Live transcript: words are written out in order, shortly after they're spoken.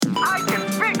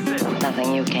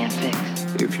you can't fix.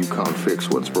 If you can't fix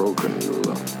what's broken,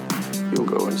 you'll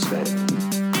go insane.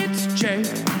 It's Jay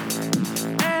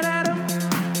and Adam.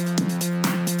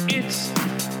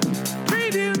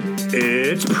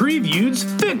 It's Preview's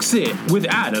Fix It with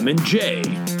Adam and Jay.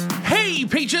 Hey,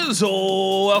 Peaches!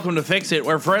 Oh, welcome to Fix It,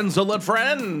 where friends will let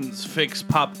friends fix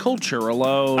pop culture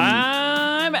alone.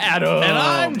 I'm Adam. And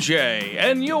I'm Jay,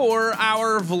 and you're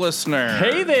our listener.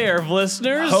 Hey there,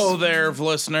 listeners. Ho there,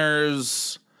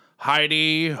 listeners.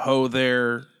 Heidi, ho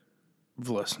there,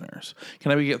 listeners.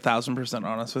 Can I be 1,000%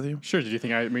 honest with you? Sure. Did you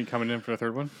think I'd be coming in for the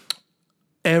third one?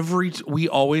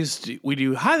 We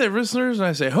do hi there, listeners, and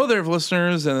I say ho there,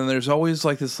 listeners, and then there's always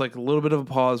like this a little bit of a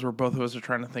pause where both of us are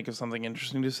trying to think of something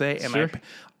interesting to say, and Sure.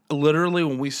 literally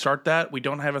when we start that, we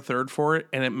don't have a third for it,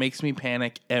 and it makes me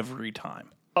panic every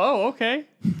time. Oh, okay.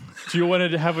 Do you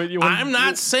want to have a? I'm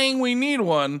not saying we need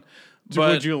one, but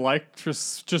would you like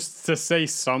just to say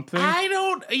something? I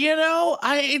don't.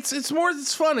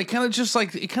 It's fun. It kind of just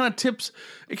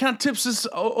tips us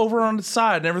over on the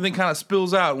side, and everything kind of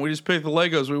spills out, and we just pick the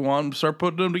Legos we want and start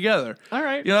putting them together. All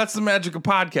right. That's the magic of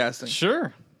podcasting.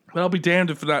 Sure. But I'll be damned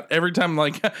if not every time I'm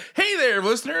like, hey there,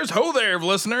 listeners, ho there,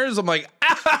 listeners. I'm like,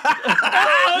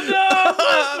 Oh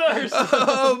no,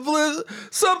 listeners.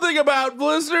 something about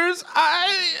listeners.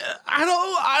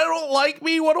 I don't like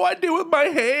me. What do I do with my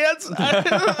hands?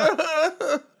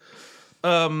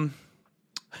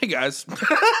 Hey guys.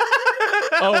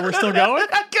 Oh, we're still going?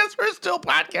 I guess we're still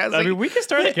podcasting. I mean, we can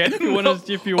start again if you want to.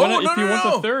 If you want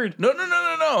the third. No.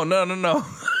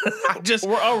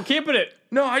 We're keeping it.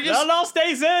 That all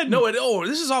stays in. No,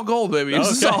 this is all gold, baby.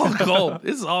 This is all gold.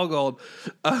 This is all gold.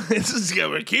 Keep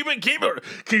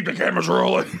the cameras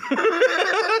rolling.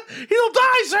 He'll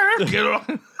die, sir.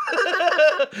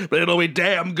 But it'll be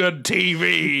damn good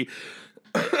TV.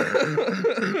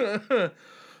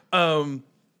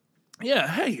 Yeah.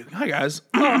 Hey, hi guys.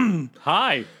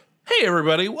 Hi. Hey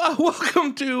everybody.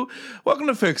 Welcome to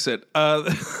Fix It.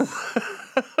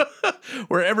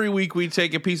 Where every week we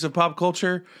take a piece of pop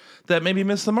culture that maybe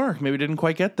missed the mark, maybe didn't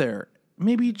quite get there,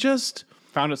 maybe just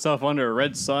Found itself under a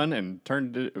red sun and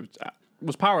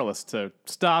was powerless to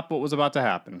stop what was about to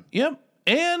happen. Yep.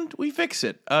 And we fix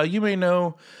it. You may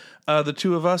know the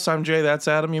two of us. I'm Jay. That's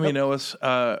Adam. You may know us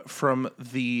from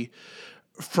the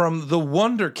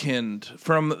Wonderkind,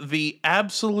 from the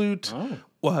absolute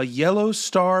yellow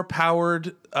star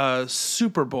powered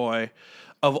Superboy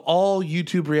of all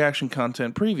YouTube reaction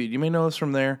content previewed. You may know us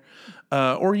from there.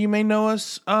 Or you may know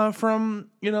us from,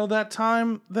 that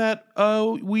time that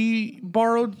we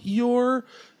borrowed your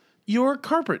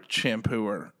carpet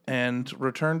shampooer and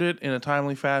returned it in a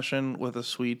timely fashion with a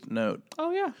sweet note.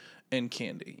 Oh, yeah. And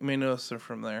candy. You may know us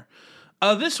from there.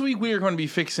 This week we are going to be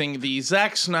fixing the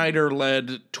Zack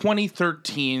Snyder-led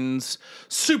 2013's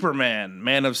Superman,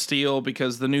 Man of Steel,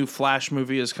 because the new Flash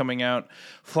movie is coming out.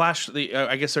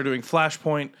 I guess they're doing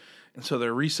Flashpoint, and so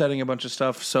they're resetting a bunch of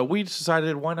stuff. So we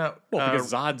decided, why not? Well,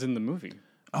 because Zod's in the movie.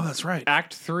 Oh, that's right.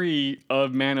 Act 3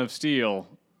 of Man of Steel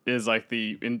is like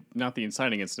not the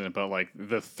inciting incident, but like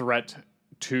the threat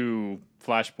to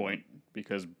Flashpoint,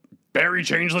 because Barry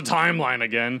changed the timeline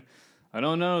again. I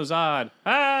don't know, Zod.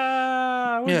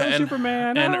 And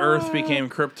Superman. And Earth became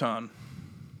Krypton.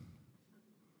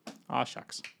 Aw,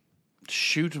 shucks.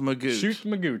 Shoot Magoots. Shoot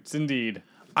Magoots, indeed.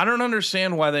 I don't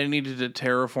understand why they needed to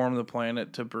terraform the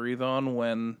planet to breathe on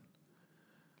when...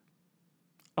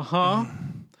 Why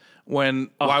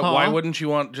wouldn't you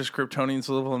want just Kryptonians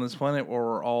to live on this planet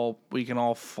where we can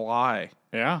all fly?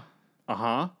 Yeah.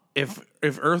 If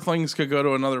Earthlings could go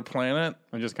to another planet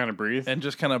and just kind of breathe and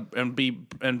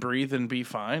breathe and be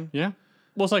fine. Yeah.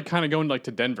 Well, it's like kind of going like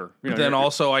to Denver.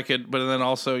 I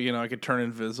could turn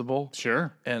invisible.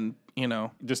 Sure. And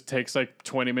it just takes like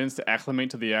 20 minutes to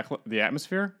acclimate to the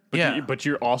atmosphere. But yeah.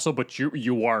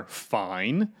 You are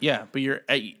fine. Yeah, but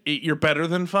you're better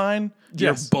than fine.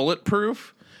 Yes. You're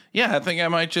bulletproof. Yeah, I think I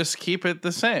might just keep it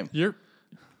the same. You're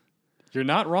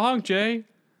not wrong, Jay.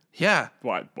 Yeah.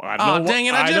 What? I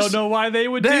don't know why they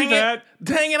would do that.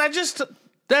 Dang it!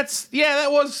 That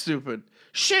was stupid.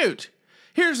 Shoot.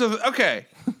 Okay.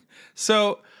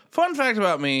 So, fun fact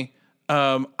about me.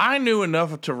 I knew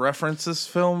enough to reference this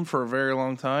film for a very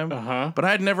long time, but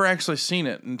I had never actually seen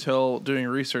it until doing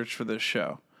research for this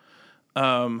show.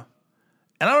 And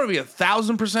I'm going to be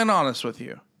 1,000% honest with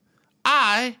you.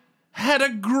 I had a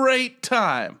great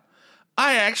time.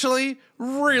 I actually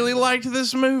really liked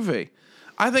this movie.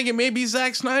 I think it may be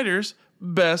Zack Snyder's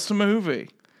best movie.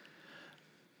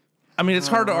 I mean, it's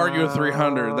hard to argue with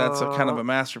 300. That's a kind of a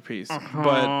masterpiece.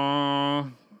 But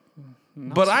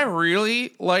but I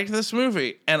really liked this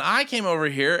movie. And I came over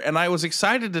here and I was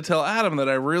excited to tell Adam that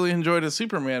I really enjoyed a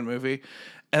Superman movie.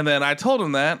 And then I told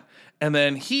him that. And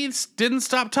then he didn't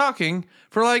stop talking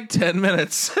for like 10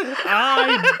 minutes.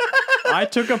 I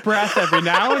took a breath every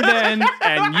now and then,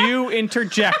 and you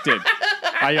interjected.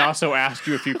 I also asked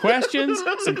you a few questions,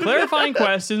 some clarifying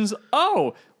questions.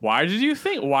 Oh, why do you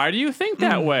think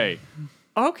that way?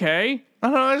 Okay. I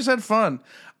don't know, I just had fun.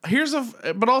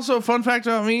 But also a fun fact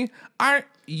about me.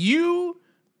 You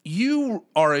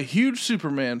are a huge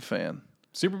Superman fan.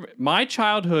 My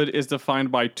childhood is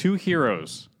defined by two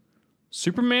heroes,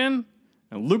 Superman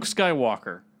and Luke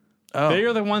Skywalker. Oh. They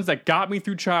are the ones that got me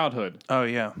through childhood. Oh,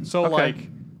 yeah. So, Okay.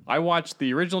 I watched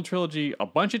the original trilogy a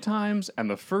bunch of times and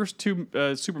the first two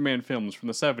Superman films from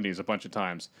the 70s a bunch of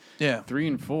times. Yeah. 3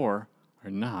 and 4 are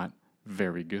not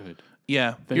very good.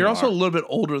 Yeah. They You're also are. a little bit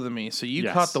older than me, so you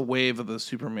Yes. caught the wave of the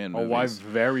Superman movies. Oh, I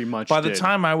very much By did. the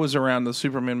time I was around, the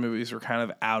Superman movies were kind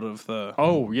of out of the...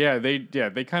 Oh, yeah, they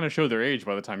kind of show their age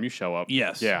by the time you show up.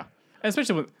 Yes. Yeah.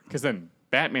 Especially because then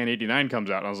Batman 89 comes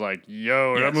out, and I was like,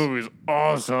 yo, Yes. that movie's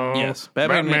awesome. Yes.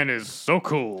 Batman is so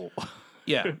cool.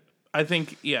 Yeah. I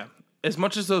think, yeah. As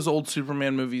much as those old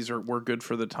Superman movies were good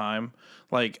for the time,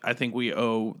 like, I think we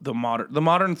owe the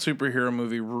modern superhero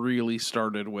movie really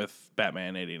started with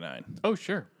Batman 89. Oh,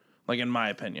 sure. Like, in my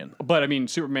opinion. But, I mean,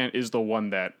 Superman is the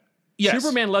one that... Yes.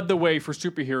 Superman led the way for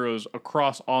superheroes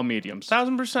across all mediums.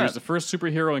 1,000%. He was the first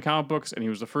superhero in comic books, and he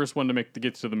was the first one to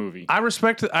get to the movie. I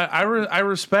respect the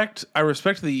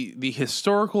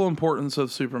historical importance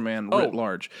of Superman writ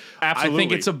large. absolutely. I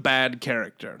think it's a bad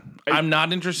character. I'm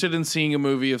not interested in seeing a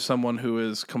movie of someone who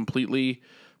is completely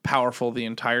powerful the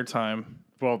entire time.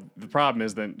 Well, the problem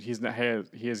is that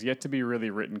he has yet to be really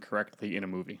written correctly in a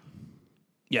movie.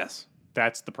 Yes.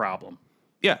 That's the problem.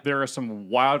 Yeah. There are some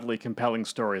wildly compelling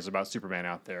stories about Superman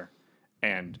out there,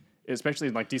 and especially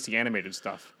in like DC animated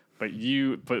stuff. But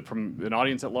from an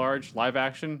audience at large, live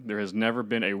action, there has never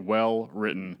been a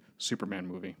well-written Superman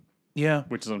movie, Yeah.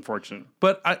 which is unfortunate.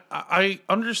 But I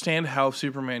understand how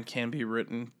Superman can be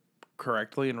written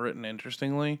correctly and written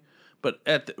interestingly. But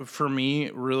for me,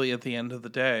 really, at the end of the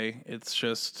day, it's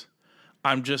just,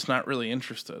 I'm just not really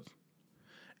interested.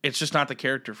 It's just not the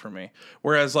character for me.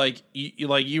 Whereas, like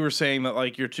you were saying that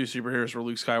like your two superheroes were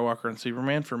Luke Skywalker and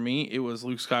Superman. For me, it was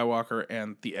Luke Skywalker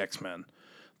and the X-Men.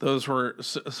 Those were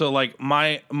so like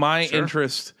my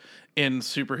interest in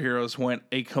superheroes went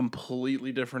a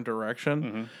completely different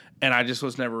direction, and I just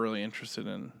was never really interested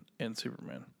in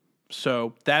Superman.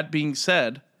 So that being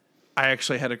said, I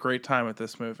actually had a great time with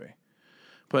this movie.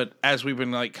 But as we've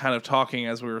been like kind of talking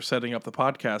as we were setting up the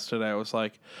podcast today, I was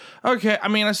like, okay, I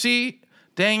mean, I see.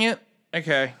 Dang it.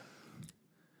 Okay.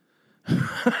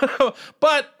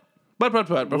 but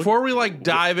before we like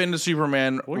dive into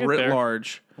Superman writ there.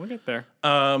 large, We'll get there.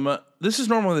 this is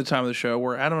normally the time of the show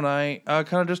where Adam and I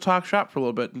kind of just talk shop for a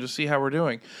little bit and just see how we're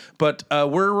doing. But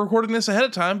we're recording this ahead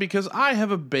of time because I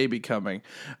have a baby coming.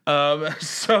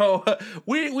 So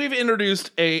we've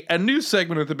introduced a new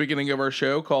segment at the beginning of our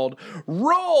show called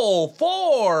Roll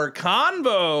for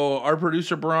Convo. Our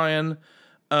producer Brian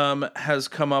has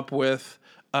come up with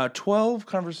 12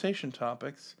 conversation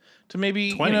topics to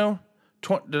maybe 20.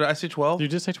 Did I say 12? You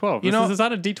just say 12. You know- This is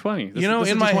not a D20. This in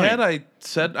is my D20. head, I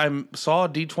said I saw a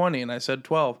D20 and I said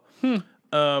 12.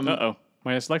 Uh-oh.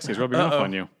 My dyslexia is rubbing off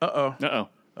on you. Uh-oh. Uh-oh.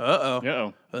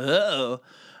 Uh-oh. Uh-oh.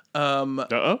 Uh-oh.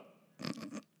 Uh-oh.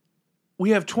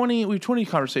 We have 20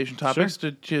 conversation topics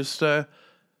to just kind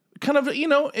of,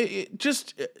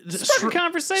 just Start a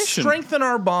conversation. strengthen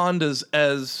our bond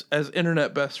as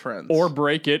internet best friends. Or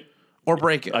break it. Or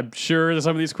break it. I'm sure that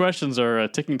some of these questions are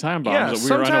ticking time bombs Yeah, that we were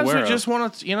sometimes unaware we of. just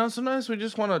want to, sometimes we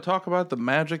just want to talk about the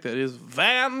magic that is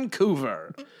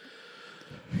Vancouver.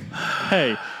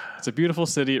 Hey, it's a beautiful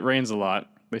city. It rains a lot.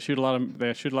 They shoot a lot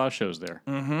of shows there.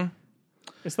 Mm-hmm.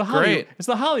 It's the Great. It's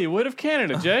the Hollywood of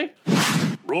Canada, Jay.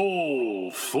 Roll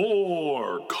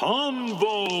for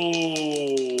Convo.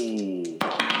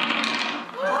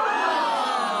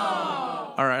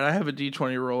 All right, I have a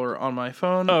D20 roller on my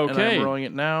phone. And Okay. I'm rolling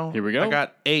it now. Here we go. I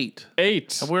got 8.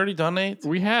 8. Have we already done 8?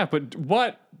 We have, but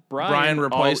what? Brian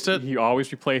replaced it? He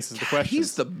always replaces the questions.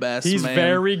 He's the best, He's man.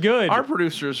 very good. Our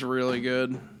producer's really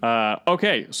good.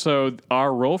 Okay, so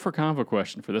our roll for convo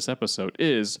question for this episode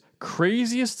is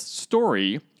craziest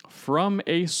story from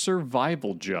a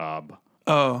survival job.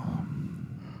 Oh.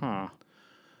 Huh.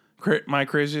 My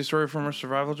craziest story from a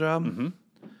survival job? Mm-hmm.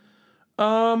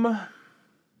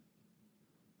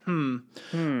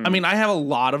 I mean, I have a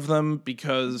lot of them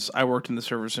because I worked in the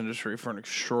service industry for an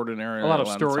extraordinary lot of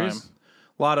amount stories? time.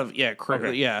 A lot of,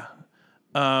 Okay. yeah.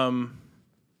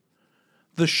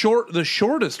 The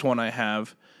shortest one I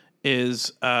have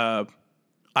is I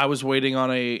was waiting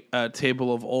on a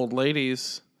table of old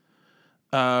ladies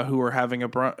who were having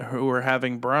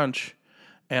brunch,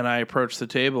 and I approached the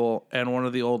table, and one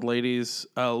of the old ladies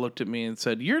looked at me and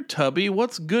said, "You're Tubby.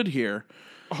 What's good here?"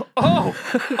 Oh!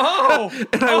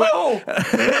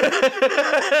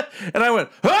 And I went,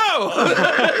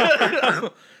 "Oh!"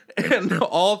 And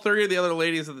all three of the other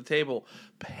ladies at the table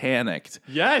panicked.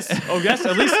 Yes. Oh, yes.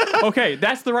 At least, okay,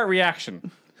 that's the right reaction.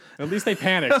 At least they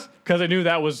panicked because I knew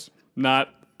that was not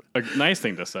a nice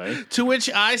thing to say. To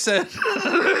which I said,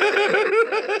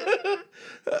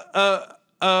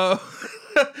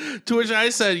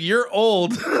 "You're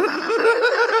old.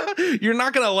 You're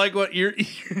not gonna like what you're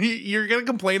gonna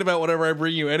complain about whatever I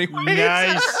bring you anyway."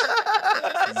 Nice.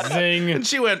 Zing. And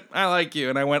she went, "I like you,"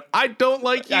 and I went, "I don't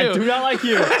like you. I do not like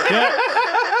you." Yeah.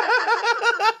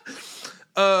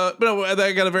 But no,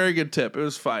 I got a very good tip. It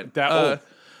was fine. That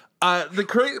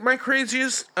my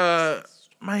craziest, one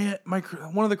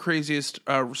of the craziest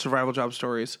survival job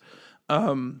stories.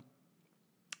 One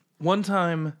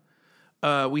time,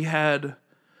 we had.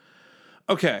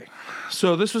 Okay,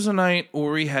 so this was a night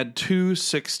where we had 2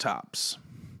 6-tops.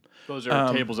 Those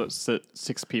are tables that sit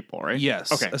 6 people, right?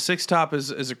 Yes. Okay. A 6-top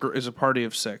is a party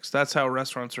of 6. That's how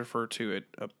restaurants refer to it.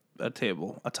 A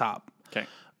table, a top. Okay.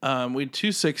 We had 2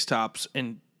 6-tops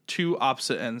in 2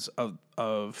 opposite ends of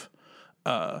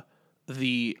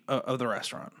the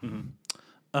restaurant.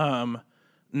 Mm-hmm.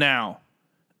 Now,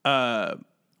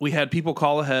 we had people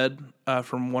call ahead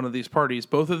from one of these parties.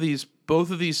 Both of these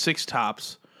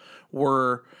 6-tops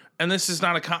were, and this is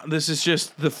not this is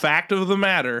just the fact of the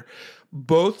matter.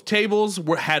 Both tables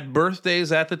had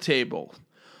birthdays at the table.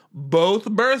 Both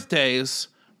birthdays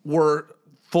were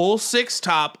full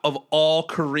 6-top of all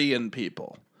Korean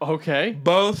people. Okay.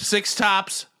 Both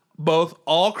 6-tops, both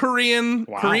all Korean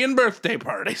birthday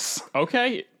parties.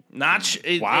 Okay.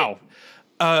 Wow.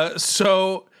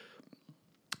 So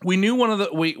we knew one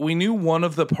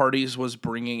of the parties was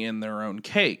bringing in their own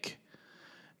cake,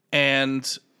 and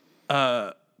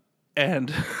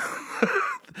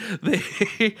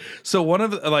so one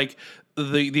of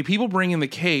the people bringing the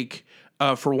cake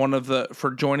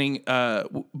for joining,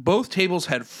 both tables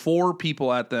had 4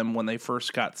 people at them when they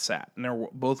first got sat, and they're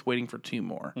both waiting for 2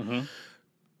 more.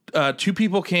 Mm-hmm. 2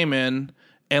 people came in,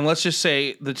 and let's just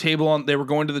say they were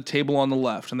going to the table on the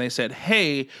left, and they said,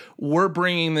 "Hey, we're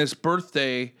bringing this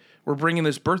birthday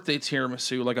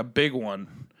tiramisu, like a big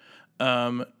one.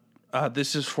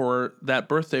 This is for that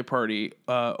birthday party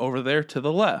over there to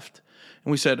the left."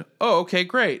 And we said, "Oh, okay,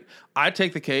 great." I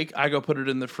take the cake, I go put it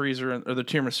in the freezer, or the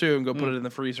tiramisu, and go put it in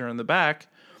the freezer in the back,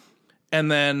 and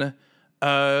then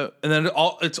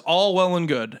it's all well and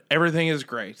good. Everything is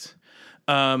great.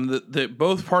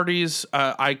 Both parties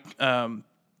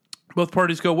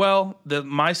go well.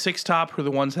 My 6-top, who are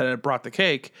the ones that had brought the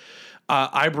cake,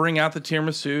 I bring out the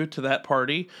tiramisu to that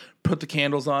party, put the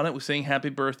candles on it. We sing happy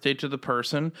birthday to the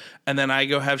person, and then I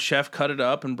go have chef cut it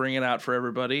up and bring it out for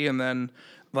everybody, and then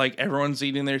everyone's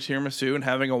eating their tiramisu and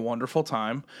having a wonderful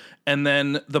time. And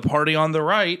then the party on the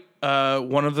right,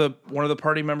 one of the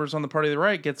party members on the party on the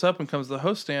right gets up and comes to the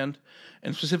host stand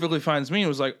and specifically finds me and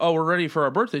was like, "Oh, we're ready for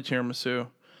our birthday tiramisu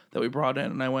that we brought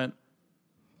in." And I went,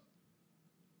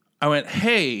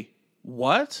 "Hey,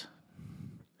 what?"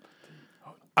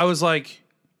 I was like,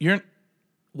 "You're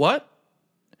what?"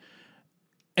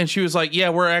 And she was like, "Yeah,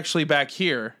 we're actually back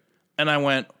here." And I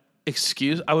went,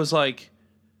 "Excuse?" I was like,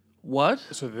 "What?"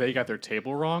 So they got their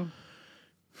table wrong?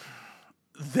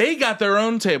 They got their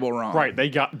own table wrong. Right, they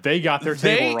got their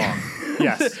table wrong.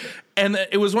 Yes. And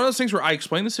it was one of those things where I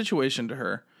explained the situation to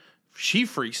her. She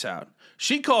freaks out.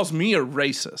 She calls me a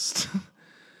racist.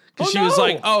 Because was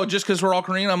like, "Oh, just because we're all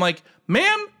Korean?" I'm like,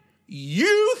 "Ma'am,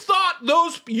 you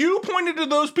pointed to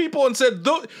those people and said,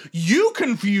 you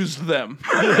confused them."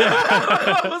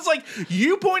 I was like,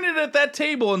 you pointed at that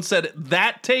table and said,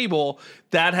 "That table,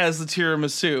 that has the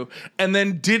tiramisu," and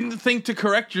then didn't think to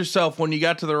correct yourself when you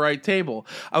got to the right table.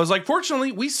 I was like,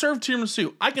 "Fortunately, we serve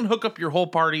tiramisu. I can hook up your whole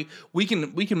party. We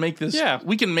can make this. Yeah.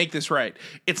 We can make this right.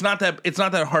 It's not that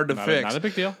hard to fix. Not a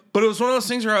big deal." But it was one of those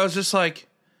things where I was just like,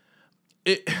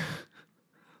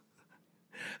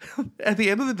 at the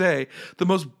end of the day, the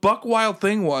most buck wild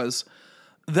thing was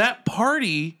that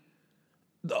party,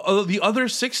 the other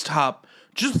 6-top,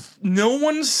 just no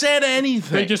one said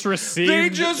anything. They just received. They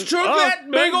just took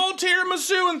that big old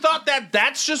tiramisu and thought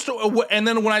that's just. And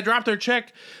then when I dropped their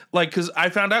check, because I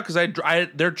found out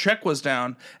their check was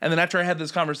down, and then after I had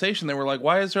this conversation, they were like,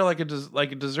 "Why is there a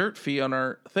dessert fee on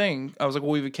our thing?" I was like,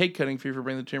 "Well, we have a cake cutting fee for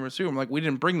bringing the tiramisu." I'm like, "We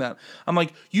didn't bring that." I'm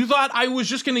like, "You thought I was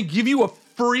just going to give you a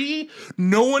free.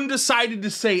 No one decided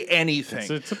to say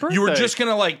anything. It's a birthday. You were just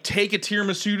gonna like take a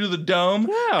tiramisu to the dome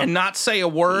and not say a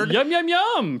word. Yum, yum,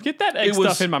 yum. Get that egg It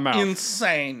was stuff in my mouth.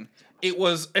 insane. It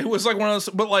was like one of those,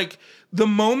 but like the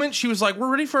moment she was like, "We're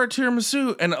ready for our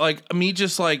tiramisu," and like me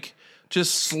just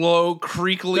slow,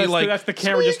 creakily, that's the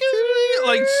camera just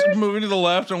like moving to the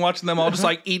left and watching them all just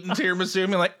like eating tiramisu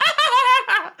and like,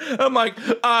 I'm like,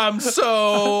 I'm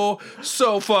so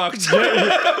fucked.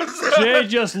 Jay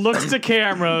just looks to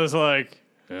camera and is like,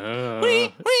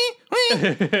 Wee.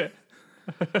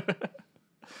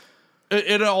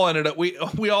 It all ended up we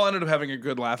all ended up having a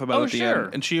good laugh about it at the sure.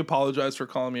 end, and she apologized for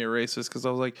calling me a racist because I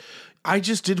was like, I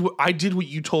did what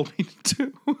you told me to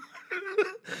do.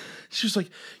 She was like,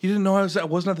 you didn't know I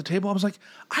wasn't at the table. I was like,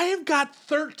 I have got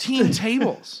 13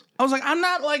 tables. I was like, I'm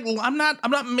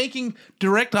not making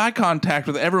direct eye contact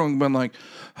with everyone. But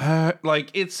like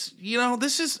it's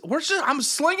I'm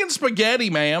slinging spaghetti,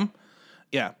 ma'am.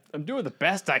 Yeah, I'm doing the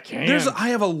best I can. I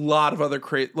have a lot of other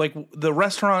like the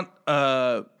restaurant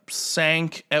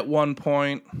sank at one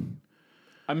point.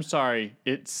 I'm sorry,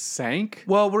 it sank?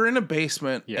 Well, we're in a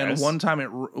basement, and Yes. one time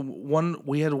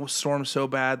we had a storm so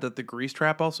bad that the grease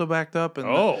trap also backed up, and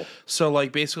Oh. so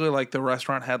like basically like the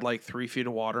restaurant had like 3 feet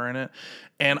of water in it,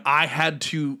 and I had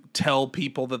to tell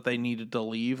people that they needed to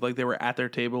leave, like they were at their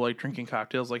table like drinking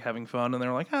cocktails, like having fun, and they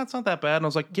were like, it's not that bad, and I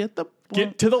was like, get to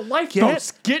the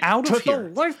lifeboats. Get out to of here. the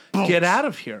lifeboats. Get out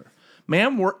of here,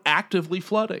 ma'am. We're actively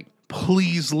flooding.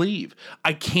 Please leave.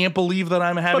 I can't believe that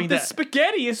I'm having But the that.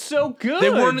 spaghetti is so good.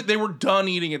 They were done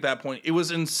eating at that point. It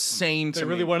was insane to They me.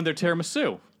 really wanted their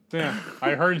tiramisu. Yeah,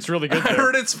 I heard it's really good I there.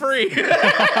 heard it's free. I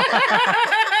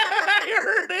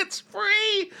heard it's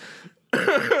free.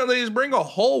 They just bring a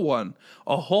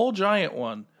whole giant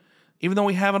one. Even though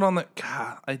we have it on the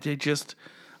God,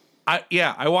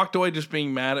 I walked away just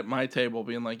being mad at my table,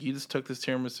 being like, you just took this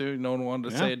tiramisu. No one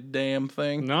wanted to say a damn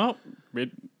thing. No. And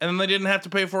then they didn't have to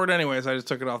pay for it anyways. I just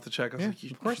took it off the check. I was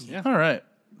like, of course. Yeah. all right.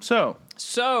 So,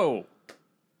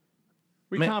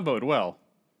 we comboed well.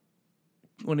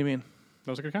 what do you mean?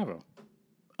 That was a good combo.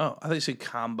 Oh, I thought you said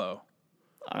combo.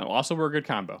 Also, we're a good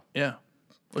combo. Yeah.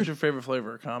 What's your favorite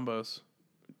flavor of combos?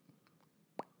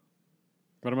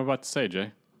 What am I about to say,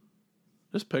 Jay?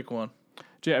 Just pick one.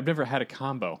 Jay, I've never had a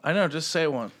combo. I know. Just say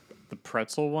one. The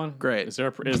pretzel one? Great. Is there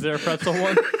a pretzel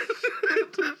one?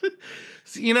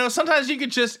 Sometimes you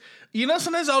could just,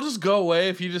 sometimes I'll just go away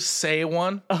if you just say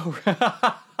one. Oh,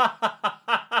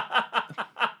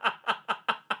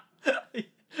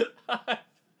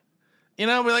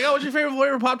 be like, oh, what's your favorite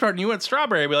flavor of Pop-Tart? And you went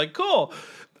strawberry. I'd be like, cool.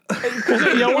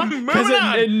 You know what? Because Moving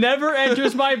on. it never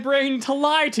enters my brain to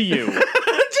lie to you.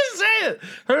 Just say it.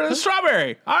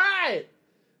 Strawberry. All right.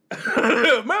 Moving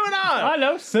on. I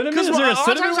know. Cinnamon. Because Is a there a lot of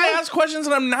cinnamon times I ask questions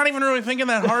and I'm not even really thinking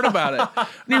that hard about it. And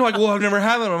you're like, well, I've never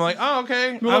had them. I'm like, oh,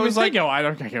 okay. Well, I was like, I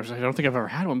don't think I've ever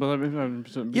had one, but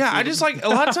yeah, I just like, a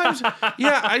lot of times,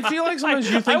 yeah, I feel like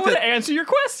sometimes you I think want that. to answer your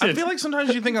question. I feel like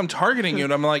sometimes you think I'm targeting you,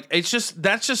 and I'm like, that's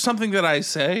just something that I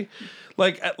say.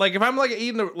 Like if I'm like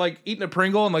eating a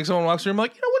Pringle and like someone walks through, I'm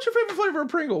like, what's your favorite flavor of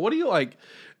Pringle? What do you like?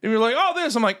 And you're like, oh,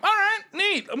 this. I'm like, all right,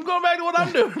 neat. I'm going back to what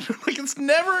I'm doing. Like it's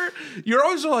never. You're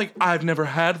always like, I've never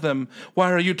had them.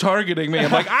 Why are you targeting me?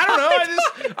 I'm like, I don't know.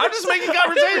 I'm just making I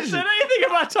never conversation. said anything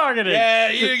about targeting. Yeah,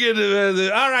 you get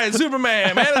to all right,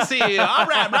 Superman, Man of Steel. All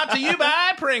right, brought to you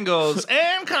by Pringles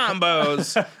and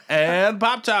Combos and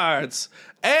Pop-Tarts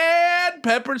and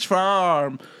Pepperidge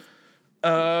Farm.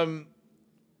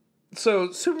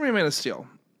 So Superman, Man of Steel.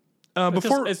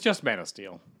 It's just Man of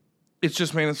Steel. It's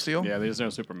just Man of Steel. Yeah, there's no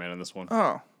Superman in this one.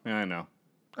 Oh. Yeah, I know.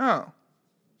 Oh.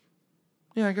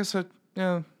 Yeah, I guess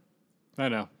yeah. I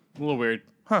know. A little weird.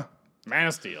 Huh. Man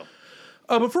of Steel.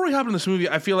 Before we hop into this movie,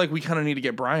 I feel like we kind of need to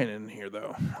get Brian in here,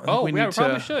 though. We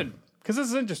probably should. Because this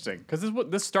is interesting. Because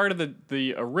this started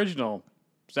the original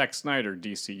Zack Snyder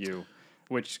DCU,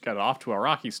 which got off to a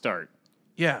rocky start.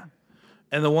 Yeah.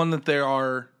 And the one that they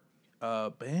are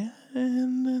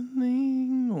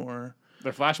abandoning or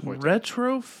They're flashpointing.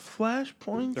 retro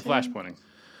flashpointing. They're flashpointing.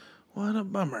 What a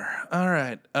bummer. All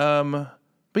right.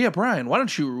 But yeah, Brian, why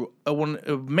don't you, when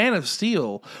Man of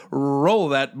Steel, roll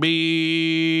that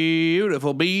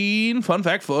beautiful bean fun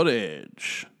fact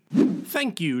footage.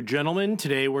 Thank you, gentlemen.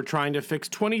 Today we're trying to fix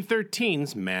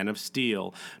 2013's Man of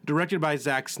Steel. Directed by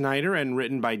Zack Snyder and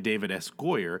written by David S.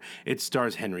 Goyer, it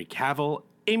stars Henry Cavill,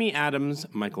 Amy Adams,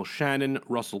 Michael Shannon,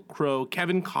 Russell Crowe,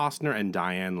 Kevin Costner, and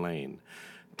Diane Lane.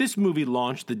 This movie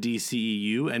launched the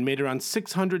DCEU and made around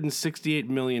 $668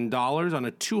 million on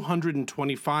a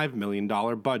 $225 million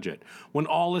budget. When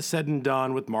all is said and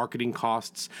done with marketing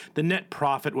costs, the net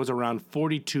profit was around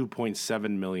 $42.7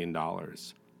 million.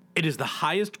 It is the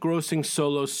highest grossing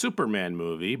solo Superman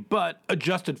movie, but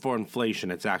adjusted for inflation,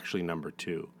 it's actually number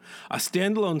 2. A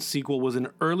standalone sequel was in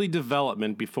early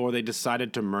development before they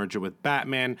decided to merge it with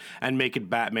Batman and make it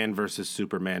Batman vs.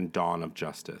 Superman Dawn of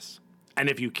Justice. And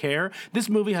if you care, this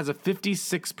movie has a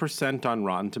 56% on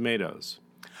Rotten Tomatoes.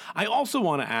 I also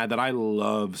want to add that I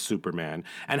love Superman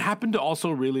and happen to also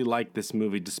really like this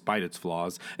movie despite its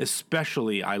flaws,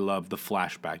 especially I love the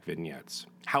flashback vignettes.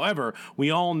 However, we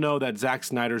all know that Zack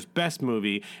Snyder's best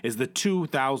movie is the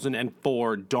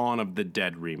 2004 Dawn of the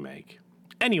Dead remake.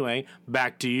 Anyway,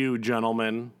 back to you,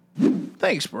 gentlemen.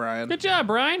 Thanks, Brian. Good job,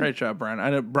 Brian. Great job, Brian.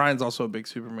 I know Brian's also a big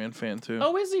Superman fan too.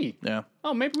 Oh, is he? Yeah.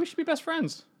 Oh, maybe we should be best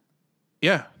friends.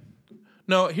 Yeah.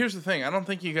 No, here's the thing. I don't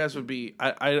think you guys would be.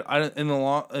 I in the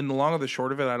long or the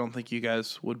short of it, I don't think you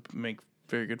guys would make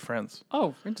very good friends.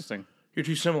 Oh, interesting. You're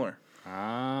too similar.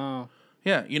 Oh.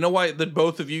 Yeah. You know why that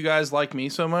both of you guys like me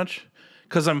so much?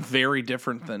 Because I'm very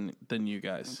different than you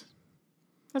guys.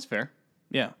 That's fair.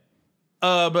 Yeah.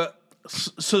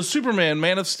 So Superman,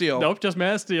 Man of Steel. Nope, just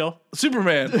Man of Steel.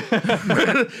 Superman,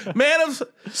 Man of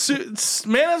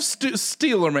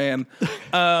Steeler Man.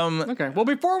 Okay. Well,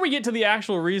 before we get to the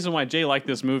actual reason why Jay liked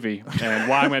this movie and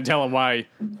why I'm going to tell him why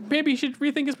maybe he should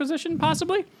rethink his position,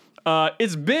 possibly.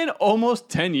 It's been almost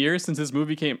 10 years since this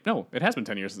movie came. No, it has been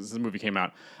 10 years since this movie came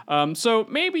out. So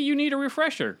maybe you need a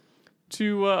refresher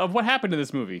of what happened in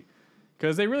this movie.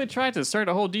 Because they really tried to start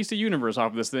a whole DC universe off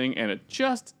of this thing, and it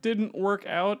just didn't work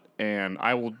out. And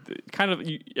I will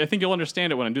I think you'll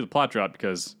understand it when I do the plot drop,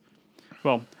 because,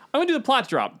 well, I'm going to do the plot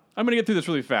drop. I'm going to get through this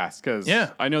really fast, because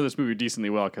I know this movie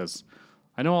decently well, because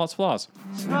I know all its flaws.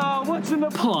 What's in the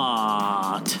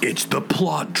plot? It's the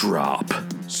plot drop.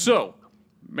 So,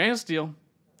 Man of Steel,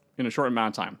 in a short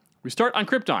amount of time. We start on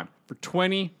Krypton for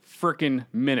 20 frickin'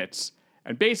 minutes.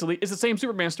 And basically, it's the same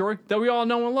Superman story that we all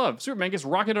know and love. Superman gets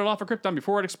rocketed off of Krypton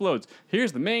before it explodes.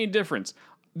 Here's the main difference.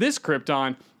 This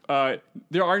Krypton,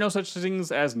 there are no such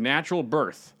things as natural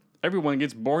birth. Everyone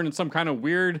gets born in some kind of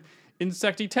weird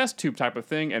insecty test tube type of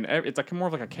thing, and it's like more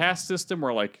of like a caste system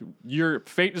where like your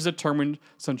fate is determined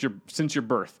since your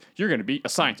birth. You're going to be a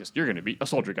scientist. You're going to be a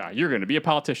soldier guy. You're going to be a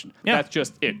politician. Yeah. That's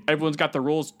just it. Everyone's got the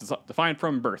rules defined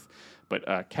from birth.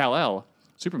 But Kal-El,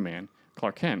 Superman,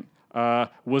 Clark Kent,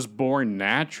 was born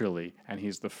naturally, and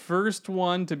he's the first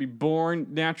one to be born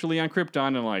naturally on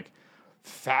Krypton in like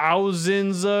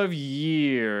thousands of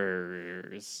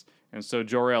years. And so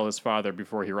Jor-El, his father,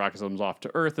 before he rockets him off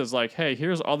to Earth, is like, hey,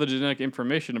 here's all the genetic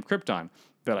information of Krypton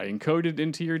that I encoded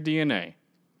into your DNA.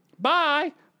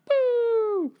 Bye!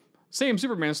 Boo! Same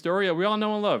Superman story that we all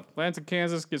know and love. Lands in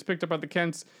Kansas, gets picked up by the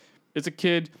Kents. Is a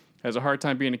kid, has a hard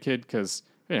time being a kid because,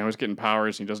 he's getting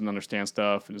powers, and he doesn't understand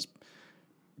stuff, and his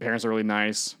parents are really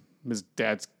nice. His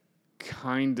dad's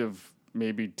kind of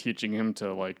maybe teaching him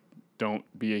to, like, don't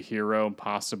be a hero,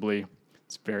 possibly.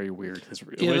 It's very weird. His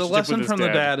relationship the lesson with his from the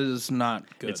dad is not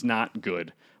good. It's not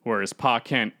good. Whereas Pa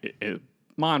Kent,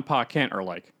 Ma and Pa Kent are,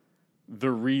 like,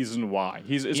 the reason why.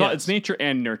 It's nature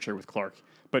and nurture with Clark.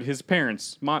 But his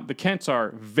parents, the Kents,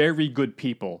 are very good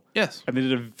people. Yes. And they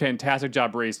did a fantastic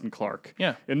job raising Clark.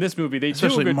 Yeah. In this movie, they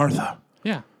Especially do a good... Martha.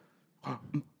 Yeah.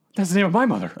 That's the name of my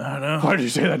mother. I know. Why did you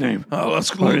say that name? Oh, let's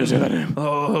go. Why did you say that name?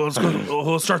 Oh, let's go.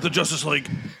 Let's start the Justice League.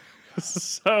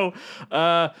 So,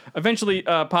 eventually,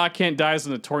 Pa Kent dies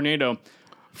in a tornado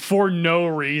for no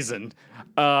reason.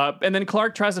 And then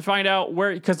Clark tries to find out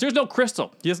where, because there's no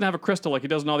crystal. He doesn't have a crystal like he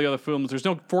does in all the other films. There's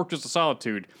no Fortress of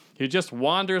Solitude. He just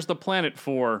wanders the planet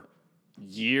for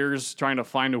years trying to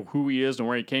find who he is and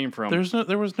where he came from.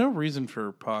 There was no reason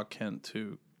for Pa Kent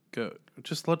to go.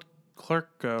 Just let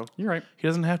Clark go. You're right. He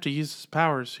doesn't have to use his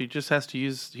powers. He just has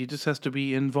to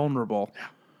be invulnerable.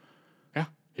 Yeah.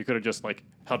 He could have just, like,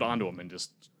 held onto him and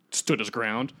just stood his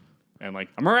ground and, like,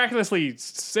 miraculously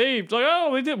saved. Like,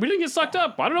 oh, we didn't get sucked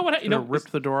up. I don't know what happened.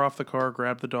 Ripped the door off the car,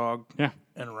 grabbed the dog, yeah,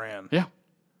 and ran. Yeah.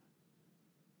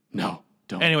 No,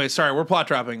 don't. Anyway, sorry, we're plot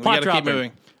dropping. We gotta keep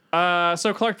moving.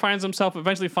 So Clark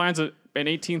eventually finds an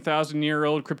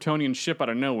 18,000-year-old Kryptonian ship out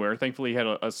of nowhere. Thankfully, he had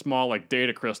a small, like,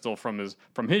 data crystal from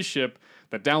his ship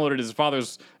that downloaded his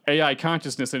father's AI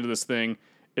consciousness into this thing.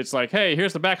 It's like, hey,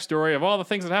 here's the backstory of all the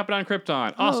things that happened on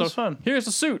Krypton. Oh, Also, that's fun. Here's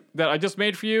a suit that I just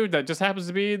made for you that just happens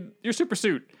to be your super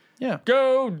suit. Yeah.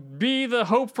 Go be the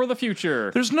hope for the future.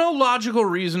 There's no logical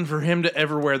reason for him to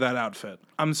ever wear that outfit.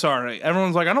 I'm sorry.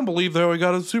 Everyone's like, I don't believe that he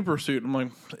got a super suit. I'm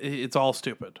like, it's all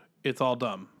stupid. It's all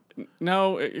dumb.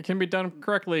 No, it can be done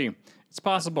correctly. It's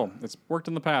possible. It's worked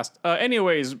in the past.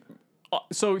 Anyways,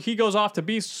 so he goes off to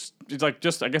be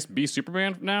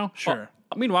Superman now. Sure.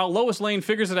 Meanwhile, Lois Lane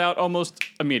figures it out almost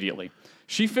immediately.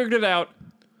 She figured it out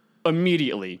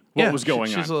immediately what was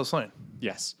going on. She's Lois Lane.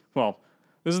 Yes. Well,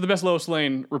 This is the best Lois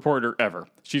Lane reporter ever.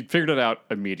 She figured it out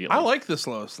immediately. I like this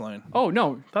Lois Lane. Oh,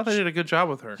 no. Thought they did a good job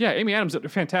with her. Yeah, Amy Adams did a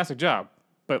fantastic job.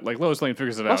 But, like, Lois Lane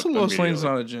figures it out Also, Lois Lane's immediately.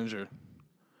 not a ginger.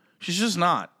 She's just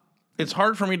not. It's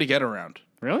hard for me to get around.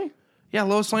 Really? Yeah,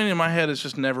 Lois Lane in my head has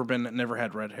just never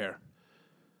had red hair.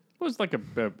 It was like a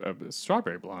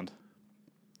strawberry blonde.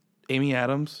 Amy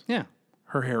Adams, Yeah.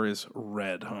 her hair is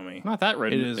red, homie. Not that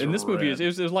red. It is in this movie, red. it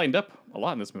was lightened up a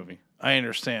lot in this movie. I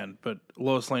understand, but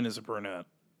Lois Lane is a brunette.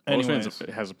 Lois Anyways,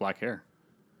 Lane has black hair.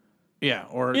 yeah,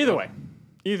 or Either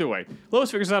way, Lois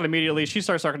figures it out immediately. She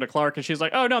starts talking to Clark, and she's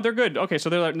like, "Oh no, they're good. Okay, so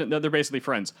they're basically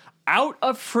friends." Out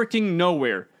of freaking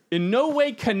nowhere, in no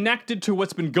way connected to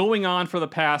what's been going on for the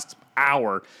past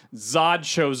hour, Zod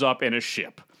shows up in a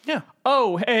ship. Yeah,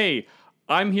 Oh hey,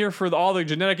 I'm here for all the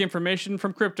genetic information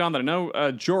from Krypton that I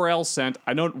know Jor-El sent.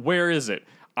 I know where is it?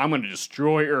 I'm going to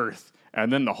destroy Earth.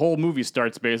 And then the whole movie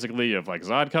starts basically of like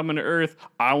Zod coming to Earth.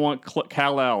 I want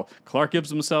Kal-El. Clark gives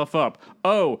himself up.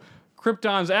 Oh,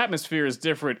 Krypton's atmosphere is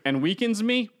different and weakens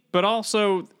me, but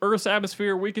also Earth's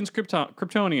atmosphere weakens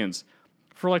Kryptonians.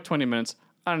 For like 20 minutes.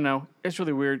 I don't know. It's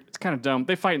really weird. It's kind of dumb.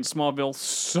 They fight in Smallville.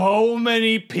 So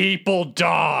many people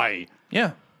die.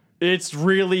 yeah, It's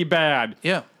really bad.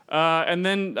 yeah. And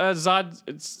then Zod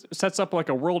sets up like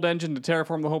a world engine to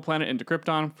terraform the whole planet into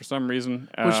Krypton for some reason.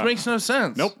 Which makes no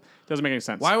sense. Nope, doesn't make any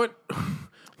sense. Why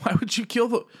would you kill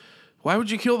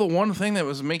the one thing that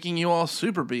was making you all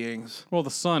super beings? Well, the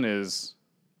sun is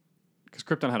because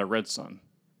Krypton had a red sun.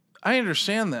 I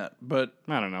understand that, but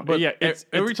I don't know. But yeah,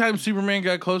 every time Superman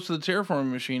got close to the terraforming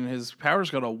machine, his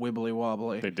powers got all wibbly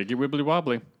wobbly. they did get wibbly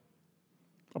wobbly.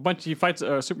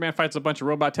 Superman fights a bunch of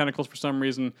robot tentacles for some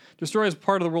reason, destroys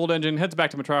part of the world engine, heads back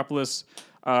to Metropolis,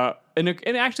 and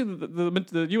actually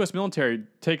the U.S. military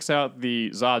takes out the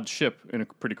Zod ship in a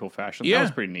pretty cool fashion. Yeah. That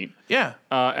was pretty neat. Yeah,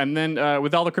 And then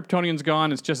with all the Kryptonians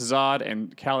gone, it's just Zod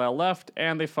and Kal-El left,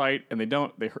 and they fight, and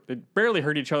they barely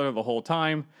hurt each other the whole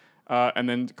time. And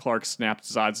then Clark snaps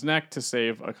Zod's neck to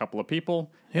save a couple of people.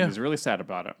 Yeah. And he's really sad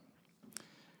about it.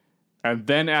 And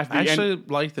then at the I end, actually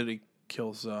like that he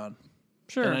kills Zod.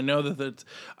 sure, And I know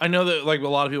that like a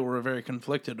lot of people were very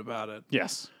conflicted about it.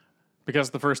 yes, because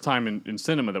it's the first time in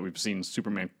cinema that we've seen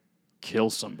Superman kill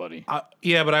somebody.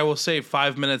 Yeah, but I will say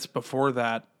 5 minutes before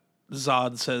that,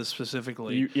 Zod says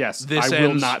specifically, Yes, this I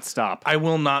will ends- not stop. I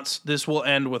will not. This will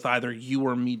end with either you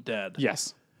or me dead."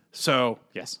 Yes, So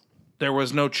yes, there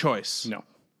was no choice. no,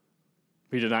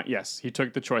 he did not. Yes, he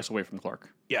took the choice away from Clark.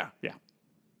 Yeah, Yeah,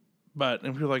 but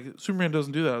and people are like, Superman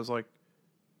doesn't do that. I was like,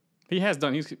 he has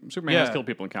done. Superman has Yeah. killed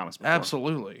people in comics before.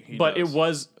 absolutely. he But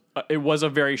does. it was a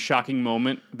very shocking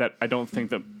moment that I don't think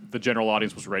that the general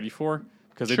audience was ready for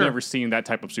because they'd Sure. never seen that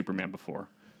type of Superman before.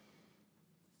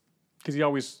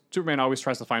 Because Superman always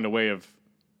tries to find a way of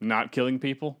not killing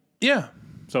people. Yeah.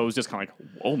 So it was just kind of like,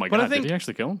 oh my But I god, think- did he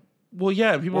actually kill him? Well,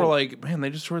 yeah. People are like, man, they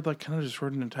destroyed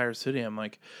an entire city. I'm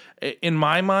like, in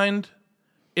my mind,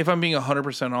 if I'm being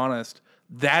 100% honest,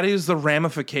 that is the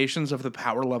ramifications of the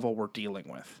power level we're dealing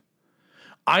with.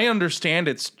 I understand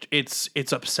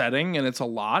it's upsetting and it's a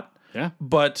lot. Yeah.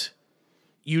 But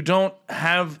you don't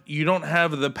have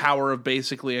the power of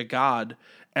basically a god,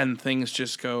 and things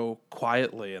just go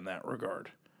quietly in that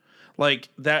regard. Like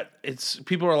that, it's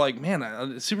people are like, man,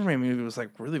 the Superman movie was like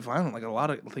really violent, like a lot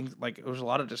of things, like there was a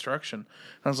lot of destruction.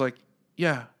 And I was like,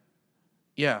 yeah,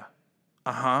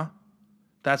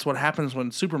 that's what happens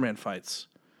when Superman fights.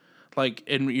 Like,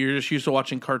 and you're just used to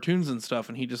watching cartoons and stuff,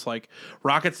 and he just like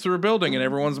rockets through a building, and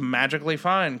everyone's magically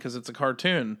fine because it's a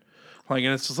cartoon. Like,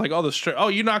 and it's just like, oh,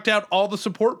 you knocked out all the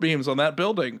support beams on that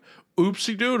building.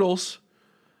 Oopsie doodles.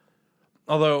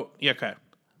 Although, yeah, okay,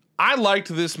 I liked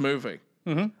this movie.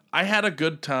 Mm-hmm. I had a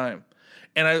good time,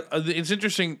 and it's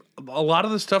interesting. A lot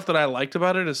of the stuff that I liked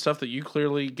about it is stuff that you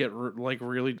clearly get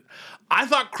really. I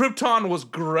thought Krypton was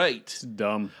great.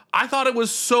 Dumb. I thought it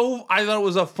was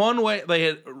a fun way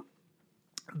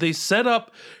they set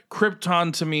up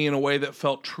Krypton to me in a way that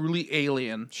felt truly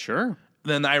alien. Sure.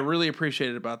 Then I really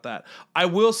appreciated about that. I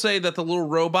will say that the little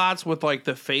robots with like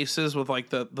the faces with like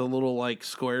the little like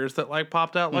squares that like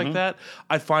popped out like that,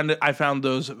 I found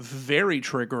those very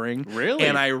triggering. Really?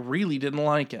 And I really didn't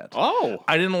like it. Oh.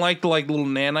 I didn't like the like little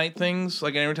nanite things.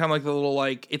 Like every time like the little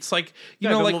like it's like you Yeah,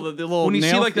 know the like little- the little when you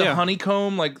see nail- like the yeah.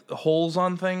 honeycomb like holes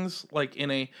on things like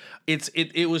in a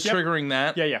it was triggering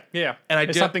that. Yeah. And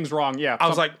If something's wrong, yeah. I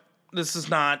was like, this is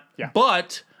not. Yeah.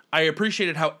 But I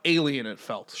appreciated how alien it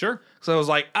felt. Sure. So I was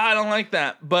like, I don't like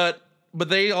that, but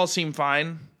they all seem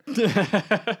fine,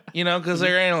 because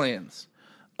they're aliens.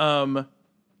 And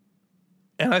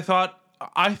I thought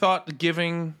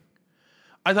the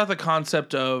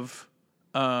concept of,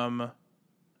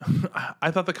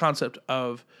 I thought the concept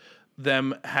of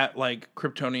them like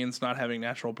Kryptonians not having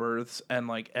natural births and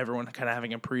like everyone kind of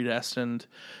having a predestined,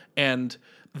 and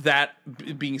that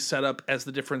being set up as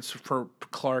the difference for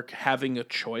Clark having a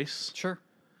choice. Sure.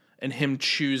 And him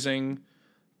choosing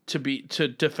to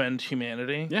defend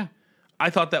humanity. Yeah. I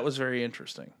thought that was very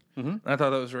interesting. Mm-hmm. And I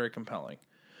thought that was very compelling.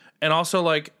 And also,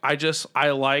 like, I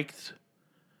didn't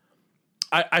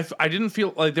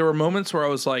feel like there were moments where I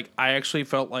was like, I actually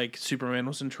felt like Superman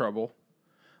was in trouble.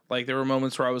 Like, there were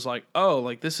moments where I was like, oh,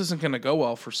 like, this isn't going to go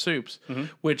well for Supes,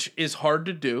 which is hard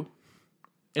to do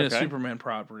in a Superman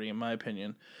property, in my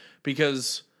opinion,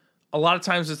 because a lot of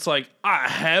times it's like, I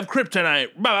have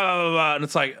kryptonite, blah, blah, blah, blah, and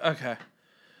it's like, okay.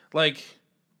 Like,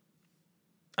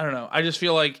 I don't know. I just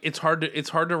feel like it's hard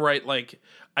to write, like,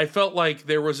 I felt like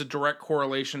there was a direct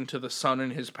correlation to the sun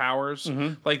and his powers.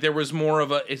 Mm-hmm. Like, there was more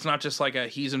of it's not just like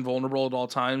he's invulnerable at all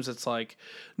times. It's like,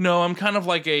 no, I'm kind of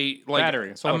like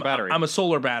battery, battery. I'm a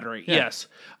solar battery. Yeah. Yes.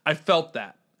 I felt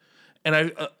that.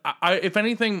 And I, if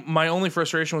anything, my only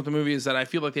frustration with the movie is that I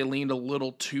feel like they leaned a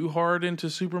little too hard into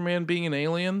Superman being an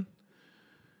alien.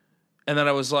 And then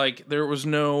I was like,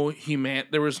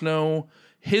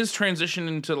 his transition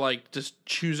into like just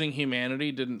choosing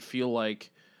humanity didn't feel like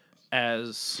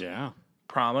as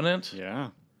prominent. Yeah.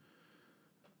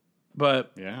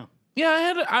 But yeah,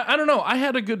 I don't know. I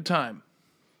had a good time.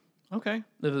 Okay.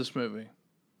 With this movie.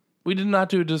 We did not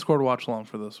do a Discord watch along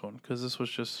for this one because this was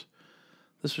just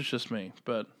me.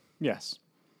 But yes,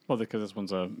 well, because this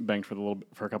one's banked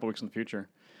for a couple weeks in the future.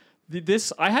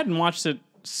 This I hadn't watched it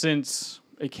since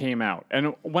it came out,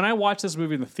 and when I watched this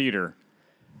movie in the theater,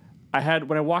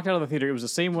 when I walked out of the theater, it was the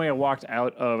same way I walked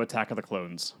out of Attack of the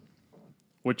Clones,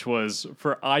 which was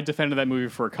I defended that movie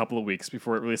for a couple of weeks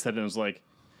before it really set in. And was like,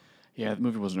 yeah, the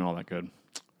movie wasn't all that good.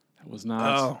 It was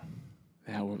not. Oh.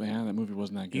 Yeah, that movie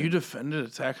wasn't that good. You defended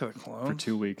Attack of the Clones? For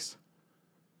 2 weeks.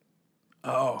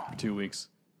 Oh. For 2 weeks.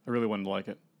 I really wanted to like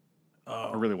it.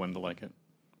 Oh. I really wanted to like it.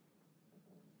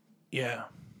 Yeah.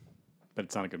 But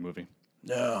it's not a good movie.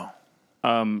 No.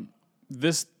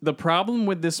 The problem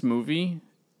with this movie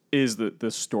is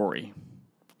the story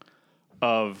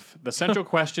of the central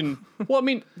question. Well, I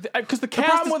mean, because the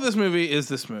problem with this movie is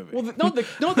this movie. Well,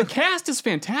 the cast is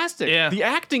fantastic. Yeah. The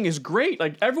acting is great.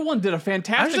 Like, everyone did a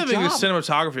fantastic job. I actually think the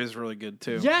cinematography is really good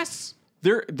too. Yes.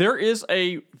 There is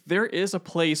a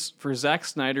place for Zack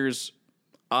Snyder's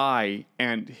eye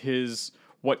and his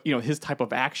type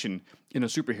of action in a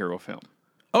superhero film.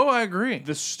 Oh, I agree.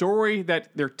 The story that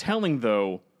they're telling,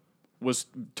 though, was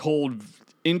told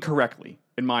incorrectly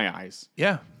in my eyes.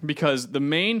 Yeah. Because the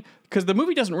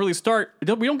movie doesn't really start.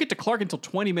 We don't get to Clark until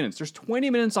 20 minutes. There's 20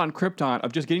 minutes on Krypton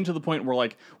of just getting to the point where,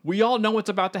 like, we all know what's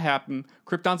about to happen.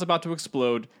 Krypton's about to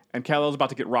explode, and Kal-El's about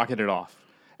to get rocketed off.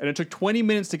 And it took 20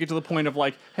 minutes to get to the point of,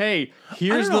 like, hey,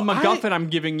 here's the MacGuffin I'm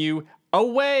giving you.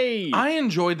 Away. I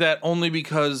enjoyed that only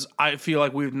because I feel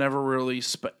like we've never really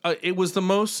spent.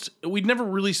 We'd never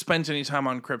really spent any time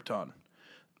on Krypton,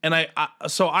 and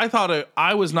so I thought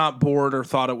I was not bored or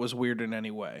thought it was weird in any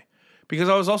way, because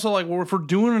I was also like, well, if we're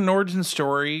doing an origin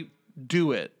story,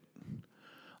 do it.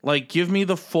 Like, give me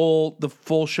the full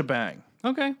shebang.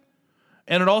 Okay.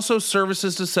 And it also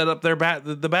services to set up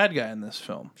the bad guy in this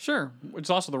film. Sure, it's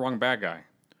also the wrong bad guy.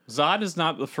 Zod is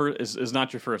not is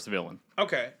not your first villain.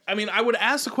 Okay. I mean, I would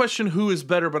ask the question, who is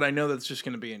better, but I know that's just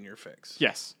going to be in your fix.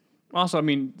 Yes. Also, I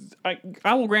mean,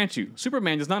 I will grant you,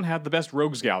 Superman does not have the best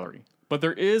rogues gallery, but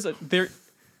there. It's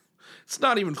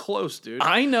not even close, dude.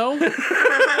 I know,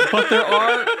 but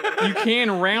you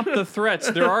can ramp the threats.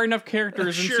 There are enough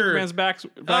characters in Superman's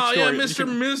backstory. Oh yeah, Mr.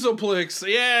 Mizzleplex.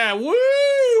 Yeah, woo!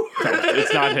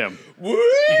 It's not him. Woo!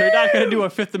 You're not going to do a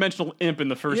fifth dimensional imp in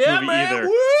the first movie either.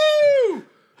 Woo!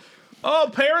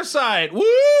 Oh, Parasite. Woo!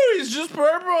 He's just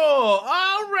purple.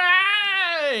 All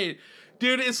right.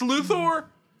 Dude, it's Luthor,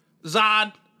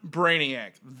 Zod,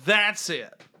 Brainiac. That's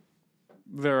it.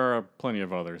 There are plenty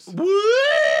of others.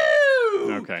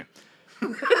 Woo! Okay.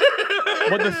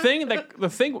 But the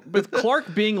thing with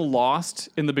Clark being lost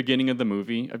in the beginning of the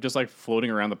movie, of just like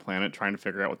floating around the planet trying to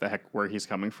figure out where he's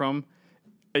coming from,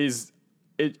 is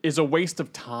a waste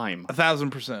of time.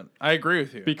 1,000%. I agree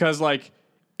with you. Because like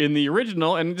in the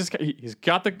original, and he's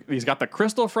got the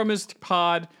crystal from his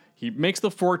pod. He makes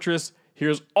the fortress.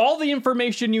 Here's all the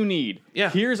information you need. Yeah.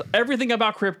 Here's everything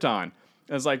about Krypton. And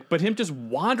it's like, but him just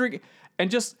wandering and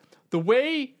just the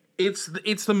way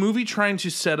it's the movie trying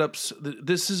to set up.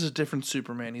 This is a different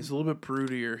Superman. He's a little bit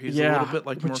broodier. He's a little bit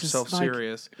like more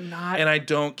self-serious. Like and I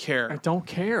don't care. I don't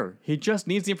care. He just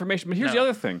needs the information. But here's the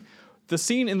other thing: the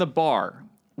scene in the bar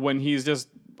when he's just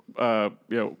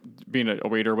being a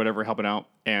waiter or whatever, helping out,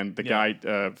 and the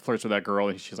guy flirts with that girl,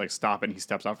 and she's like, "Stop it!" And he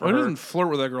steps out for He her. doesn't flirt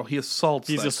with that girl. He assaults.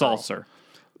 He that assaults girl. her.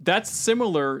 That's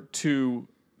similar to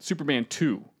Superman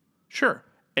 2. Sure.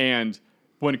 And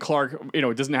when Clark,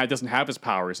 doesn't have his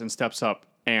powers and steps up,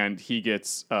 and he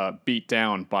gets beat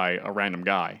down by a random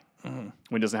guy when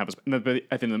he doesn't have his. But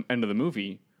at the end of the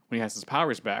movie, when he has his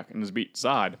powers back and has beat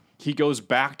Zod, he goes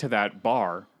back to that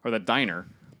bar or that diner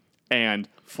and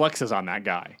flexes on that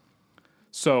guy.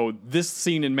 So this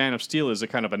scene in Man of Steel is a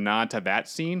kind of a nod to that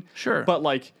scene. Sure. But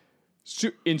like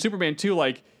in Superman 2,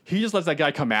 like he just lets that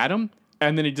guy come at him,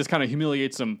 and then he just kind of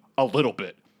humiliates him a little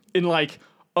bit. In like,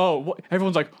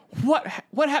 everyone's like, what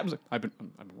happens? I've been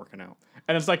working out.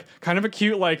 And it's like kind of a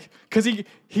cute, like, because he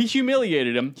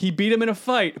humiliated him. He beat him in a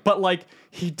fight, but like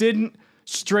he didn't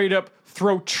straight up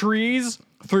throw trees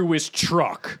through his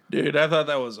truck. Dude, I thought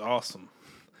that was awesome.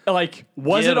 Like,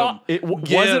 was Get it 'em. was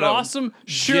Get it 'em. awesome? Get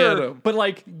Sure, 'em. but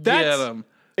like that's Get 'em.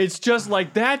 it's just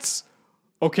like that's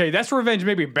okay. That's revenge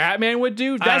maybe Batman would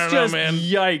do. That's don't know, just man.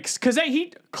 yikes. Because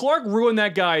Clark ruined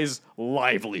that guy's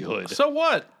livelihood. So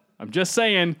what? I'm just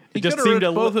saying. He It just could have seemed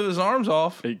ripped to both of his arms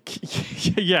off.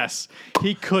 yes,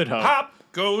 he could have. Pop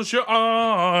goes your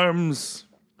arms.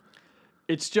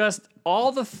 It's just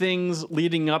all the things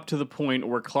leading up to the point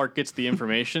where Clark gets the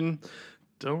information.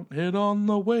 Don't hit on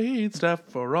the weight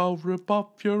staff or I'll rip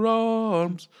off your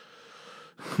arms.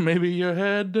 Maybe your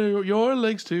head or your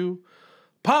legs too.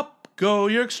 Pop go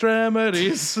your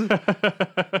extremities. Go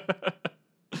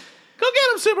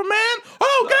get him, Superman!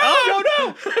 Oh God!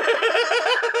 Oh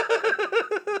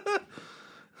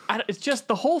no! It's just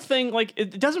the whole thing. Like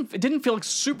it didn't feel like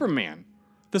Superman.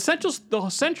 The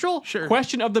central Sure.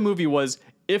 question of the movie was: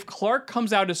 if Clark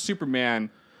comes out as Superman,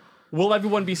 will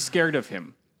everyone be scared of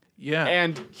him? Yeah.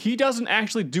 And he doesn't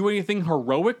actually do anything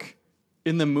heroic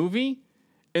in the movie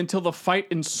until the fight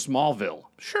in Smallville,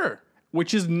 sure.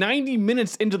 which is 90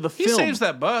 minutes into the He film. saves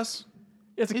that bus.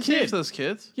 As a He kid. saves those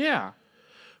kids. Yeah,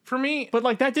 For me, but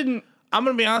like that didn't. I'm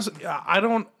gonna be honest.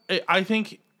 I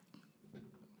think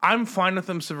I'm fine with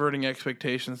them subverting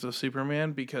expectations of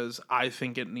Superman because I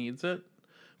think it needs it.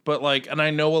 But like, and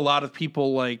I know a lot of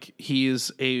people like he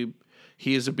is a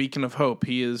beacon of hope.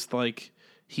 He's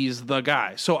the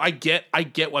guy. So I get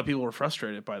why people were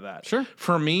frustrated by that. Sure.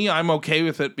 For me, I'm okay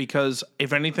with it because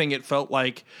if anything, it felt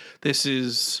like this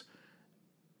is.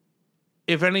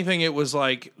 If anything, it was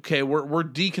like, okay, we're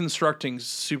deconstructing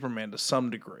Superman to some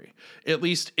degree. At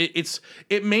least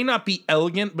it may not be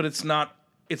elegant, but it's not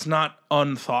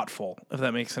unthoughtful, if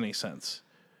that makes any sense.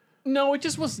 No, it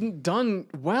just wasn't done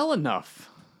well enough.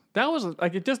 That was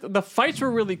like the fights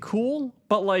were really cool,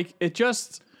 but like it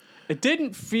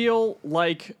didn't feel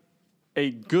like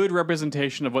a good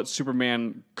representation of what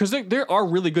Superman, because there are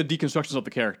really good deconstructions of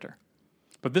the character.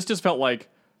 But this just felt like,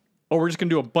 we're just going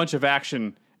to do a bunch of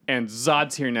action and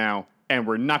Zod's here now and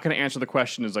we're not going to answer the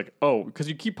question. It's like, because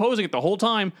you keep posing it the whole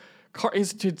time.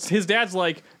 His dad's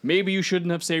like, maybe you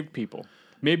shouldn't have saved people.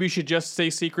 Maybe you should just stay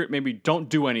secret. Maybe don't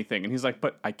do anything. And he's like,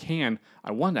 but I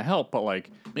want to help, but like,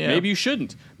 maybe you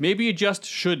shouldn't. Maybe you just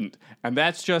shouldn't. And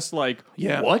that's just like,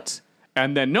 what?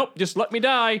 And then, nope, just let me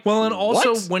die. Well, and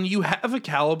also What? when you have a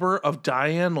caliber of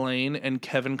Diane Lane and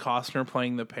Kevin Costner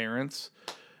playing the parents,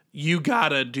 you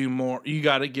gotta do more. You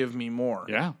gotta give me more.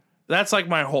 Yeah. That's like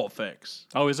my whole fix.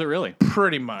 Oh, is it really?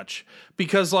 Pretty much.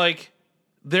 Because like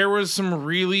there was some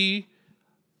really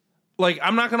like I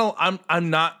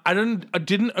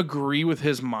didn't agree with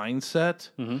his mindset,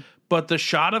 but the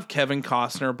shot of Kevin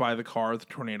Costner by the car with the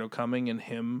tornado coming and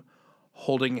him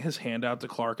holding his hand out to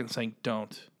Clark and saying,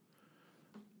 "Don't."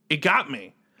 It got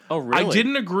me. Oh, really? I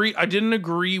didn't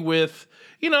agree with,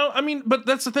 but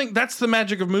that's the thing. That's the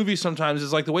magic of movies sometimes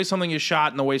is like the way something is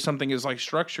shot and the way something is like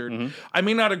structured. I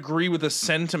may not agree with the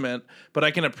sentiment, but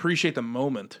I can appreciate the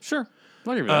moment. Sure.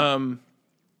 I'll give you that.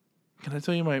 Can I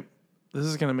tell you this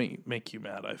is going to make you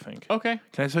mad, I think. Okay.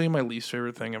 Can I tell you my least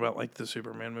favorite thing about like the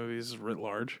Superman movies writ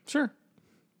large? Sure.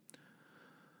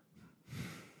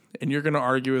 And you're going to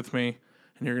argue with me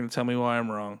and you're going to tell me why I'm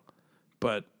wrong.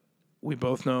 But we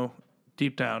both know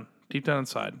deep down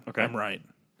inside, Okay. I'm right.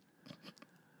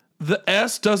 The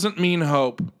S doesn't mean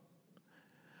hope.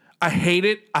 I hate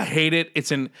it.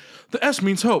 The S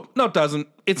means hope. No, it doesn't.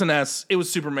 It's an S. It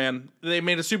was Superman. They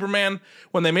made a Superman.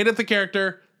 When they made it the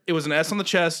character, it was an S on the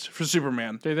chest for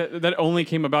Superman. That only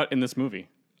came about in this movie.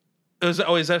 Is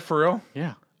that for real?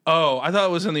 Yeah. Oh, I thought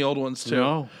it was in the old ones too.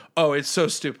 No. Oh, it's so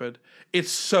stupid.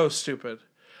 It's so stupid.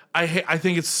 I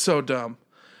think it's so dumb.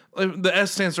 Like, the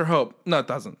S stands for hope. No, it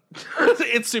doesn't.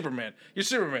 It's Superman. You're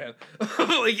Superman.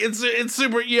 Like it's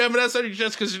super. You have an S on your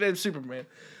chest because your name's Superman.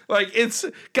 Like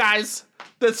guys.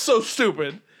 That's so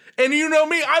stupid. And you know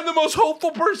me, I'm the most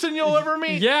hopeful person you'll ever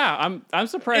meet. Yeah, I'm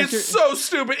surprised. It's so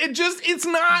stupid.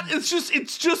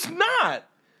 It's just not.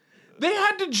 They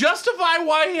had to justify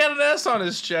why he had an S on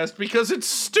his chest because it's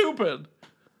stupid.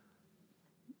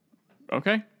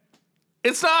 Okay.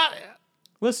 It's not.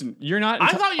 Listen, you're not. I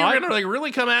thought you were gonna like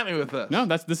really come at me with this. No,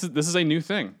 this is a new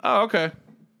thing. Oh, okay.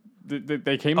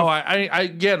 They came. Oh, I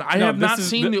have not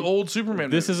seen the old Superman.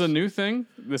 This movies. is a new thing.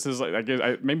 This is like I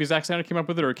guess, maybe Zack Snyder came up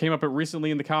with it, or it came up recently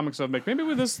in the comics of like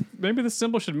maybe this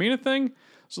symbol should mean a thing.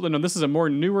 So no, this is a more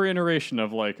newer iteration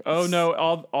of like, oh no,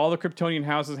 all the Kryptonian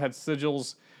houses had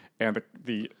sigils, and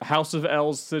the House of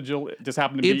L's sigil just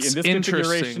happened to be in this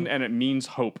configuration, and it means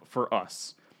hope for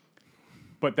us.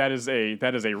 But that is a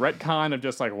retcon of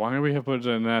just like, why do we have put it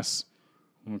in an S?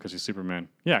 Because he's Superman.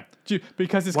 Yeah,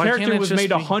 because his character was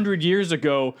made 100 years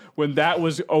ago when that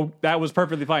was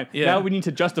perfectly fine. Yeah. Now we need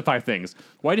to justify things.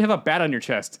 Why do you have a bat on your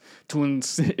chest? To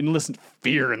enlist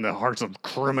fear in the hearts of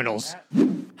criminals.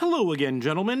 Hello again,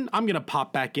 gentlemen. I'm going to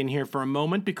pop back in here for a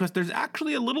moment because there's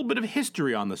actually a little bit of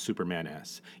history on the Superman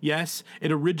S. Yes,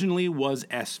 it originally was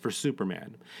S for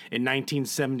Superman. In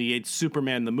 1978's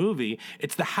Superman the movie,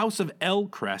 it's the House of L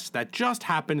crest that just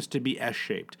happens to be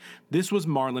S-shaped. This was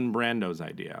Marlon Brando's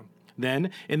idea. Then,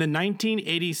 in the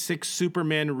 1986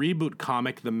 Superman reboot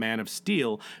comic The Man of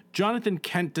Steel, Jonathan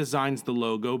Kent designs the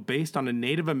logo based on a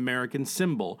Native American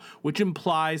symbol, which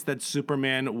implies that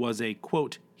Superman was a,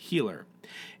 quote, healer.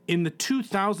 In the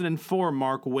 2004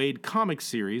 Mark Waid comic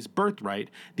series, Birthright,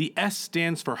 the S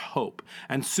stands for hope,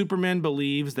 and Superman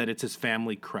believes that it's his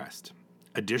family crest.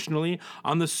 Additionally,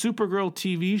 on the Supergirl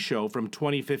TV show from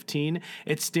 2015,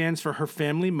 it stands for her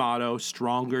family motto,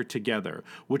 Stronger Together,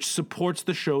 which supports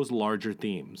the show's larger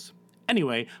themes.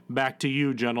 Anyway, back to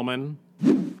you, gentlemen.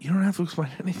 You don't have to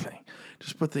explain anything.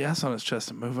 Just put the S on his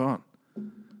chest and move on.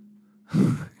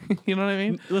 You know what I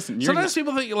mean? Listen, sometimes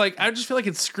people think like I just feel like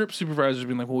it's script supervisors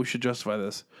being like, well, we should justify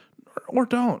this, or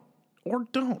don't. Or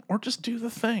just do the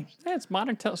thing. Yeah, it's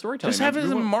modern storytelling. Just have it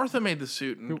as Martha made the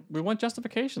suit. And, we want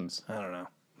justifications. I don't know.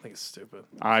 I think it's stupid.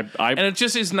 And it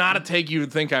just is not a take you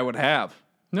would think I would have.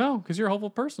 No, because you're a hopeful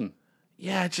person.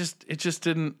 Yeah, it just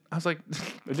didn't. I was like,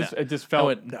 it just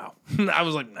felt. No. I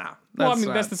was like, no. Well, I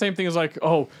mean, that's the same thing as like,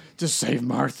 oh, just save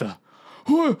Martha.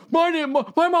 My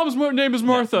mom's name is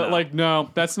Martha. No. Like, no,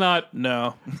 that's not.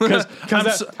 No. Because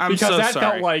I'm so that sorry.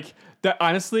 felt like that.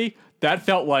 Honestly, that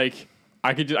felt like.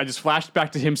 I just flashed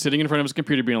back to him sitting in front of his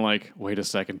computer being like, wait a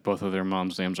second, both of their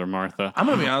moms' names are Martha. I'm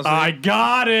going to be honest with you. I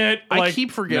got it. I Like,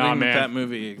 keep forgetting nah, that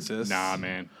movie exists. Nah,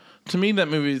 man. To me, that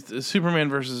movie, Superman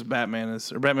versus Batman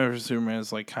or Batman versus Superman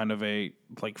is like kind of a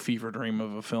like fever dream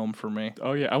of a film for me.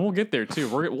 Oh, yeah. And we'll get there, too.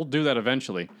 We'll do that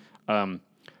eventually. Yeah,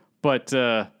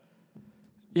 the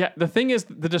thing is,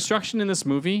 the destruction in this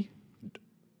movie,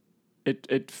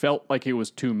 it felt like it was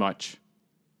too much.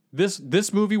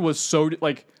 This movie was so,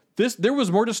 like... There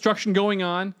was more destruction going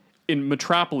on in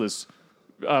Metropolis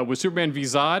with Superman v.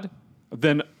 Zod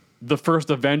than the first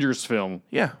Avengers film.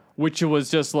 Yeah. Which was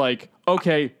just like,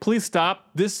 okay, please stop.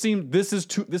 This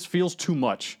feels too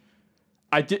much.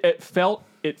 It felt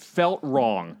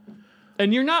wrong.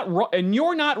 And you're not wrong. And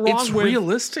you're not wrong. It's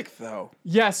realistic though.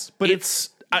 Yes, but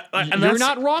you're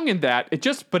not wrong in that.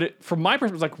 From my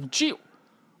perspective, it's like, gee,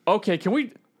 okay, can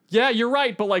we? Yeah, you're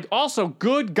right, but like also,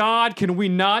 good God, can we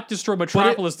not destroy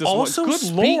Metropolis this way? Good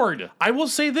Lord. I will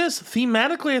say this,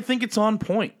 thematically, I think it's on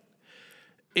point.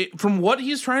 From what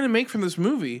he's trying to make from this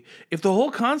movie, if the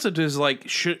whole concept is like,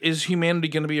 is humanity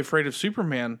going to be afraid of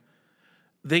Superman?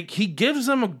 He gives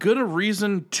them a good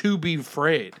reason to be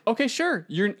afraid. Okay, sure.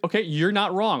 You're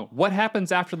not wrong. What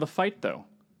happens after the fight, though?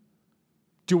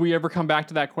 Do we ever come back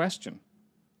to that question?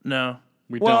 No.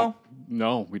 We don't.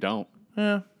 No, we don't.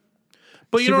 Yeah.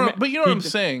 But you know what I'm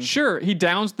saying. Sure, he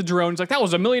downs the drone. He's like, that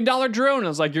was $1 million drone. And I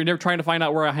was like, you're never trying to find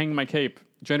out where I hang my cape.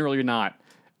 Generally, you're not.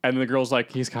 And then the girl's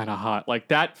like, he's kind of hot. Like,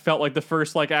 that felt like the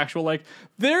first, like, actual, like,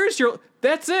 that's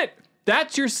it.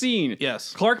 That's your scene.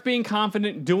 Yes. Clark being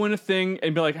confident, doing a thing,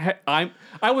 and be like, hey,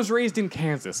 I was raised in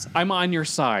Kansas. I'm on your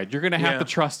side. You're going to have to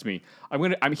trust me.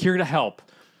 I'm here to help.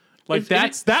 Like,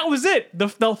 that was it. The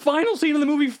final scene of the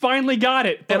movie finally got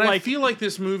it. But and like, I feel like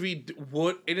this movie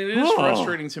and it is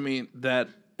frustrating to me that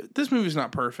this movie's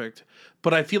not perfect,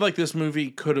 but I feel like this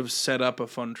movie could have set up a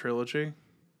fun trilogy.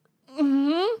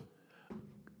 Mm-hmm.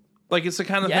 Like, it's the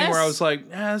kind of thing where I was like,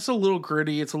 it's a little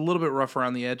gritty, it's a little bit rough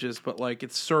around the edges, but like,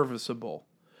 it's serviceable.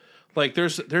 Like,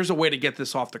 there's a way to get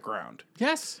this off the ground.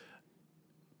 yes.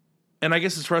 And I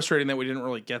guess it's frustrating that we didn't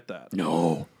really get that.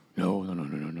 No.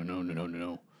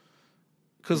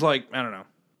 Because, like, I don't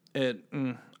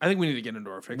know. I think we need to get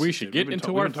into our fixes. We should get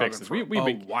into our fixes. We've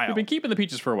been while. keeping the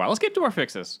peaches for a while. Let's get to our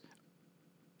fixes.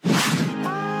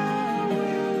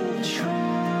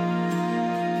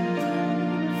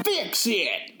 fix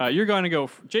it. You're going to go.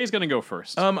 Jay's going to go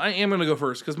first. I am going to go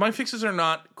first because my fixes are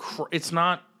not. It's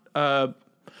not.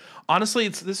 Honestly,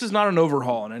 this is not an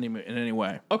overhaul in any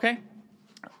way. Okay.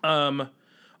 I'm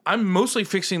mostly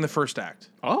fixing the first act.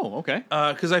 Oh, okay.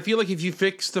 Because I feel like if you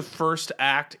fix the first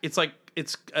act, it's like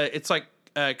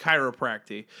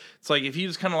chiropractic. It's like if you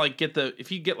just kind of like get the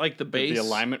base, The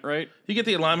alignment right. you get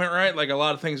the alignment right. Like a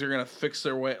lot of things are gonna fix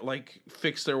their way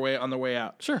on their way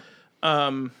out. Sure.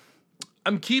 I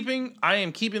am keeping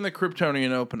the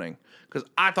Kryptonian opening because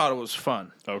I thought it was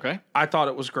fun. Okay. I thought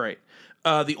it was great.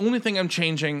 The only thing I'm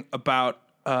changing about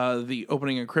the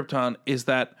opening in Krypton is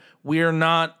that we are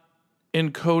not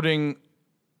encoding.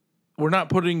 We're not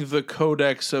putting the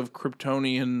codex of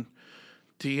Kryptonian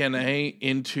DNA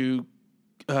into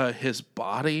his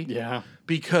body. Yeah.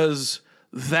 Because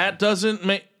that doesn't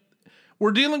make.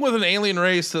 We're dealing with an alien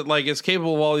race that like is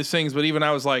capable of all these things, but even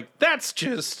I was like,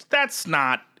 that's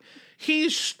not. He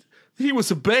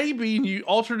was a baby and you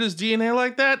altered his DNA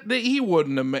like that. He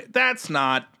wouldn't have made. That is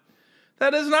not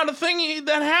a thing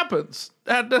that happens.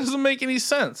 That doesn't make any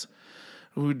sense.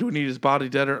 Do we need his body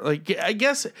dead or like? I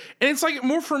guess, and it's like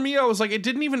more for me. I was like, it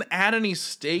didn't even add any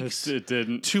stakes. It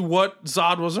didn't. To what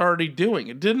Zod was already doing.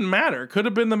 It didn't matter. It could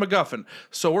have been the MacGuffin.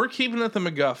 So we're keeping it the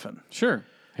MacGuffin. Sure.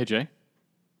 Hey Jay,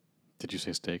 did you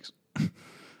say steaks?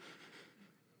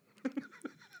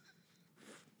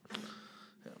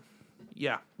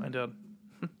 Yeah, I did.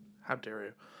 How dare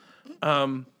you?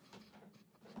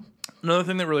 Another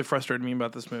thing that really frustrated me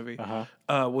about this movie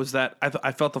was that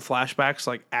I felt the flashbacks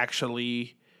like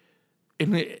actually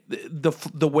in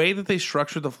the way that they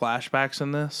structured the flashbacks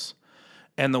in this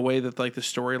and the way that like the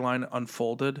storyline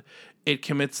unfolded, it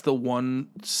commits the one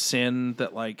sin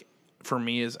that like for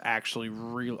me is actually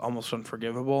real almost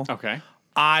unforgivable. Okay.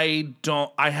 I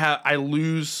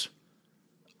lose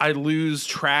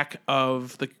track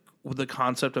of the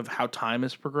concept of how time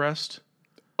has progressed.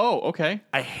 Oh, okay.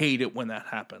 I hate it when that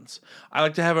happens. I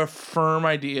like to have a firm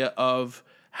idea of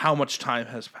how much time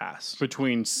has passed.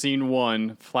 Between scene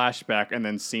 1, flashback, and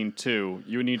then scene 2,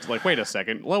 you need to like, wait a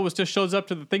second. Lois just shows up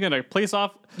to the thing and a place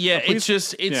off. Yeah,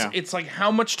 it's like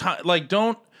how much time. Like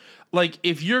don't like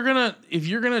if you're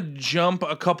gonna jump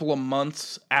a couple of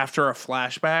months after a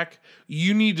flashback,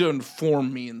 you need to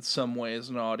inform me in some way as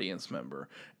an audience member.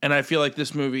 And I feel like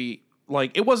this movie,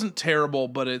 like it wasn't terrible,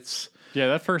 but it's. Yeah,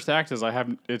 that first act is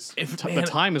the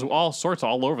time is all sorts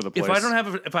all over the place. If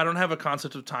I don't have a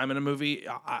concept of time in a movie,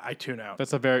 I tune out.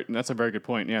 That's a very good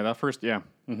point. Yeah, that first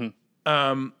Mm-hmm.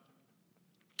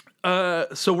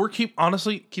 So we're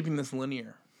keeping this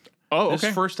linear. Oh, This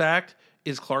okay. first act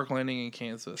is Clark landing in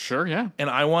Kansas. Sure, yeah. And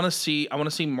I want to see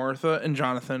Martha and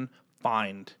Jonathan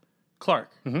find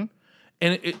Clark. Mm-hmm.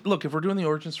 And look, if we're doing the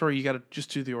origin story, you got to just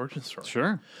do the origin story.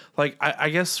 Sure. Like, I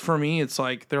guess for me, it's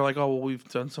like they're like, oh, well, we've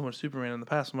done so much Superman in the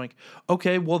past. I'm like,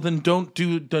 okay, well, then don't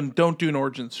do an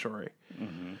origin story.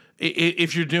 Mm-hmm.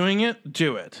 If you're doing it,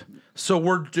 do it. So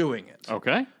we're doing it.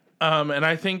 Okay. And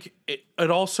I think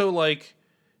it also like,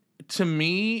 to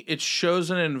me, it shows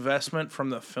an investment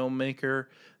from the filmmaker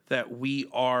that we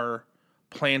are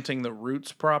planting the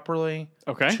roots properly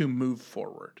to move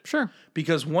forward. Sure.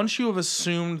 Because once you have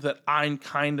assumed that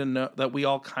we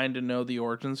all kind of know the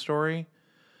origin story,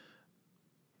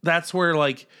 that's where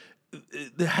like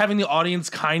having the audience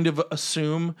kind of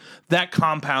assume that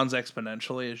compounds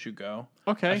exponentially as you go.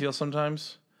 Okay. I feel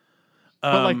sometimes.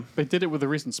 But like they did it with the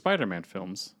recent Spider-Man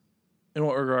films, In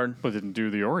what regard? but didn't do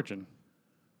the origin.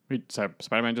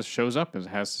 Spider-Man just shows up and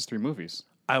has his 3 movies.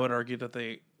 I would argue that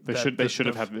they should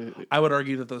have had. I would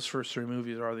argue that those first 3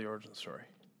 movies are the origin story.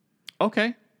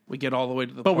 Okay. We get all the way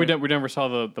to the But point. we never saw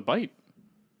the bite.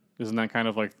 Isn't that kind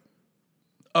of like?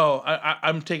 Oh,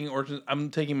 I'm taking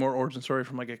more origin story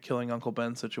from like a killing Uncle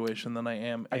Ben situation than I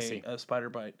am a spider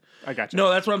bite. I got you. No,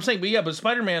 that's what I'm saying. But yeah, but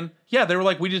Spider-Man, yeah, they were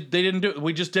like, they didn't do it.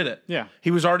 We just did it. Yeah.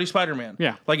 He was already Spider-Man.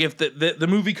 Yeah. Like if the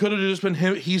movie could have just been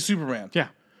him, he's Superman. Yeah.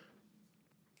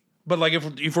 But like if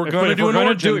we're going to do an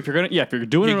origin, if you're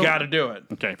doing you got to do it.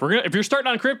 Okay. If you're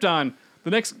starting on Krypton,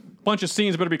 the next bunch of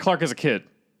scenes better be Clark as a kid.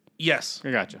 Yes.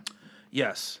 I gotcha.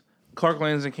 Yes. Clark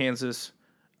lands in Kansas.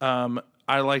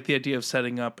 I like the idea of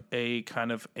setting up a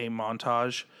kind of a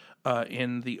montage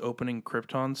in the opening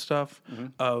Krypton stuff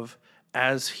of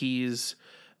as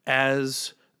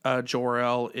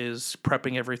Jor-El is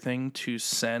prepping everything to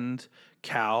send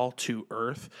Cal to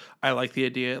Earth. I like the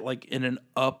idea, like in an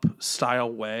up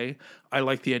style way. I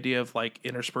like the idea of like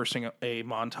interspersing a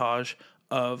montage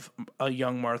of a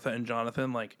young Martha and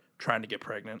Jonathan like trying to get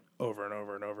pregnant over and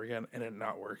over and over again and it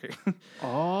not working.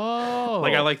 Oh.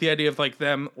 Like, I like the idea of, like,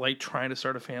 them, like, trying to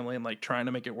start a family and, like, trying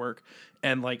to make it work.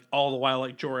 And, like, all the while,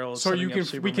 like, Jor-El is So setting we up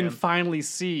Superman. can finally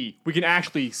see, we can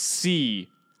actually see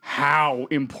how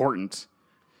important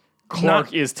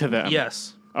Clark is to them.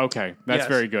 Yes. Okay, that's Yes.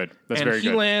 very good. That's and very he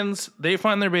good. lands, they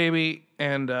find their baby,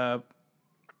 and, the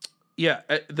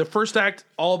first act,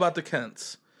 all about the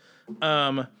Kents.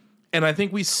 And I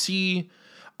think we see,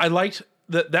 I liked,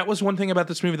 that was one thing about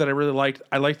this movie that I really liked.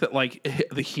 I liked that, like,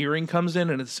 the hearing comes in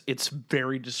and it's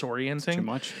very disorienting. Too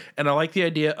much. And I like the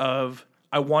idea of,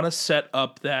 I want to set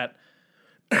up that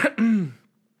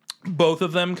both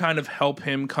of them kind of help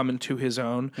him come into his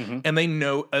own. And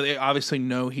they obviously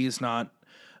know he's not,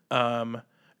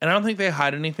 and I don't think they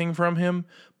hide anything from him,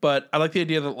 but I like the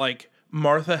idea that, like,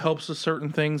 Martha helps with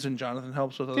certain things and Jonathan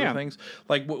helps with other things.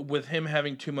 Like, with him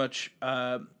having too much,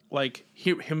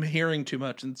 him hearing too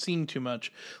much and seeing too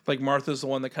much, like, Martha's the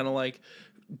one that kind of,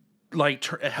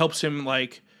 helps him,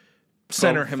 like,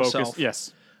 center Focus. himself.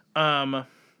 Yes.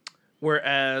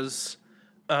 Whereas,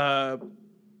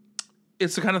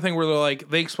 it's the kind of thing where they're like,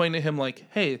 they explain to him, like,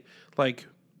 hey, like,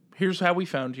 here's how we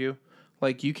found you.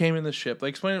 Like, you came in the ship. They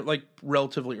explain it, like,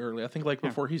 relatively early. I think, like,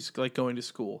 before he's, like, going to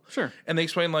school. Sure. And they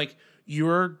explain, like,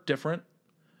 you're different.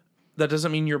 That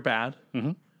doesn't mean you're bad.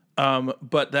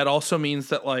 But that also means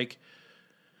that, like,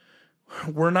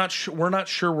 we're not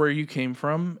sure where you came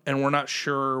from, and we're not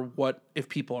sure what if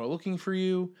people are looking for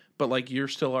you. But, like, you're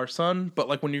still our son. But,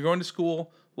 like, when you're going to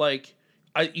school, like,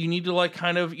 you need to, like,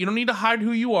 kind of, you don't need to hide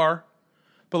who you are,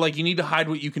 but, like, you need to hide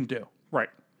what you can do. Right.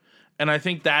 And I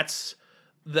think that's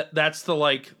the,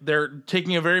 like, they're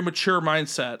taking a very mature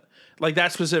mindset, like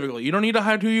that specifically. You don't need to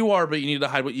hide who you are, but you need to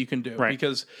hide what you can do, Right.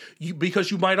 because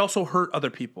you might also hurt other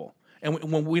people, and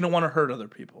we don't want to hurt other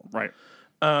people, Right.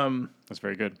 That's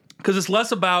very good. because it's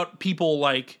less about people,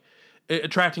 like,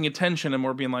 attracting attention and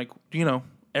more being like, we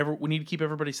need to keep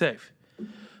everybody safe.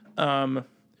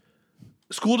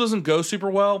 School doesn't go super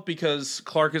well because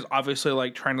Clark is obviously,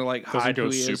 like, trying to, like, Does it hide go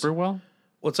who he is. super well?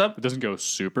 What's up? It doesn't go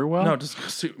super well? No,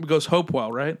 it goes hope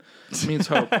well, right? It means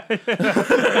hope. I'm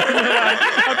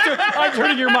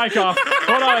turning your mic off.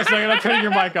 Hold on a second. I'm turning your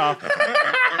mic off.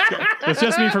 It's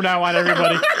just me from now on,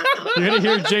 everybody. You're going to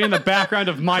hear Jay in the background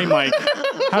of my mic.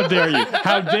 How dare you?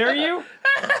 How dare you?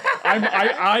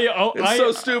 It's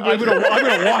so stupid. I'm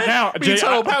gonna walk out. It means Jay,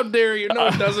 hope. How dare you? No,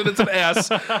 it doesn't. It's an S.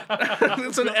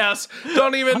 It's an S.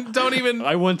 Don't even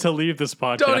I want to leave this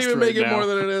podcast. don't even make right it now. more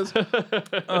than it is.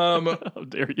 How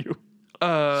dare you?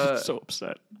 I'm so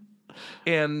upset.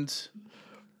 And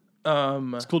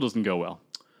School doesn't go well.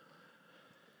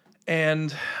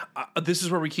 and this is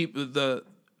where we keep the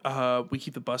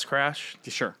bus crash.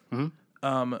 Sure.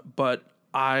 But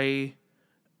I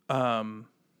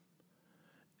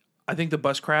think the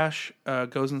bus crash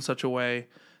goes in such a way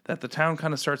that the town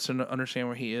kind of starts to understand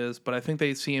where he is, but I think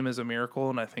they see him as a miracle,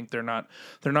 and I think they're not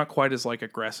quite as, like,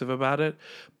 aggressive about it.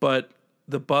 But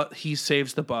he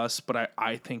saves the bus, but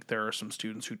I think there are some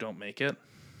students who don't make it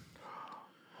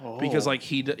because, like,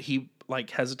 he like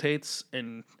hesitates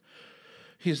and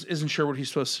he isn't sure what he's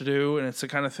supposed to do, and it's the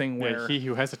kind of thing where He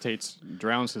who hesitates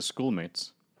drowns his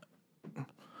schoolmates.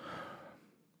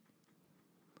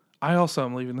 I also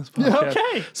am leaving this podcast.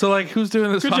 Okay. So, like, who's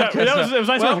doing this podcast? job. It was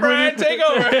nice well, working with Brian, you. take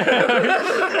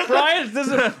over. Brian, this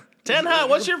is 10 hot.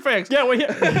 What's your fix? yeah.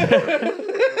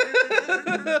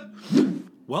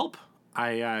 Welp,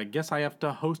 I guess I have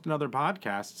to host another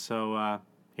podcast, so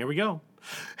here we go.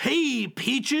 Hey,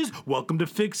 Peaches! Welcome to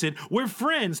Fix It, where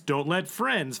friends don't let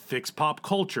friends fix pop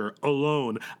culture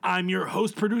alone. I'm your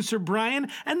host, producer Brian,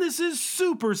 and this is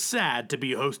super sad to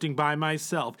be hosting by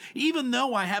myself. Even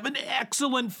though I have an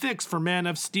excellent fix for Man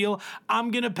of Steel,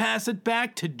 I'm gonna pass it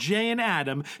back to Jay and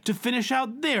Adam to finish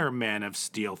out their Man of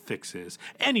Steel fixes.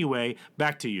 Anyway,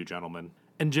 back to you, gentlemen.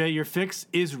 And Jay, your fix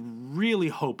is really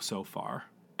Hope so far.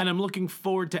 And I'm looking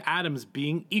forward to Adam's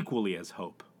being equally as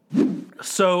Hope.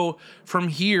 So from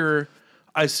here,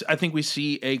 I think we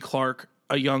see a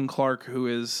young Clark who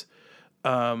is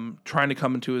trying to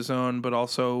come into his own, but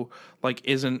also, like,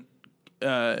 isn't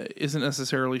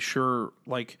necessarily sure,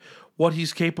 like, what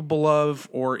he's capable of,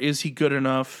 or is he good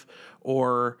enough,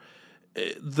 or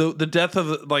the death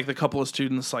of, like, the couple of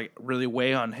students, like, really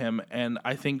weigh on him. And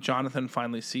I think Jonathan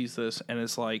finally sees this and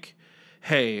is like,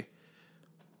 hey,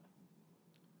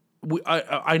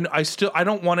 I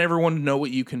don't want everyone to know what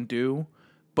you can do,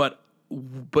 but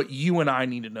you and I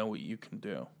need to know what you can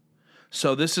do.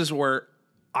 So this is where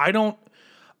I don't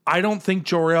think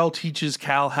Jor-El teaches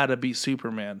Cal how to be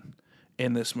Superman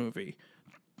in this movie.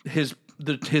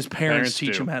 his parents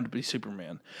teach do. him how to be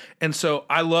Superman. And so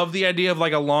I love the idea of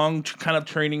like a long kind of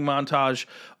training montage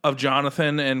of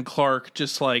Jonathan and Clark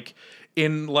just like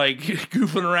in like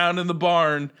goofing around in the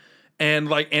barn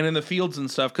and in the fields and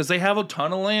stuff because they have a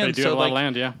ton of land. They do have a lot of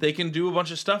land, yeah. They can do a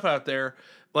bunch of stuff out there,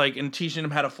 like and teaching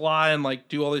him how to fly and like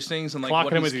do all these things and like Clocking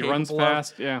what him he's as he runs capable of.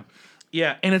 fast. Yeah.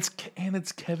 Yeah, and it's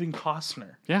Kevin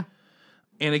Costner. Yeah.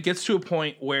 And it gets to a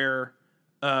point where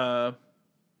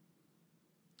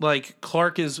like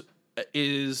Clark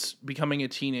is becoming a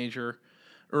teenager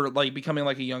or like becoming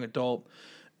like a young adult.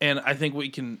 And I think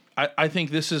I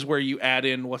think this is where you add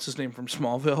in what's his name from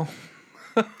Smallville.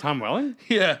 Tom Welling?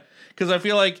 Yeah. Because I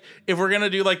feel like if we're gonna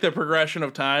do like the progression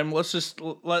of time, let's just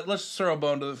throw a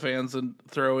bone to the fans and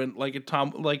throw in like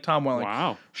Tom Welling.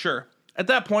 Wow. Sure. At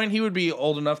that point, he would be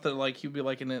old enough that like he'd be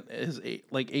like in his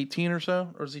 18 or so,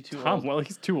 or is he too old? Tom Welling,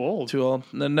 he's too old. Too old.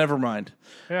 Then never mind.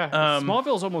 Yeah.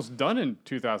 Smallville's almost done in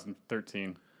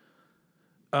 2013.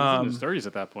 He's in his 30s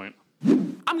at that point.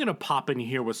 I'm going to pop in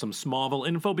here with some Smallville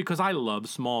info because I love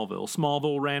Smallville.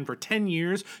 Smallville ran for 10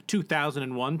 years,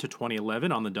 2001 to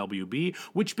 2011 on the WB,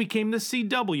 which became the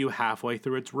CW halfway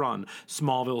through its run.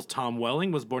 Smallville's Tom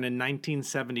Welling was born in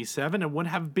 1977 and would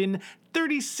have been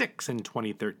 36 in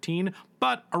 2013,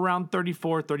 but around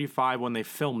 34, 35 when they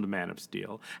filmed Man of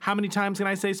Steel. How many times can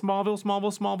I say Smallville,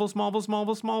 Smallville, Smallville, Smallville,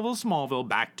 Smallville, Smallville, Smallville?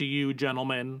 Back to you,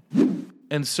 gentlemen.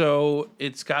 And so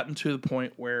it's gotten to the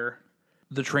point where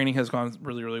the training has gone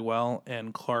really, really well,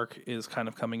 and Clark is kind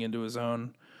of coming into his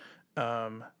own,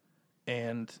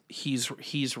 and he's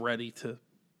ready to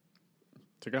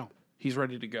go. He's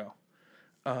ready to go,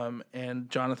 and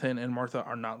Jonathan and Martha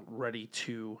are not ready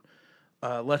to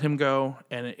let him go,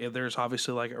 and there's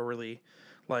obviously like a really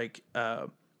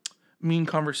mean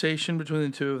conversation between the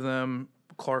two of them.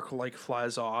 Clark like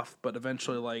flies off, but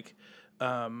eventually like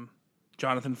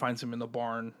Jonathan finds him in the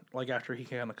barn like after he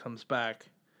kind of comes back.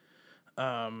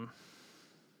 And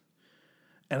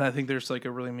I think there's like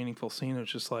a really meaningful scene.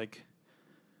 It's just like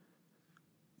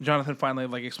Jonathan finally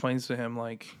like explains to him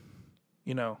like,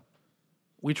 you know,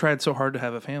 we tried so hard to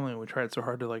have a family. We tried so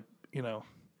hard to like, you know,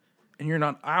 and you're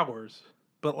not ours,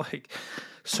 but like,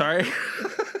 sorry.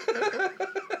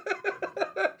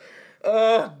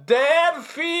 Dad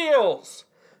feels.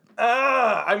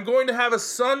 I'm going to have a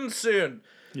son soon.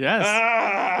 Yes.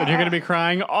 And you're going to be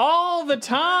crying all the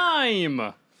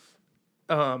time.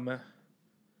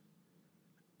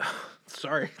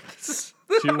 Sorry.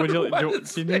 Do you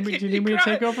need me to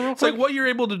take over real It's quick? like what you're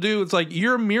able to do. It's like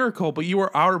you're a miracle, but you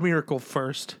are our miracle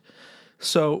first.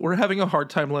 So we're having a hard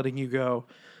time letting you go.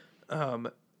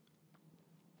 And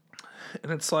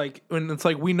it's like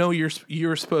we know you're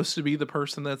supposed to be the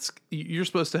person you're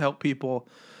supposed to help people,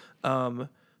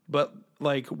 but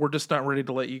like we're just not ready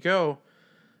to let you go.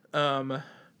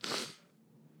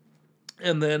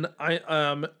 And then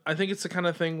I think it's the kind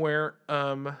of thing where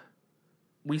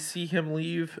we see him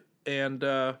leave and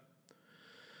head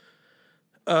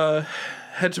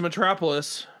to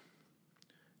Metropolis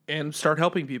and start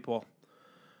helping people.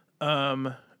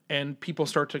 And people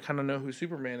start to kind of know who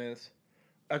Superman is.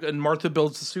 And Martha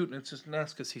builds the suit, and it's just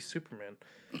nuts because he's Superman.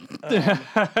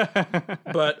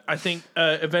 But I think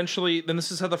eventually, then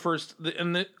this is how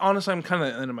honestly, I'm kind of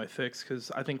at the end of my fix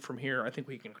because I think from here, I think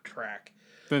we can track.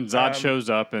 Then Zod shows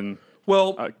up and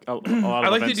Well, a lot I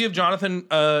of like the events. idea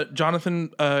of Jonathan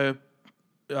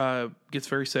gets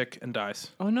very sick and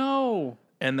dies, Oh no.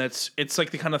 and it's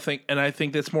like the kind of thing, and I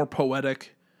think that's more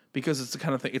poetic because it's the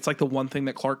kind of thing. It's like the one thing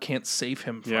that Clark can't save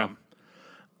him from.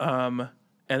 Yeah.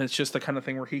 And it's just the kind of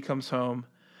thing where he comes home,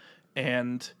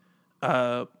 and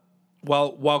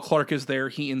while Clark is there,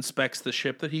 he inspects the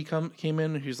ship that he came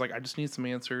in. And he's like, I just need some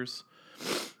answers.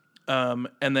 And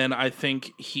then I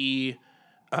think he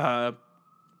kind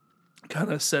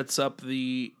of sets up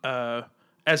the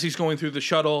as he's going through the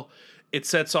shuttle, it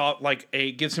sets off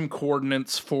gives him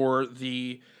coordinates for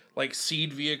the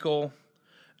seed vehicle.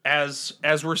 As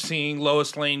we're seeing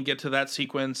Lois Lane get to that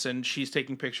sequence and she's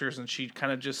taking pictures and she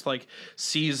kind of just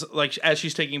sees as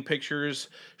she's taking pictures,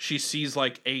 she sees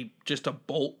just a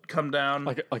bolt come down.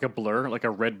 Like a blur, like a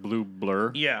red blue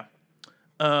blur. Yeah.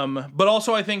 But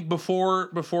also I think before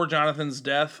Jonathan's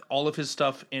death, all of his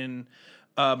stuff in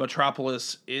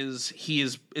Metropolis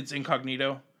it's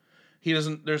incognito. He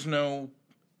doesn't, there's no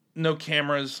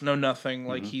cameras, no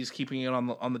nothing. He's keeping it on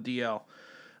the DL.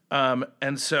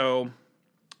 And so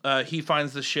he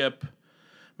finds the ship,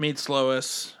 meets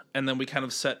Lois, and then we kind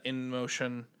of set in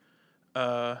motion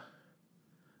one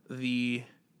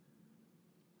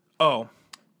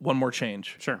more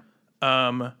change. Sure.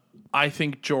 I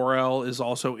think Jor-El is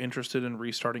also interested in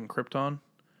restarting Krypton.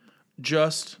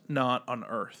 just not on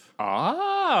Earth.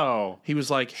 Oh. He was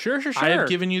like, Sure. I have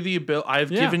given you the ability. I have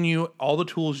given you all the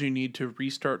tools you need to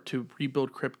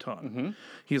rebuild Krypton.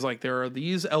 He's like, there are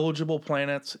these eligible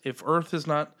planets. If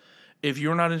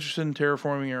you're not interested in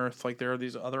terraforming Earth, like there are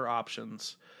these other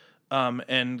options.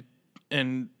 And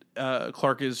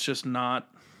Clark is just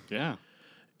not. Yeah.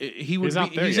 He's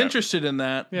not there yet. interested in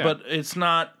that, Yeah. but it's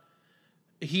not.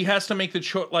 He has to make the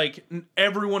choice. Like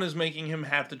everyone is making him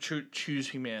have to choose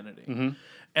humanity, and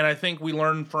I think we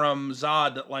learned from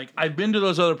Zod that like I've been to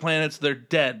those other planets. They're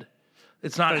dead.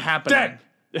 It's not happening.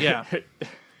 dead. Yeah.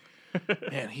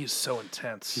 Man, he's so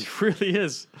intense. He really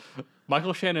is.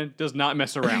 Michael Shannon does not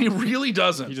mess around. He really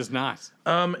doesn't. He does not.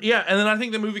 Yeah, and then I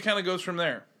think the movie kind of goes from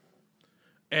there.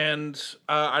 And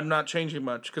I'm not changing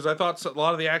much because I thought a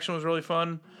lot of the action was really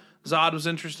fun. Zod was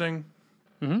interesting.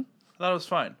 I thought it was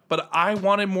fine. But I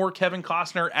wanted more Kevin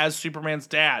Costner as Superman's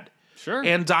dad. Sure.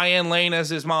 And Diane Lane as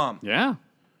his mom. Yeah.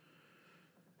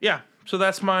 Yeah, so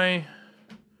that's my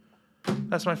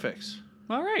fix.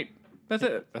 All right. That's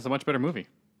it. That's a much better movie.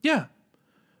 Yeah,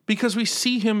 because we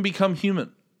see him become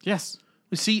human. Yes.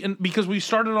 Because we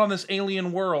started on this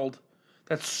alien world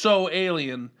that's so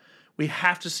alien, we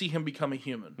have to see him become a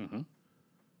human.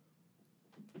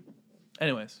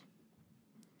 Anyways,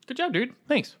 Good job, dude.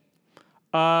 thanks.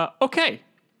 Okay.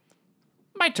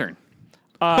 My turn.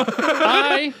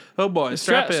 I Oh boy,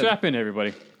 strap in. Strap in,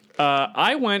 everybody.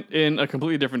 I went in a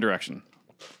completely different direction.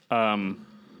 As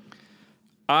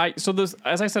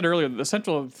I said earlier, the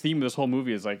central theme of this whole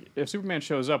movie is like, if Superman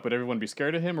shows up, would everyone be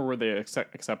scared of him, or would they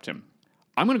accept him?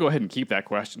 I'm going to go ahead and keep that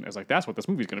question. It's like that's what this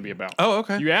movie's going to be about. Oh,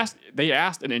 okay. They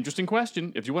asked an interesting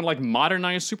question. If you want to like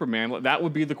modernize Superman, that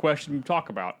would be the question you talk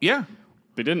about. Yeah,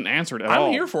 They didn't answer it at all.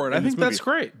 I'm here for it. I in this think that's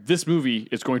movie. great. This movie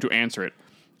is going to answer it.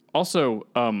 Also,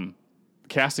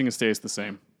 casting stays the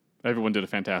same. Everyone did a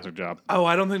fantastic job. Oh,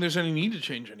 I don't think there's any need to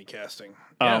change any casting.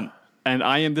 Yeah.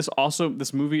 And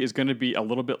this movie is going to be a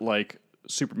little bit like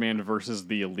Superman versus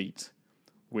the Elite,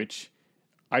 which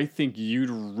I think you'd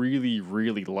really,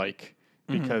 really like,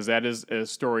 because that is a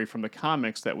story from the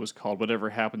comics that was called Whatever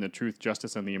Happened to Truth,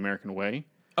 Justice, and the American Way,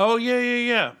 Oh,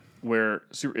 yeah. where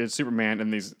it's Superman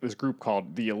and this group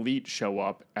called the Elite show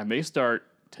up, and they start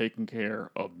taking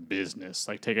care of business,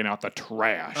 like taking out the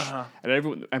trash.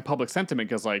 And public sentiment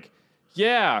goes like,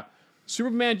 yeah,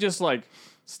 Superman just like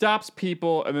stops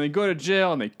people, and then they go to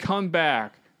jail, and they come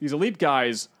back. These Elite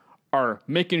guys are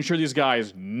making sure these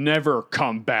guys never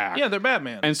come back. Yeah, they're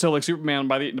Batman. And so, like, Superman,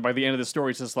 by the end of the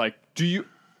story, it's just like,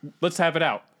 let's have it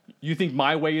out. You think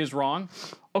my way is wrong?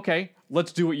 Okay,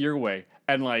 let's do it your way.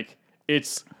 And, like,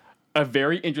 it's a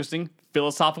very interesting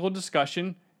philosophical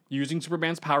discussion using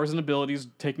Superman's powers and abilities,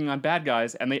 taking on bad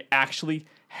guys, and they actually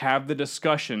have the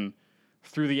discussion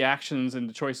through the actions and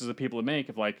the choices that people make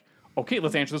of, like, okay,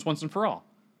 let's answer this once and for all.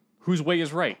 Whose way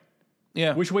is right?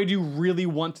 yeah. Which way do you really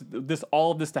want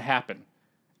all of this to happen?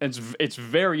 It's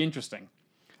very interesting.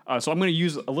 So I'm going to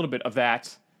use a little bit of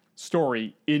that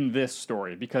story in this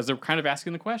story because they're kind of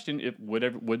asking the question: would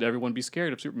everyone be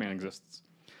scared if Superman exists?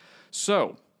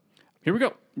 So here we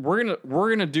go. We're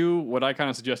gonna do what I kind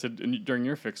of suggested during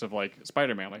your fix of like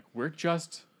Spider-Man. Like we're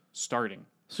just starting.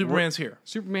 Superman's here.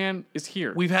 Superman is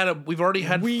here. We've already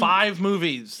had 5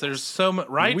 movies. There's so much,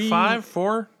 right? 5,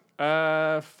 4?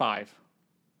 5.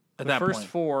 At that First point.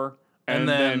 4, and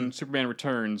then Superman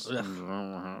Returns. It was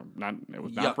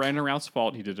Yuck. not Brandon Routh's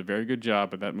fault. He did a very good job,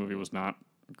 but that movie was not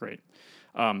great.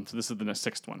 So this is the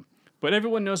 6th one. But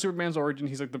everyone knows Superman's origin.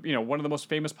 He's like one of the most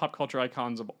famous pop culture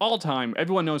icons of all time.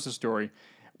 Everyone knows his story.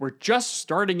 We're just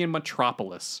starting in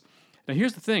Metropolis. Now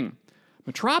here's the thing.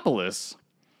 Metropolis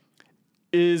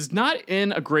is not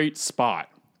in a great spot.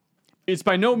 It's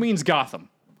by no means Gotham.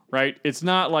 Right? It's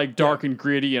not like dark and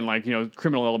gritty and like,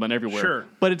 criminal element everywhere. Sure.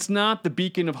 But it's not the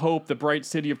beacon of hope, the bright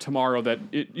city of tomorrow that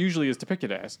it usually is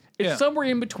depicted as. It's somewhere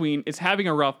in between. It's having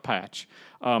a rough patch.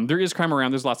 There is crime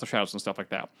around. There's lots of shadows and stuff like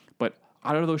that. But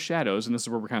out of those shadows, and this is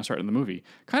where we're kind of starting the movie,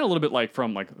 kind of a little bit like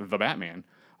from like The Batman,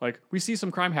 like we see some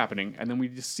crime happening and then we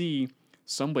just see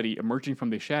somebody emerging from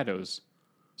the shadows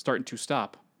starting to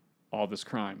stop all this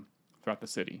crime throughout the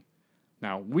city.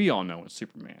 Now, we all know it's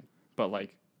Superman, but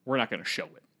like we're not going to show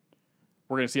it.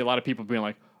 We're going to see a lot of people being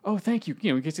like, oh, thank you.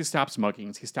 Because he stops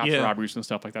muggings, he stops robberies and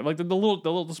stuff like that. Like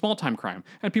the small time crime.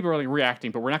 And people are like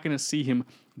reacting, but we're not going to see him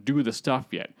do the stuff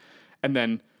yet. And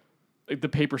then the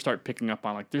papers start picking up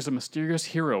on like, there's a mysterious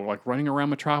hero like running around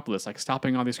Metropolis, like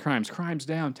stopping all these crimes. Crimes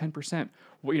down 10%.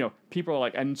 Well, people are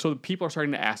like, and so people are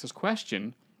starting to ask this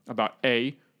question about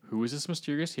A, who is this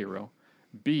mysterious hero?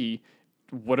 B,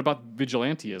 what about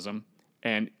vigilantism?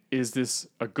 And is this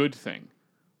a good thing?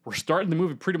 We're starting the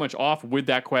movie pretty much off with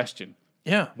that question.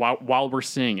 Yeah. while we're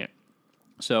seeing it.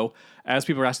 So as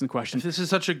people are asking the question, If this is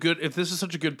such a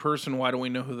good person, why don't we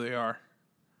know who they are?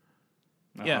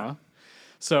 Yeah.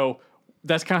 So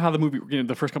that's kind of how the movie,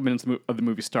 the first couple minutes of the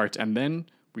movie starts, and then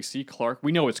we see Clark.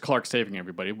 We know it's Clark saving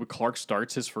everybody. But Clark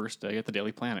starts his first day at the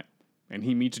Daily Planet, and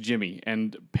he meets Jimmy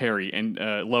and Perry and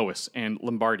Lois and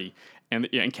Lombardi, and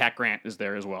Cat Grant is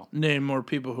there as well. Name more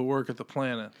people who work at the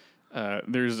planet.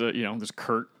 There's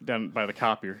Kurt down by the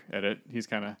copier edit. He's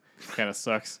kind of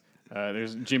sucks.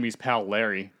 There's Jimmy's pal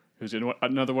Larry, who's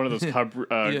another one of those cub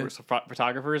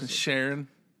photographers. Sharon.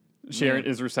 Sharon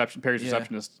is Perry's Yeah.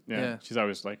 receptionist. Yeah. Yeah. She's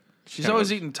always like. She's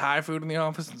always eating Thai food in the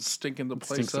office and stinking the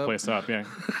place Stinks up. the place up, yeah.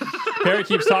 Perry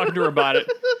keeps talking to her about it,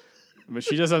 but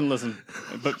she just doesn't listen.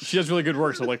 But she does really good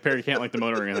work, so like Perry can't like the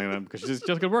motor or anything like that because she just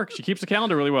does good work. She keeps the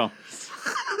calendar really well.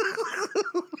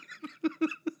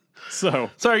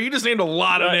 So Sorry, you just named a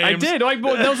lot of I names. did.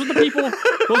 Those are the people.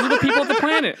 Those are the people at the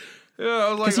planet. Yeah,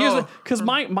 I was like, Because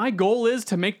my goal is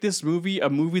to make this movie a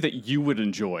movie that you would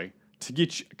enjoy. To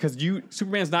get because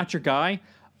Superman's not your guy.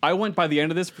 I went by the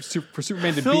end of this for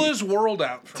Superman to fill his world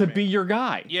out for me. be your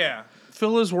guy. Yeah,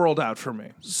 fill his world out for me.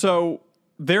 So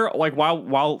they're like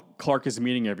while Clark is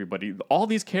meeting everybody, all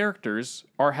these characters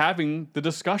are having the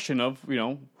discussion of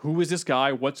who is this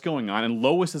guy, what's going on, and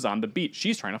Lois is on the beat.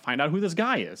 She's trying to find out who this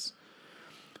guy is.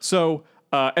 So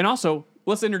and also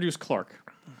let's introduce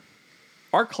Clark.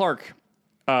 Our Clark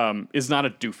is not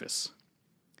a doofus.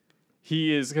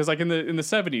 He is because like in the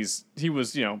 70s he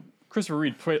was Christopher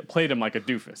Reeve played him like a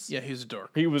doofus. Yeah, he's a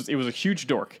dork. He was a huge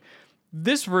dork.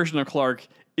 This version of Clark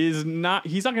is not.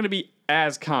 He's not going to be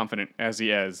as confident as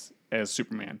he is as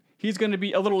Superman. He's going to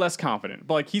be a little less confident,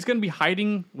 but like he's going to be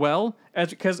hiding well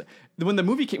because when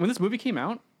this movie came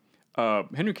out,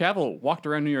 Henry Cavill walked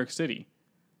around New York City,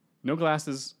 no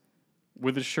glasses,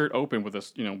 with his shirt open, with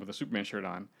a Superman shirt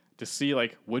on, to see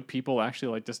like would people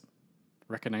actually like just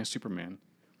recognize Superman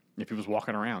if he was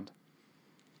walking around.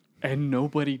 And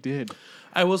nobody did.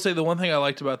 I will say the one thing I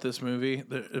liked about this movie,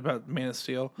 about Man of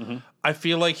Steel, I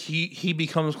feel like he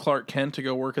becomes Clark Kent to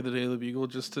go work at the Daily Bugle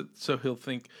just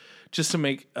to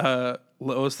make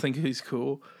Lois think he's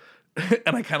cool.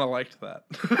 And I kind of liked that.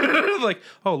 Like,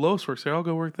 oh, Lois works there. I'll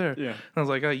go work there. Yeah. And I was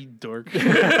like, oh, you dork.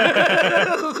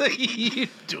 I was like, you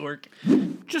dork.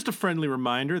 Just a friendly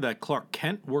reminder that Clark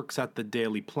Kent works at the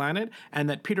Daily Planet and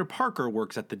that Peter Parker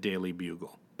works at the Daily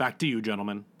Bugle. Back to you,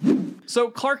 gentlemen. So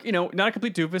Clark, not a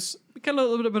complete doofus, kind of a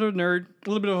little bit of a nerd, a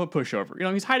little bit of a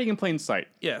pushover. He's hiding in plain sight.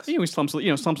 Yes. He slumps a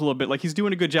little bit. Like he's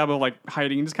doing a good job of like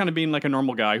hiding and just kind of being like a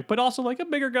normal guy, but also like a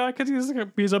bigger guy because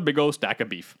he's a big old stack of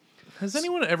beef. Has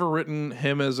anyone ever written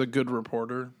him as a good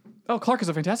reporter? Oh, Clark is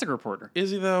a fantastic reporter.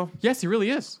 Is he though? Yes, he really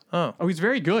is. Oh, he's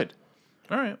very good.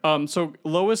 all right. So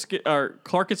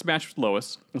Clark gets matched with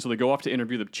Lois, and so they go off to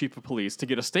interview the chief of police to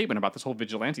get a statement about this whole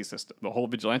vigilante system, the whole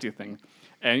vigilante thing.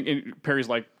 And Perry's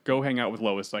like, "Go hang out with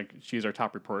Lois. Like she's our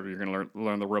top reporter. You're gonna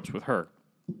learn the ropes with her."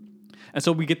 And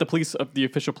so we get the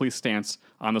official police stance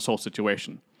on this whole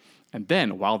situation. And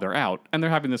then while they're out and they're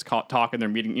having this talk and they're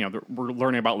meeting, we're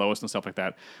learning about Lois and stuff like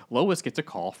that. Lois gets a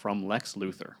call from Lex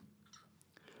Luthor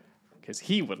because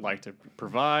he would like to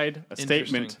provide a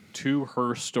statement to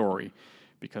her story.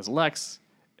 Because Lex,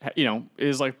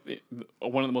 is like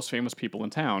one of the most famous people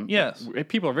in town. Yes.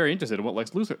 People are very interested in what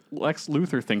Lex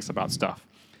Luthor thinks about stuff.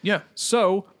 Yeah.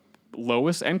 So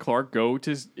Lois and Clark go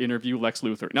to interview Lex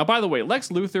Luthor. Now, by the way, Lex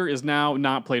Luthor is now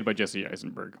not played by Jesse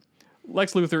Eisenberg.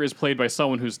 Lex Luthor is played by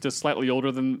someone who's just slightly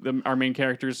older than our main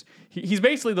characters. He's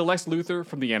basically the Lex Luthor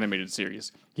from the animated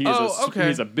series. He's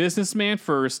a businessman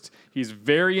first. He's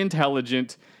very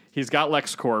intelligent. He's got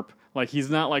LexCorp. Like, he's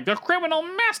not like the criminal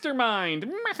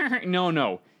mastermind.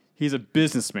 No. He's a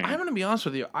businessman. I'm going to be honest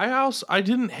with you. I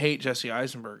didn't hate Jesse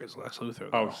Eisenberg as Lex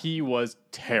Luthor, though. Oh, he was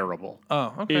terrible.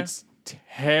 Oh, okay. It's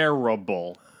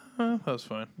terrible. That was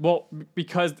fine. Well,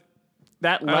 because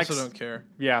that I Lex... also don't care.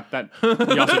 Yeah, that... You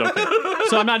also don't care.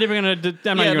 So I'm not even going to...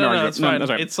 I'm not even going to argue. It's fine.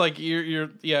 That's right. It's like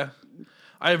you're... Yeah.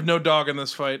 I have no dog in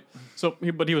this fight. So,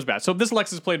 but he was bad. So this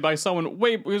Lex is played by someone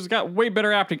who's got way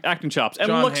better acting chops and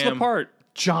John looks Hamm. the part.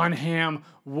 John Hamm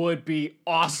would be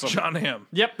awesome. John Hamm.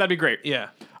 Yep, that'd be great. Yeah.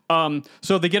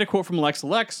 So they get a quote from Lex.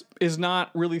 Lex is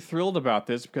not really thrilled about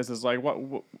this because it's like,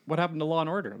 what happened to Law and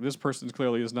Order? This person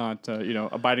clearly is not,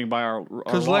 abiding by our laws.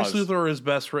 Because Lex Luthor is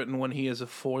best written when he is a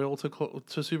foil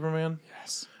to Superman.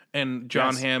 Yes. And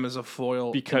John Yes. Hamm is a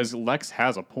foil. Because Lex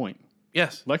has a point.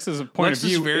 Yes. Lex's point Lex of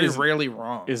view is very rarely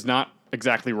wrong. is not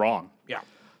exactly wrong. Yeah.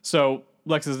 So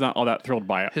Lex is not all that thrilled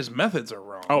by it. His methods are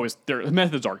wrong. Oh, his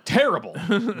methods are terrible,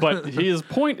 but his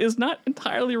point is not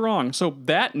entirely wrong. So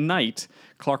that night,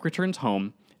 Clark returns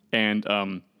home, and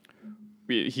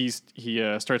he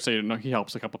starts saying no, he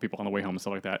helps a couple people on the way home and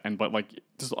stuff like that. But like,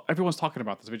 just, everyone's talking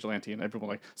about this vigilante, and everyone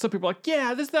like, some people are like,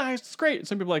 yeah, this heist is great. And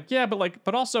some people are like, yeah,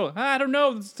 but also I don't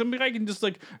know, some guy can just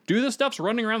like do this stuff's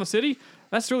running around the city.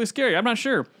 That's really scary. I'm not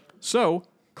sure. So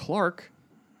Clark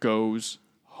goes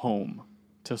home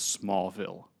to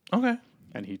Smallville. Okay.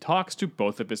 And he talks to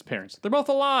both of his parents. They're both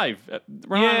alive.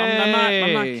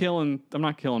 I'm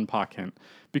not killing Pa Kent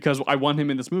because I want him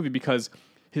in this movie because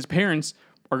his parents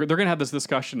they're gonna have this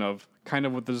discussion of kind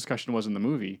of what the discussion was in the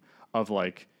movie of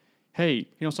like, hey,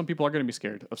 some people are gonna be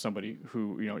scared of somebody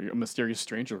who, a mysterious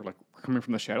stranger like coming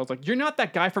from the shadows. Like, you're not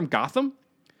that guy from Gotham.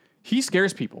 He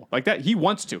scares people like that. He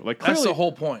wants to. Like, clearly, that's the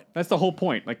whole point. That's the whole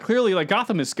point. Like, clearly, like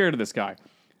Gotham is scared of this guy,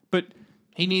 but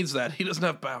he needs that. He doesn't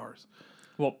have powers.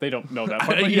 Well, they don't know that.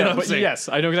 But yes,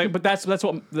 I know exactly. But that's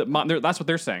what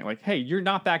they're saying. Like, hey, you're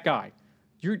not that guy.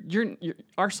 You're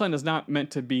our son is not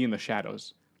meant to be in the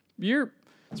shadows. You're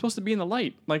supposed to be in the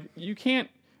light. Like, you can't.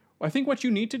 I think what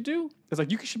you need to do is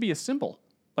like you should be a symbol,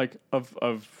 like of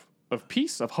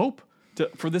peace, of hope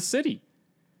for this city.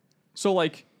 So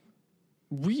like,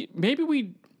 maybe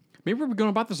we're going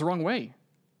about this the wrong way.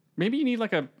 Maybe you need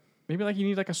like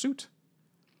a suit.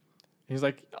 He's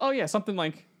like, oh yeah, something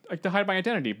like to hide my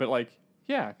identity, but like,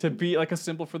 yeah, to be like a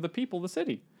symbol for the people of the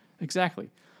city. Exactly.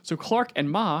 So Clark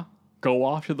and Ma go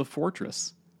off to the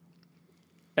fortress,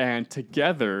 and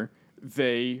together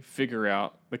they figure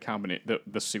out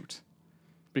the suit,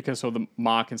 because so the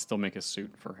Ma can still make a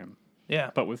suit for him.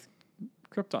 Yeah, but with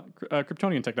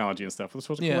Kryptonian technology and stuff. This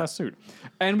was a cool ass suit,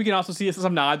 and we can also see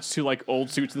some nods to like old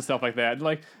suits and stuff like that.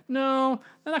 Like, no,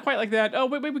 not quite like that. Oh,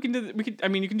 wait, we can do. I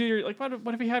mean, you can do your like.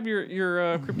 What if you have your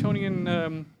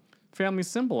Kryptonian family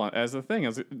symbol as a thing?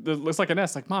 It looks like an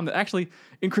S. Like, Mom, actually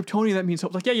in Kryptonian that means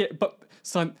hope. Like, yeah, but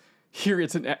son, here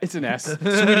it's an S.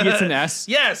 Sweetie gets an S.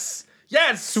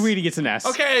 Yes, Sweetie gets an S.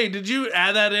 Okay, did you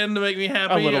add that in to make me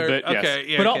happy? A little bit, yes. Okay,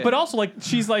 yeah. But also like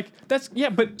she's like that's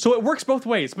but so it works both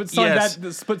ways. But son,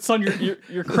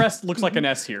 your crest looks like an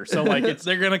S here. So like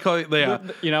they're gonna call you.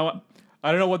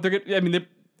 I don't know what they're gonna. I mean,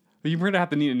 you're gonna have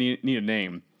to need a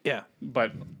name. Yeah,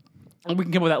 but we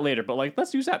can come up with that later. But like,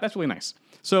 let's use that. That's really nice.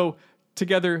 So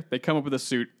together they come up with a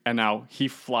suit, and now he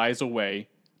flies away,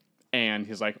 and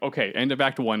he's like, okay, end of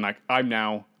Act 1. Like, I'm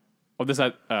now.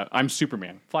 I'm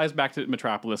Superman. Flies back to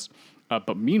Metropolis,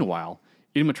 but meanwhile,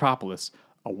 in Metropolis,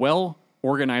 a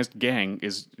well-organized gang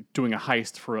is doing a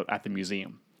heist at the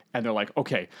museum, and they're like,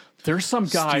 "Okay, there's some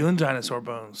guy stealing dinosaur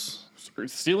bones,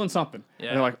 stealing something." Yeah.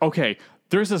 And they're like, "Okay,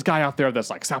 there's this guy out there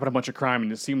that's like stopping a bunch of crime,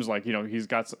 and it seems like he's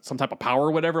got some type of power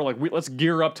or whatever. Like, let's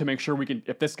gear up to make sure we can.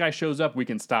 If this guy shows up, we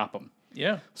can stop him."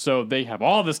 Yeah. So they have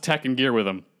all this tech and gear with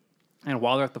them. And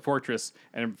while they're at the fortress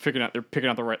and they're picking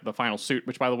out the final suit,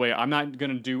 which, by the way, I'm not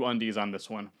going to do undies on this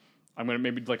one. I'm going to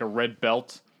maybe do like a red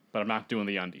belt, but I'm not doing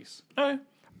the undies. Okay.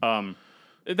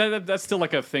 That's still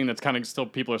like a thing that's kind of still,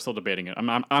 people are still debating it. I'm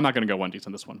not going to go undies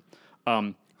on this one.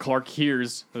 Clark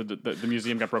hears the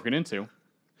museum got broken into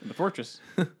in the fortress.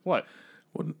 What?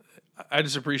 I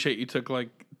just appreciate you took like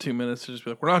 2 minutes to just be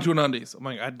like, we're not doing undies. I'm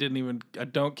like, I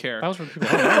don't care. That was for the people.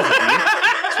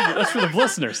 That's for the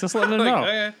listeners. Just letting them know.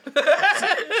 Okay.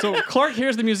 So Clark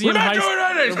hears the museum heist. We're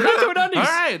not doing undies. All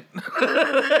right.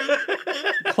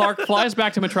 Clark flies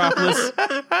back to Metropolis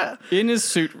in his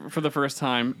suit for the first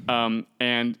time,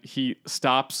 and he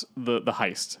stops the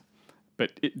heist.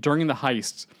 But during the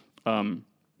heist,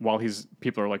 while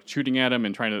people are like shooting at him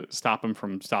and trying to stop him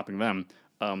from stopping them,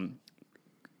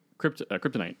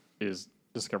 kryptonite is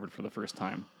discovered for the first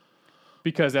time.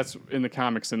 Because that's in the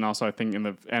comics, and also I think in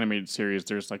the animated series,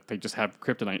 there's like they just have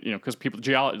kryptonite, because people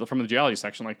from the geology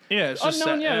section, like it's just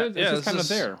unknown, it's just kind of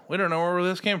there. We don't know where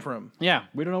this came from. Yeah,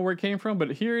 we don't know where it came from,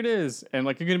 but here it is, and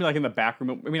like you're gonna be like in the back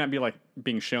room. It may not be like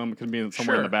being shown; it could be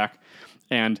somewhere in the back.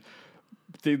 And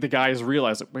the guys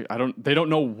realize that they don't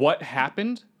know what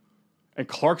happened, and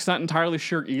Clark's not entirely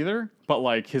sure either. But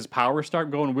like his powers start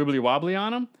going wibbly wobbly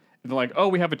on him, and they're like, "Oh,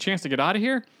 we have a chance to get out of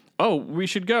here." Oh, we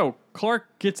should go.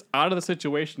 Clark gets out of the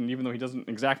situation, even though he doesn't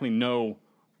exactly know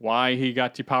why he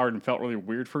got depowered and felt really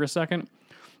weird for a second.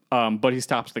 But he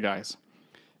stops the guys.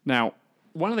 Now,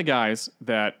 one of the guys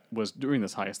that was doing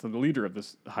this heist, the leader of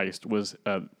this heist, was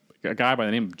a guy by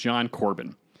the name of John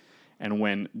Corbin. And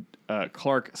when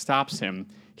Clark stops him,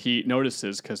 he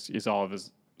notices, because he's all of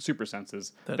his super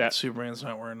senses, that Superman's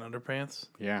not wearing underpants.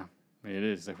 Yeah, it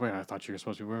is. Like, wait, I thought you were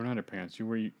supposed to be wearing underpants.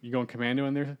 You going commando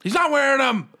in there? He's not wearing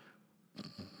them.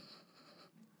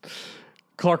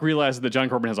 Clark realizes that John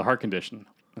Corbin has a heart condition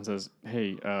and says,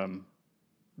 "Hey,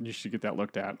 you should get that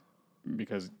looked at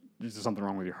because there's something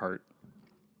wrong with your heart."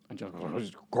 And John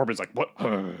Corbin's like, "What?"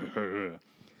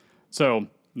 So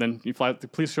Then the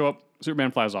police show up.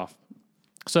 Superman flies off.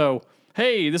 So,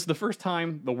 hey, this is the first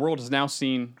time the world has now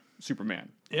seen Superman.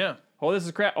 Yeah. Oh, this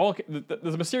is crap. Oh, okay.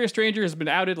 The mysterious stranger has been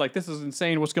outed. Like, this is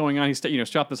insane. What's going on? He's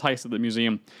shot this heist at the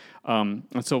museum. And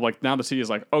so, like, now the city is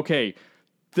like, okay,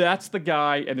 that's the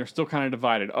guy, and they're still kind of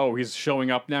divided. Oh, he's showing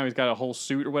up now. He's got a whole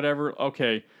suit or whatever.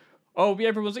 Okay. Oh, yeah,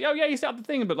 everyone's like, oh, yeah, he stopped the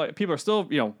thing. But, like, people are still,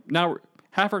 now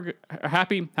half are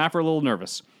happy, half are a little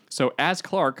nervous. So, as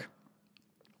Clark,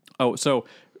 so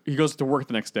he goes to work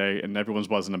the next day, and everyone's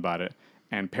buzzing about it.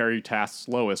 And Perry tasks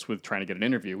Lois with trying to get an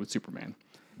interview with Superman.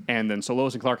 And then so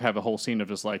Lois and Clark have a whole scene of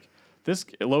just like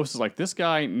Lois is like, this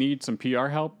guy needs some PR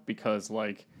help because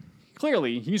like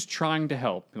clearly he's trying to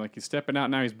help. Like he's stepping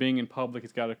out now, he's being in public,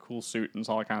 he's got a cool suit and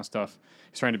all that kind of stuff.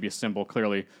 He's trying to be a symbol,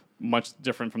 clearly much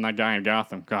different from that guy in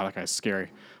Gotham. God, that guy's scary.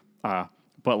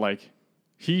 But like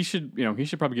he should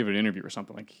probably give it an interview or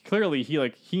something. Like clearly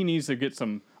he needs to get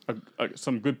some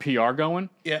good PR going.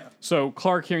 Yeah. So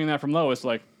Clark hearing that from Lois,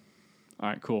 like, all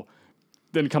right, cool.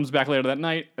 Then comes back later that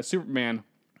night as Superman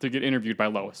to get interviewed by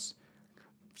Lois.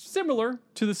 Similar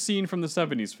to the scene from the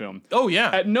 70s film. Oh, yeah.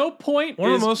 At no point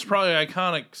One of the most probably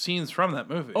iconic scenes from that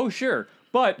movie. Oh, sure.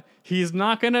 But he's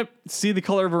not going to see the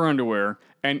color of her underwear,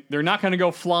 and they're not going to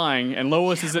go flying, and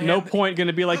Lois is at no point going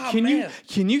to be like, can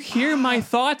you hear my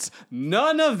thoughts?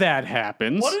 None of that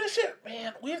happens. What is it,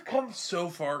 man? We've come so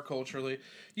far culturally.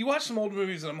 You watch some old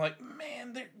movies, and I'm like,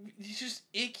 man, it's just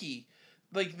icky.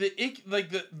 Like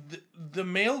the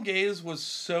male gaze was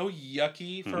so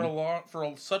yucky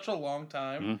for such a long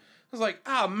time. I was like,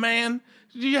 oh man,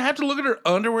 do you have to look at her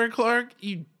underwear, Clark?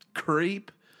 You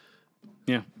creep.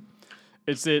 Yeah,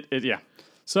 yeah.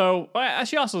 So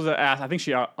she also asked. I think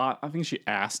she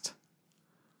asked.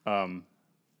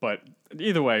 But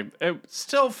either way, it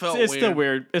still felt it's weird. still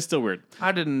weird. It's still weird.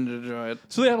 I didn't enjoy it.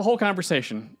 So they have a whole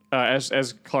conversation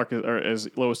as Clark or as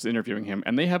Lois is interviewing him,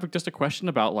 and they have just a question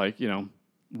about like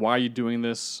why are you doing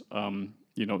this?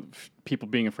 People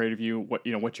being afraid of you.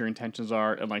 What your intentions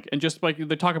are, and just like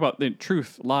they talk about the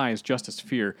truth, lies, justice,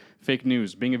 fear, fake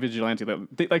news, being a vigilante.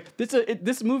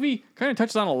 This movie kind of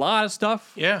touches on a lot of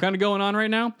stuff. Yeah. Kind of going on right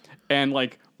now, and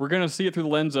like we're gonna see it through the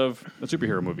lens of a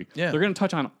superhero movie. Yeah. They're gonna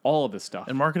touch on all of this stuff.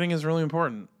 And marketing is really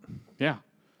important. Yeah.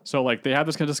 So like they have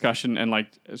this kind of discussion, and like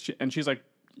she's like,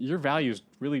 your values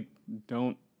really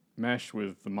don't mesh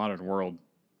with the modern world.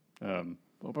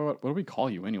 What do we call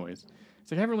you anyways?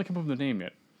 It's like, I haven't really come up with a name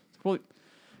yet. Like, well,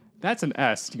 that's an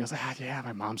S. And he goes, yeah,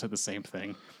 my mom said the same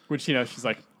thing. Which, she's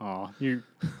like, oh,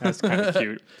 that's kind of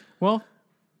cute. Well,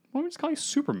 why don't we just call you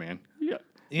Superman? Yeah.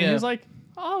 And he's like,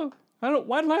 oh,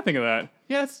 why didn't I think of that?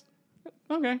 Yeah, that's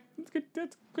okay.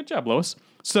 That's good job, Lois.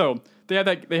 So they have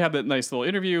that nice little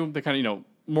interview. They kind of,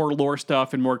 more lore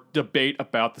stuff and more debate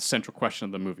about the central question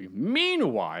of the movie.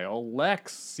 Meanwhile,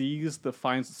 Lex sees the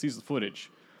footage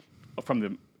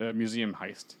from the museum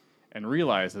heist and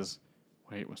realizes,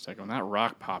 wait one second, when that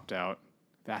rock popped out,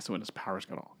 that's when his powers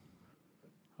got all.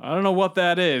 I don't know what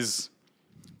that is,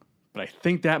 but I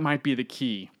think that might be the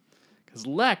key. Because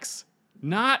Lex,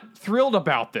 not thrilled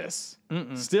about this.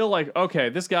 Still like, okay,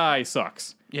 this guy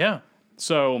sucks. Yeah.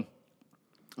 So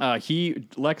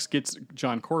Lex gets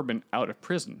John Corbin out of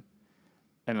prison.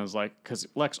 And I was like, because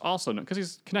Lex also knows, because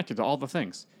he's connected to all the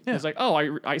things. Yeah. He's like,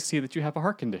 oh, I see that you have a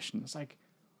heart condition. It's like,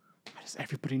 why does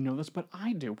everybody know this but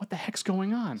I do? What the heck's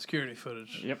going on? Security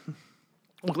footage. Yep.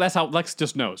 Well, that's how Lex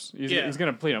just knows. He's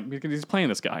going to play him. He's playing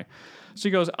this guy. So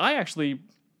he goes, I actually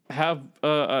have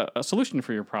a solution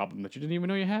for your problem that you didn't even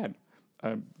know you had.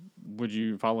 Would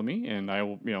you follow me? And I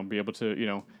will, be able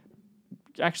to,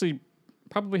 actually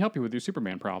probably help you with your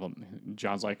Superman problem.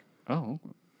 John's like, oh,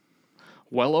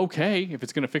 well, okay. If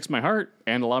it's going to fix my heart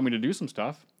and allow me to do some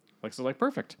stuff. Lex is like,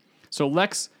 perfect. So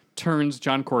Lex turns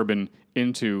John Corbin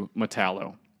into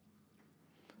Metallo.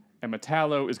 And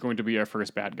Metallo is going to be our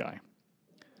first bad guy.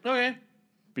 Okay.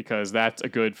 Because that's a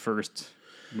good first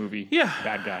movie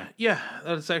bad guy. Yeah,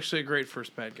 that's actually a great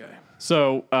first bad guy.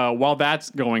 So while that's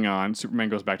going on, Superman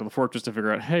goes back to the fortress to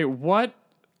figure out, hey, what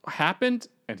happened?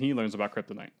 And he learns about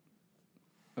kryptonite.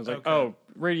 I was like, oh,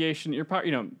 radiation, your power,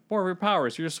 more of your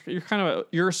powers.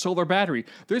 You're a solar battery.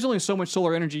 There's only so much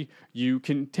solar energy you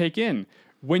can take in.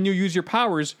 When you use your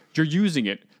powers, you're using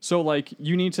it. So like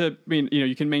you need to,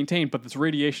 you can maintain, but this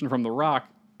radiation from the rock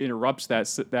interrupts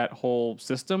that whole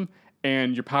system,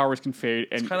 and your powers can fade.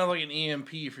 And it's kind of like an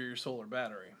EMP for your solar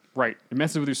battery. Right, it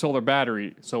messes with your solar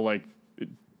battery. So like,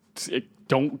 it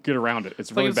don't get around it.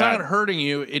 It's really it's bad. Not hurting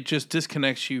you. It just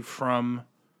disconnects you from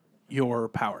your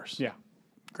powers. Yeah.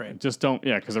 Great. Just don't,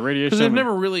 because the radiation. Because they've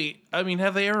never really,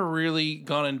 have they ever really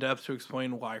gone in depth to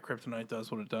explain why kryptonite does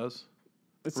what it does?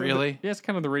 It's really? It's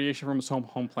kind of the radiation from its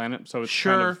home planet. So it's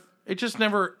sure. kind of, It just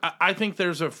never. I think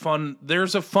there's a fun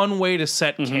way to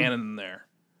set canon there.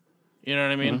 You know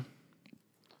what I mean?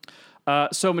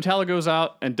 So Metallo goes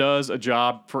out and does a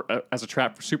job as a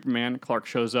trap for Superman. Clark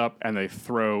shows up and they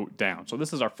throw down. So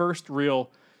this is our first real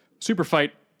super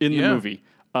fight in the movie.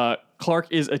 Clark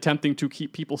is attempting to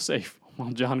keep people safe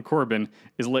while John Corbin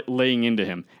is laying into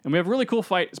him. And we have a really cool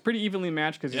fight. It's pretty evenly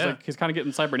matched because he's kind of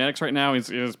getting cybernetics right now.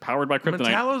 He's powered by kryptonite.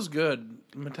 Metallo's good.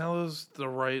 Metallo's the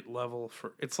right level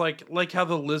for. It's like how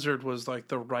the Lizard was like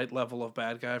the right level of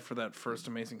bad guy for that first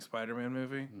Amazing Spider-Man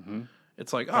movie. Mm-hmm.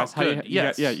 It's like, That's good. You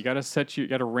got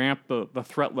to ramp the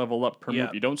threat level up per movie.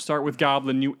 You don't start with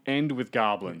Goblin, you end with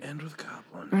Goblin. End with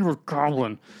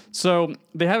Goblin. So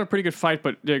they have a pretty good fight,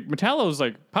 but Metallo's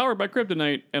like powered by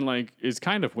kryptonite and like is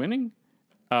kind of winning.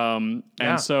 And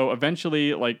so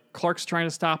eventually, like Clark's trying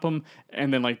to stop him,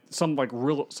 and then like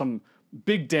some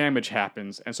big damage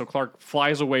happens, and so Clark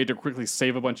flies away to quickly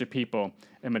save a bunch of people.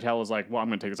 And Metallo's like, "Well, I'm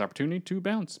going to take this opportunity to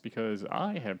bounce because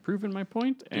I have proven my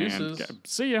point." And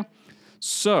see ya.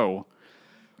 So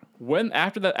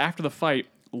after the fight,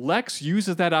 Lex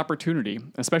uses that opportunity,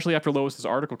 especially after Lois's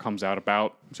article comes out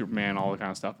about Superman, all the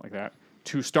kind of stuff like that,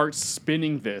 to start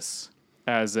spinning this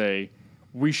as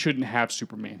we shouldn't have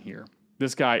Superman here.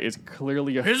 This guy is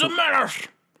clearly He's a menace.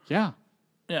 Yeah.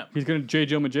 Yeah. He's going to J.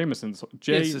 Jonah Jameson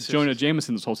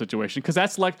this whole situation, because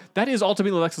that is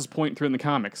ultimately Lex's point through in the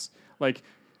comics. Like,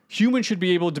 humans should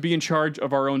be able to be in charge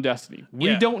of our own destiny.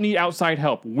 We don't need outside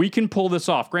help. We can pull this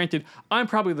off. Granted, I'm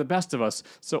probably the best of us,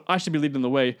 so I should be leading the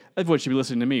way. Everyone should be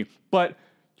listening to me. But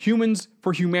humans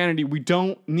for humanity, we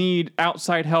don't need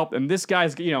outside help. And this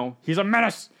guy's, he's a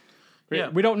menace. Yeah.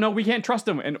 We don't know. We can't trust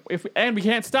him, and we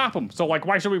can't stop him. So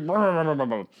why should we?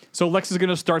 So Lex is going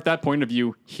to start that point of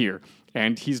view here,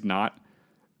 and he's not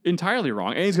entirely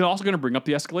wrong. And he's also going to bring up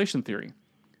the escalation theory,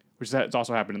 which has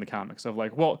also happened in the comics of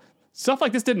like, well, stuff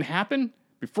like this didn't happen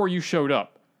before you showed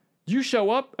up. You show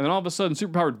up, and then all of a sudden,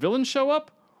 superpowered villains show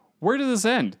up. Where does this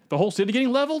end? The whole city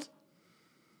getting leveled?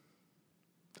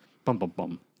 Bum bum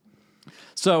bum.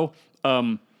 So,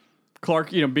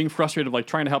 Clark, being frustrated, like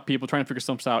trying to help people, trying to figure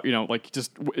something out, like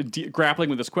just grappling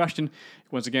with this question.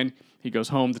 Once again, he goes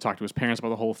home to talk to his parents about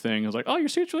the whole thing. He was like, "Oh, your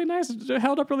suit's really nice. It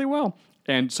held up really well."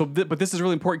 And so, but this is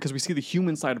really important because we see the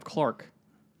human side of Clark.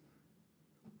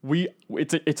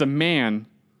 It's a man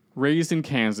raised in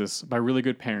Kansas by really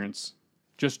good parents,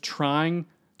 just trying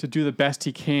to do the best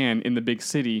he can in the big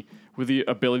city with the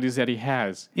abilities that he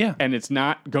has. Yeah, and it's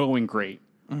not going great.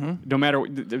 Mm-hmm. No matter.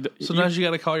 Sometimes you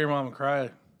got to call your mom and cry.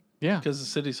 Yeah, because the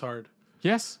city's hard.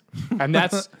 Yes, and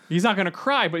he's not gonna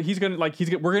cry, but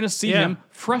we're gonna see him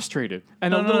frustrated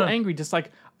and a little angry, just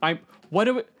like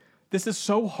this is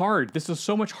so hard. This is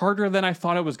so much harder than I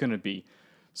thought it was gonna be.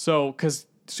 So, because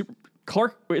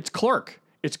it's Clark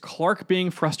being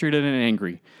frustrated and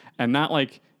angry, and not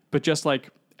but just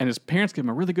and his parents give him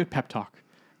a really good pep talk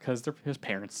because they're his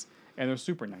parents. And they're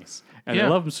super nice, and they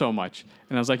love him so much.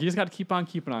 And I was like, you just got to keep on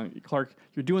keeping on, Clark.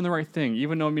 You're doing the right thing,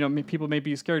 even though people may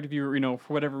be scared of you,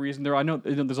 for whatever reason. I know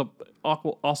there's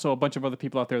also a bunch of other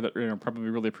people out there that probably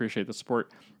really appreciate the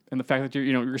support and the fact that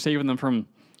you're saving them from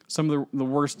some of the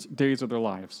worst days of their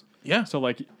lives. Yeah.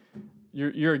 So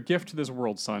you're a gift to this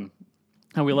world, son,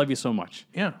 and we love you so much.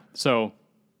 Yeah. So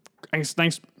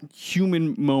nice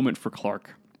human moment for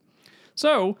Clark.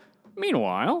 So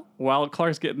meanwhile, while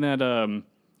Clark's getting that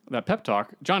pep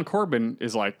talk, John Corbin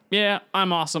is like, "Yeah,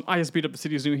 I'm awesome. I just beat up the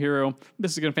city's new hero.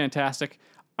 This is going to be fantastic.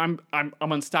 I'm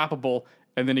unstoppable."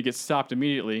 And then he gets stopped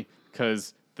immediately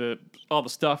because all the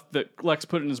stuff that Lex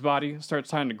put in his body starts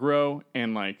trying to grow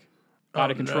and out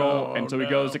of control. And so he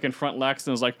goes to confront Lex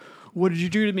and is like, "What did you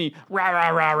do to me? Rah rah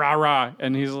rah rah rah."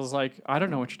 And he's just like, "I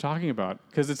don't know what you're talking about,"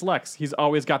 because it's Lex. He's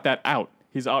always got that out.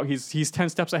 He's 10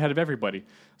 steps ahead of everybody.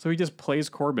 So he just plays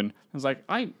Corbin and is like,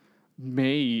 "I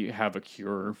may have a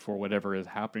cure for whatever is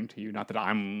happening to you. Not that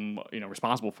I'm,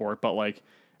 responsible for it, but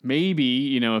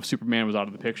maybe, if Superman was out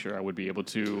of the picture, I would be able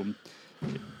to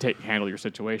handle your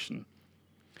situation."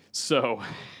 So,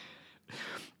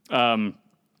 Corbin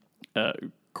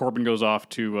goes off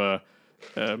to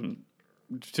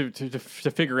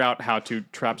figure out how to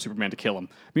trap Superman to kill him.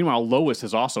 Meanwhile, Lois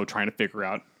is also trying to figure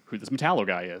out who this Metallo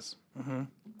guy is. Mm-hmm.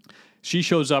 She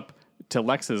shows up to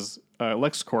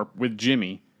LexCorp with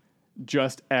Jimmy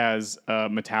just as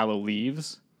Metallo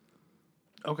leaves.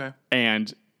 Okay.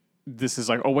 And this is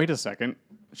like, oh, wait a second.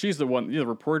 She's the one, the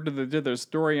reporter that did the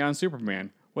story on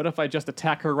Superman. What if I just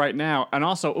attack her right now? And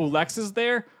also, Lex is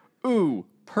there? Ooh,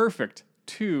 perfect.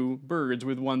 2 birds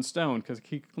with 1 stone, because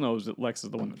he knows that Lex is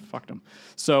the one that fucked him.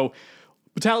 So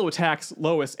Metallo attacks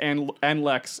Lois and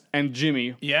Lex and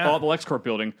Jimmy. Yeah. All at the LexCorp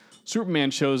building. Superman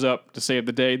shows up to save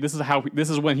the day. This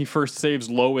is when he first saves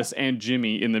Lois and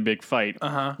Jimmy in the big fight.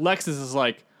 Lex is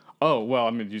like, oh, well,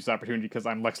 I'm going to use the opportunity because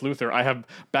I'm Lex Luthor. I have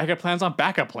backup plans on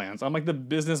backup plans. I'm like the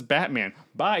business Batman.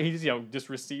 Bye. He just,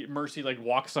 Mercy like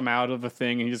walks him out of the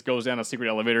thing and he just goes down a secret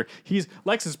elevator.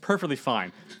 Lex is perfectly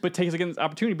fine, but takes again this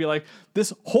opportunity to be like,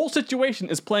 this whole situation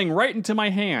is playing right into my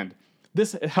hand.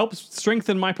 This helps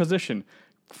strengthen my position.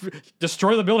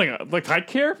 Destroy the building. Like, I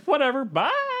care? Whatever.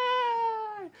 Bye.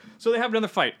 So they have another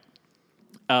fight.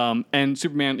 And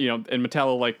Superman, and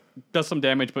Metallo, like, does some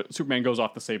damage, but Superman goes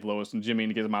off to save Lois and Jimmy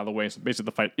and get them out of the way. So basically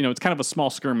the fight, it's kind of a small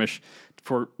skirmish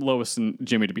for Lois and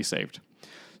Jimmy to be saved.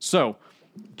 So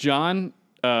John,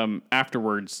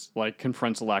 afterwards, like,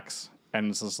 confronts Lex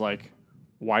and is just like,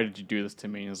 why did you do this to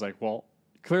me? And he's like, well,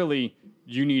 clearly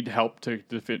you need help to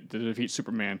defeat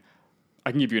Superman. I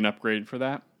can give you an upgrade for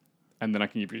that, and then I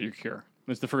can give you your cure.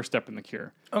 It's the first step in the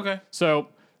cure. Okay. So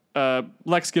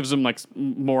Lex gives him like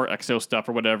more exo stuff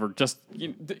or whatever. Just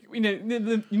you need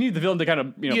the villain to kind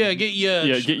of get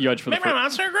Yudge. Get Yudge for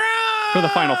Monster Ground for the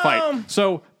final fight.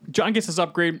 So John gets his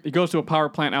upgrade. He goes to a power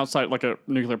plant outside, like a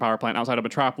nuclear power plant outside of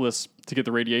Metropolis, to get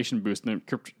the radiation boost. And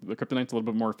the kryptonite's a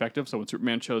little bit more effective. So when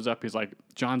Superman shows up, he's like,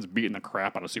 John's beating the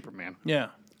crap out of Superman. Yeah.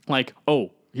 Like,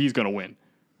 oh, he's gonna win.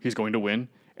 He's going to win.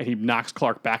 And he knocks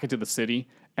Clark back into the city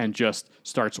and just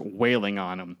starts wailing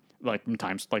on him, like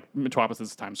Metropolis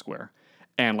is Times Square,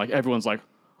 and like everyone's like,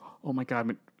 "Oh my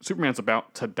God, Superman's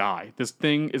about to die. This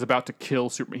thing is about to kill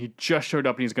Superman. He just showed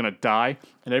up and he's gonna die."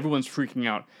 And everyone's freaking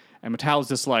out. And Metallo's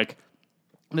just like,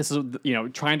 "This is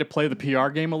trying to play the PR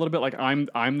game a little bit. Like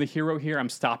I'm the hero here. I'm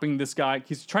stopping this guy.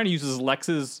 He's trying to use his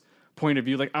Lex's point of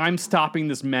view. Like I'm stopping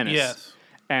this menace." Yes.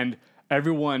 And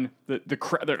everyone, the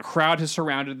crowd has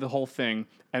surrounded the whole thing,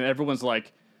 and everyone's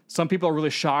like, some people are really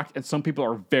shocked, and some people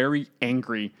are very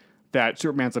angry that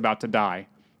Superman's about to die.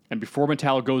 And before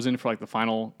Metallo goes in for like the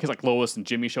final, because like Lois and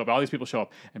Jimmy show up, all these people show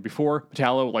up, and before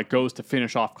Metallo like goes to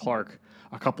finish off Clark,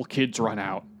 a couple kids run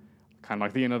out, kind of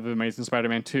like the end of the Amazing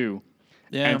Spider-Man 2,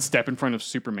 and step in front of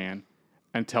Superman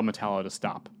and tell Metallo to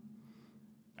stop.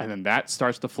 And then that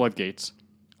starts the floodgates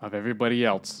of everybody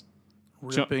else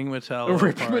ripping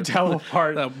Metallo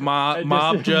apart.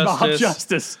 Mob justice. Mob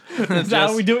justice. That's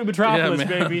how we do it in Metropolis,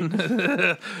 baby.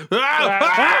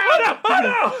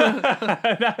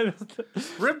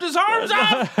 Ripped his arms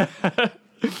off.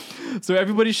 So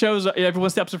everybody shows up.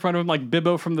 Everyone steps in front of him, like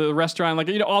Bibbo from the restaurant. Like,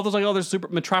 all those other super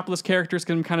Metropolis characters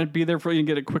can kind of be there for you and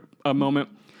get a quick moment.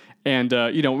 And,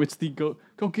 it's the go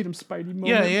get him, Spidey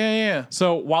moment. Yeah.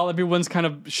 So while everyone's kind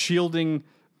of shielding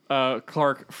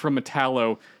Clark from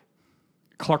Metallo,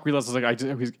 Clark realizes like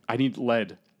I need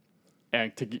lead,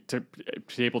 and to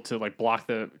be able to like block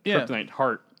the kryptonite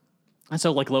heart. And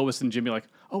so like Lois and Jimmy like,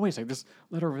 oh wait a second, there's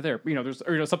lead over there.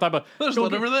 There's some type of lead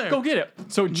over there. Go get it.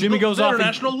 So Jimmy goes off.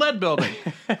 International Lead Building.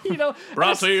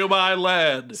 Brought to you by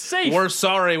Lead. Safe. We're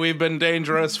sorry we've been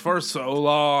dangerous for so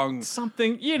long.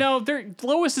 Something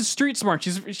Lois is street smart.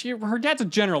 Her dad's a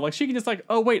general. Like she can just like,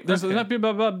 oh wait, there's enough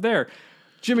people there.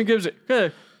 Jimmy gives it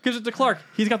to Clark.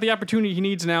 He's got the opportunity he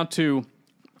needs now to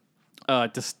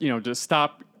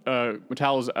stop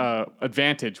Metallo's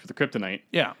advantage with the kryptonite.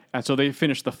 Yeah. And so they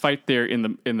finish the fight there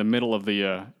in the middle of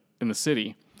the in the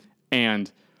city,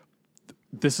 and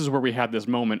this is where we had this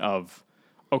moment of,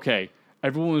 okay,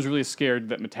 everyone was really scared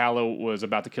that Metallo was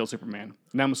about to kill Superman.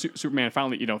 Now Superman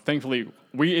finally, thankfully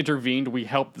we intervened, we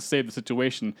helped to save the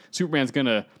situation. Superman's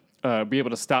gonna be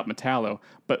able to stop Metallo,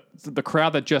 but the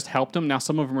crowd that just helped him, now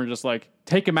some of them are just like,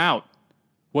 take him out.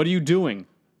 What are you doing?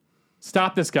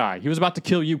 Stop this guy. He was about to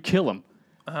kill you. Kill him.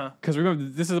 Because remember,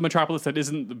 this is a Metropolis that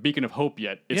isn't the beacon of hope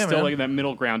yet. It's still like in that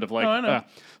middle ground of like. I know.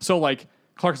 So like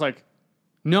Clark's like,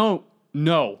 no,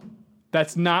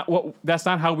 that's not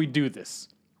how we do this.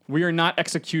 We are not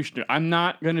executioner. I'm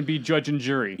not going to be judge and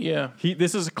jury. Yeah.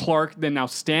 This is Clark then now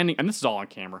standing, and this is all on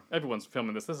camera. Everyone's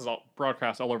filming this. This is all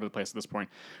broadcast all over the place at this point.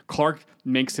 Clark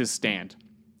makes his stand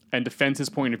and defends his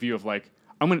point of view of like,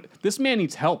 this man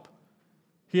needs help.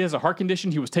 He has a heart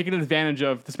condition. He was taken advantage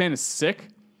of. This man is sick,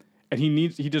 and he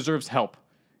deserves help.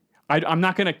 I'm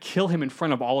not going to kill him in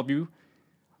front of all of you.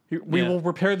 We will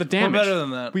repair the damage. We're better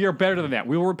than that. We are better than that.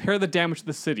 We will repair the damage to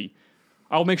the city.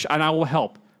 I'll make sure, and I will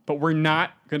help. But we're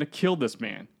not going to kill this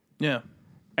man. Yeah.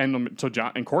 And so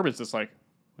John and Corbin's just like,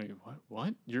 wait,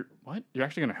 what? You're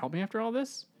actually going to help me after all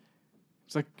this?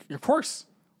 It's like, of course.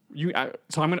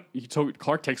 So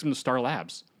Clark takes him to Star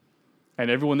Labs, and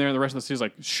everyone there in the rest of the city is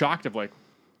like shocked of like,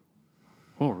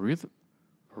 whoa, are we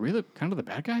the kind of the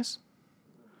bad guys?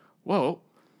 Whoa.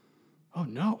 Oh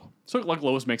no. So like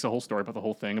Lois makes a whole story about the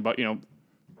whole thing about,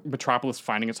 Metropolis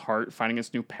finding its heart, finding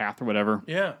its new path or whatever.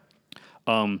 Yeah.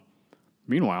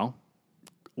 Meanwhile,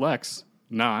 Lex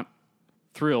not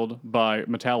thrilled by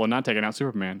Metallo not taking out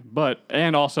Superman,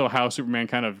 and also how Superman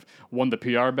kind of won the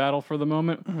PR battle for the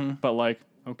moment. But like,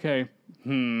 okay,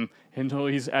 until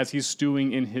as he's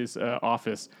stewing in his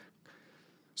office,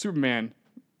 Superman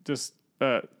just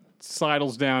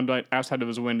sidles down outside of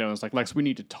his window and is like, Lex, we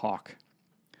need to talk.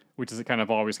 Which is kind of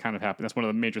always kind of happened. That's one of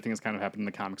the major things that kind of happened in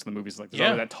the comics and the movies. Like there's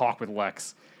always that talk with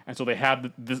Lex, and so they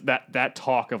have that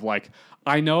talk of like,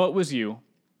 I know it was you.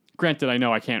 Granted, I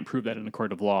know I can't prove that in a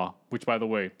court of law. Which, by the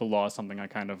way, the law is something I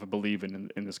kind of believe in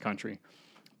this country.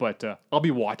 But I'll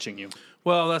be watching you.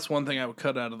 Well, that's one thing I would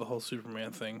cut out of the whole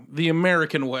Superman thing. The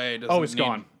American way doesn't. Oh, it's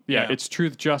gone. Yeah, it's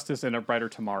truth, justice, and a brighter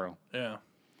tomorrow. Yeah.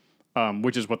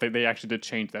 Which is what they actually did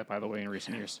change that, by the way, in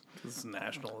recent years. This is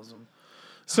nationalism.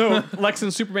 So Lex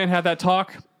and Superman have that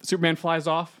talk. Superman flies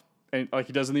off, and like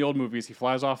he does in the old movies, he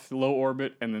flies off low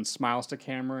orbit and then smiles to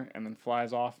camera and then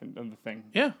flies off and the thing.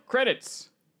 Yeah. Credits.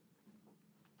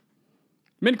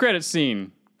 Mid-credits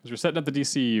scene. Because we're setting up the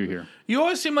DCU here. You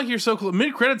always seem like you're so close.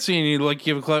 Mid-credit scene, you like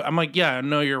give a clue. I'm like, yeah, I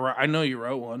know you're right. I know you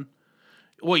wrote one.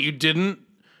 What, you didn't?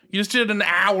 You just did an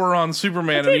hour on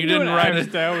Superman and you didn't write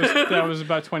it. That was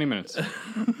about 20 minutes.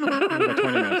 About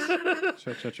 20 minutes.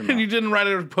 Shut your mouth. And you didn't write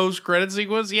it a post-credit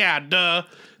sequence? Yeah, duh.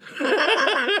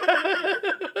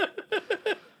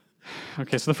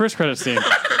 Okay, so the first credit scene.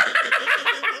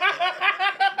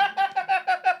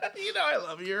 You know I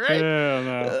love you, right?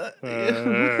 Yeah,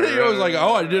 no. You're always like,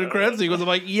 oh, I did a credit sequence. I'm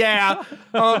like, yeah,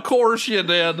 of course you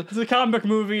did. It's a comic book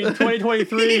movie in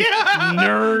 2023.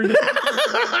 Nerd.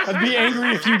 I'd be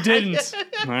angry if you didn't.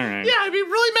 All right. Yeah, I'd be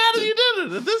really mad if you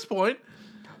did it at this point.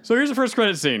 So here's the first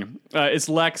credit scene. It's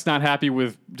Lex not happy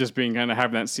with just being kind of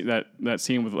having that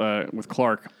scene with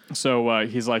Clark. So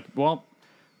he's like, well,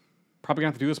 probably gonna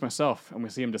have to do this myself. And we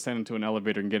see him descend into an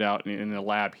elevator and get out. And in the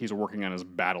lab, he's working on his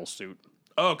battle suit.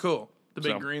 Oh, cool. The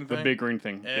big So, green thing. The big green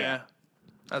thing. Yeah.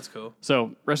 That's cool.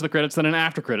 So rest of the credits, then an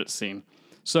after credits scene.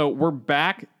 So we're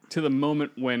back to the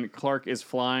moment when Clark is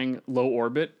flying low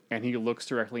orbit and he looks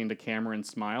directly into camera and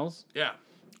smiles. Yeah.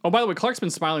 Oh, by the way, Clark's been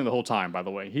smiling the whole time, by the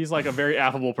way. He's like a very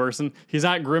affable person. He's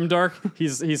not grimdark.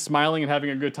 He's smiling and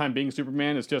having a good time being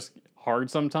Superman. It's just hard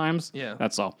sometimes. Yeah.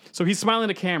 That's all. So he's smiling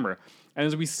to camera. And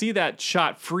as we see that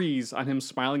shot freeze on him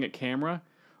smiling at camera,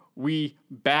 we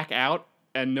back out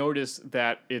and notice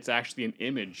that it's actually an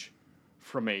image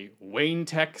from a Wayne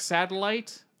Tech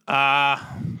satellite.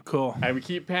 Cool. And we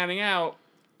keep panning out,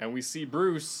 and we see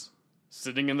Bruce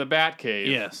sitting in the Batcave.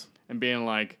 Yes. And being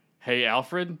like, hey,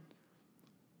 Alfred,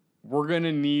 we're going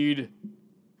to need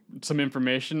some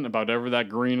information about whatever that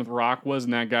green rock was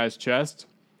in that guy's chest,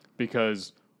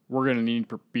 because we're going to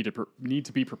need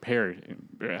to be prepared.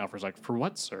 And Alfred's like, for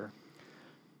what, sir?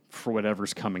 For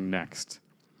whatever's coming next.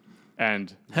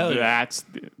 And Hell yeah. that's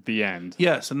the end.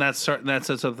 Yes, and that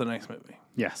sets up the next movie.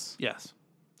 Yes. Yes.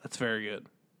 That's very good.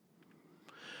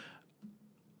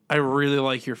 I really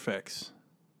like your fix.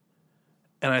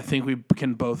 And I think we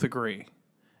can both agree,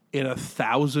 in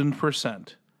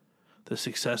 1,000%, the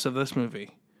success of this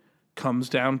movie comes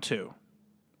down to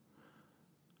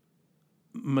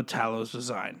Metallo's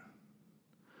design.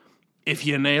 If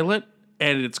you nail it,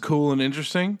 and it's cool and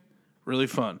interesting, really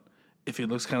fun. If it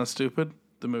looks kind of stupid,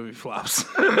 the movie flops.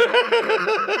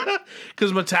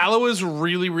 Because Metallo is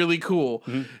really, really cool.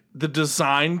 Mm-hmm. The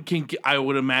design I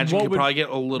would imagine, could probably get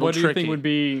a little tricky. What do you think would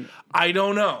be? I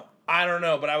don't know,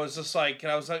 but I was just like,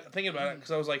 I was like, thinking about it because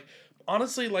I was like,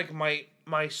 honestly, like my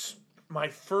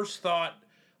first thought,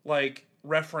 like,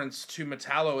 reference to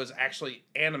Metallo is actually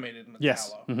animated Metallo.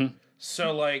 Yes. Mm-hmm.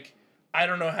 So like, I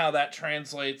don't know how that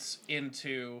translates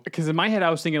into. Because in my head,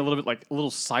 I was thinking a little bit like a little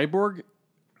cyborg.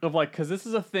 Of like, because this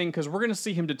is a thing, because we're going to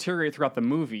see him deteriorate throughout the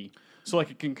movie. So like,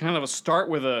 it can kind of start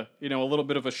with a little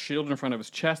bit of a shield in front of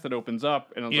his chest that opens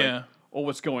up, and it's like, oh,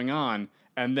 what's going on?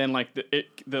 And then like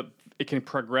it can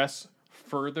progress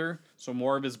further, so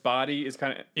more of his body is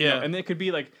kind of and it could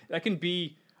be like that can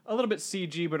be a little bit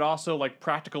CG, but also like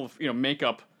practical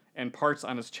makeup and parts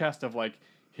on his chest of like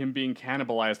him being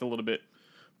cannibalized a little bit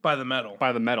by the metal.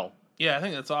 Yeah, I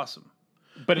think that's awesome.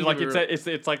 But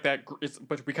it's like that.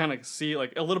 But we kind of see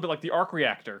like a little bit like the arc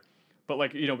reactor, but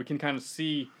like we can kind of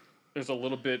see there's a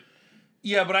little bit.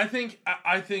 Yeah, but I think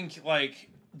like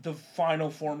the final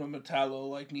form of Metallo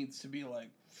like needs to be like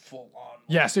full on.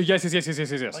 Yeah. So yes.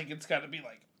 Like it's got to be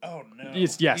like, oh no.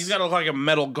 Yes. He's got to look like a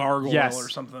metal gargoyle or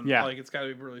something. Yeah. Like it's got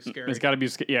to be really scary. It's got to be.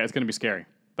 Yeah. It's going to be scary.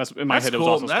 That's in my head. Cool. It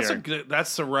was also That's scary.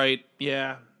 That's the right.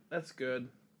 Yeah. That's good.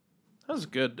 That was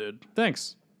good, dude.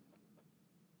 Thanks.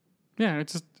 Yeah,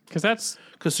 it's just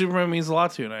because Superman means a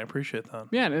lot to you, and I appreciate that.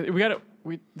 Yeah, we got to.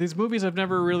 these movies have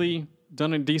never really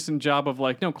done a decent job of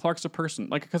like, no, Clark's a person.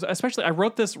 Like, because especially I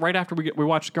wrote this right after we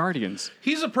watched Guardians.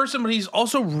 He's a person, but he's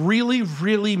also really,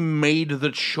 really made the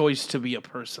choice to be a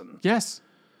person. Yes.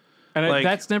 And Like-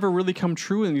 that's never really come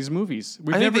true in these movies.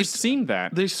 We've I think never they- seen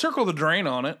that. They circle the drain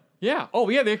on it, Yeah. Oh,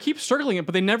 yeah. They keep circling it,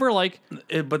 but they never like.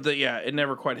 it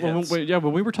never quite hits.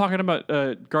 When we were talking about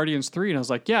Guardians 3, and I was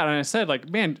like, yeah, and I said like,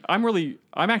 man, I'm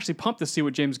actually pumped to see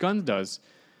what James Gunn does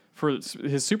for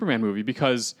his Superman movie,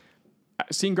 because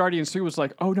seeing Guardians 3 was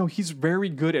like, oh no, he's very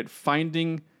good at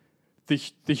finding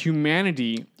the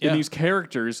humanity in these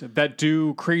characters that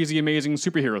do crazy, amazing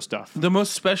superhero stuff. The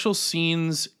most special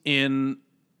scenes in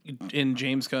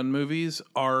James Gunn movies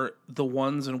are the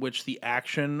ones in which the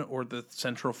action or the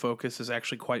central focus is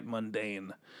actually quite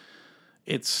mundane.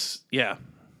 It's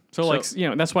So like,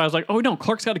 that's why I was like, oh no,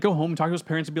 Clark's got to go home and talk to his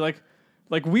parents and be like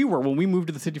we were when we moved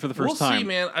to the city for the 1st time. We'll see,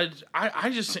 man.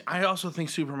 I also think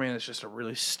Superman is just a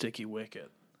really sticky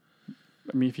wicket.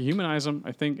 I mean, if you humanize him,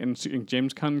 I think, and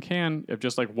James Gunn can, of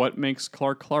just like what makes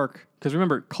Clark. Because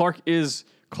remember, Clark is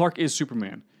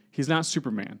Superman. He's not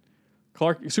Superman.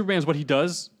 Superman is what he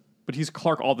does, but he's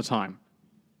Clark all the time.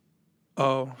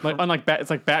 Oh, Like unlike it's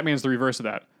like Batman's the reverse of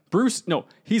that.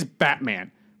 He's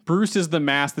Batman. Bruce is the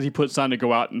mask that he puts on to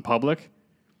go out in public.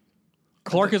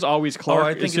 Clark is always Clark.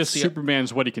 I think it's just it's the-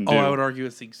 Superman's what he can do. I would argue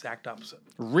it's the exact opposite.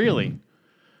 Really?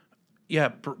 Yeah,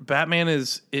 Batman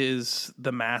is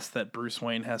the mask that Bruce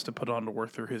Wayne has to put on to work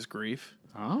through his grief,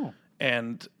 Oh.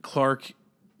 and Clark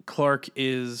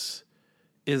is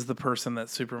the person that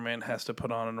Superman has to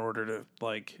put on in order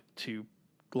to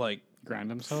Ground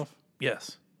himself?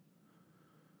 yes.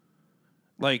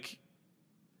 Like,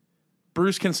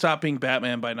 Bruce can stop being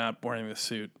Batman by not wearing the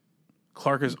suit.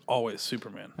 Clark is always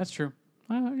Superman. That's true.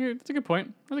 That's a good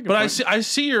point. But I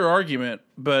see your argument,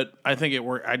 but I think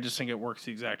I just think it works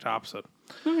the exact opposite.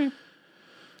 Okay.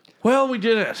 Well, we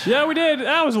did it. Yeah, we did.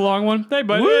 That was a long one. Hey,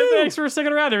 buddy. Woo! Thanks for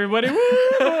sticking around, everybody. Woo,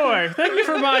 boy. Thank you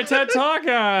for my TED Talk. You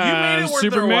made it worth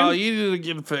Superman. their while. You did a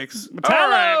good fix.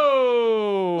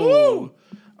 Hello. Woo!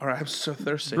 All right, I'm so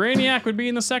thirsty. Brainiac would be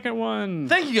in the second one.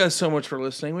 Thank you guys so much for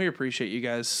listening. We appreciate you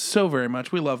guys so very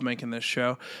much. We love making this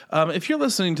show. If you're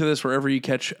listening to this wherever you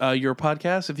catch your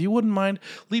podcast, if you wouldn't mind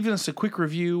leaving us a quick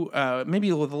review,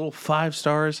 maybe with a little 5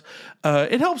 stars,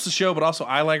 it helps the show, but also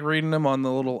I like reading them on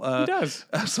the little... It does.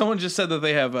 Someone just said that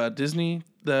they have Disney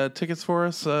tickets for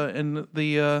us in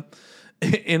the...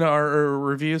 in our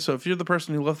review. So if you're the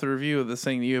person who left the review of this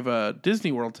saying you have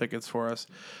Disney World tickets for us,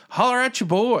 holler at your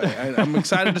boy. I'm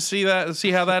excited to see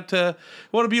how that,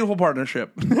 what a beautiful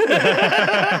partnership.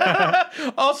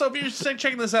 Also, if you're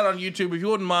checking this out on YouTube, if you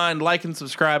wouldn't mind liking,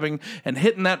 subscribing, and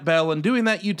hitting that bell and doing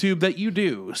that YouTube that you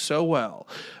do so well.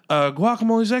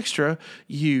 Guacamole's Extra,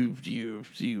 you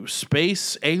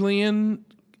space alien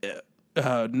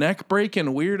neck breaking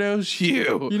weirdos,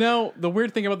 You know, the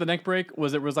weird thing about the neck break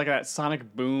was it was like that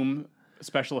sonic boom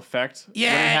special effect.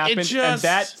 Yeah, when it happened, it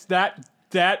just- and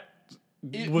that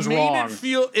was made wrong.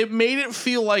 It made it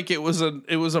feel like it was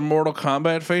a Mortal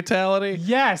Kombat fatality.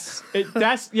 Yes,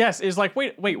 it's like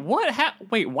wait, what?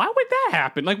 Wait, why would that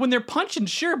happen? Like when they're punching,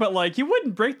 sure, but like you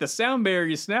wouldn't break the sound barrier.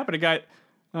 You snap at a guy.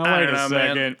 Oh, I wait don't a know,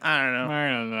 second. man. I don't know. Wait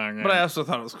a second. But I also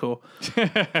thought it was cool.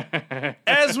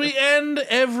 As we end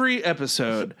every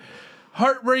episode,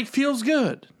 heartbreak feels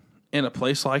good in a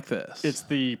place like this. It's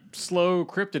the slow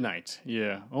kryptonite.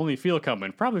 Yeah, only feel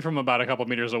coming. Probably from about a couple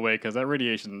meters away because that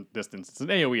radiation distance. It's an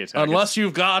AoE attack. unless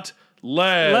you've got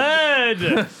lead.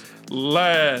 Lead.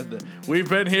 Lead. We've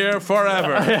been here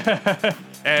forever,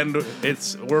 and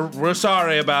we're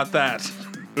sorry about that.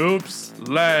 Oops.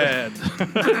 Lead.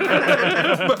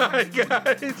 Bye,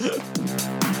 guys.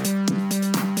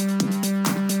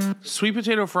 Sweet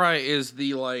potato fry is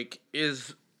the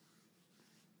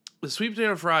sweet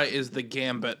potato fry is the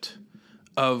gambit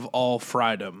of all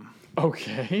friedom.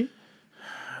 Okay.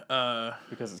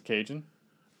 Because it's Cajun.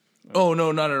 Oh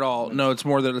no, not at all. No, it's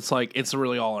more that it's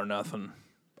really all or nothing.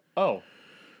 Oh.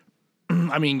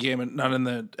 I mean gambit, not in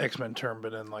the X-Men term,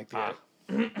 but in like the.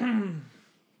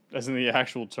 As in the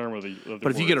actual term of the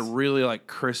But if you get a words. really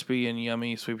crispy and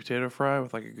yummy sweet potato fry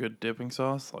with a good dipping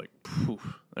sauce, poof,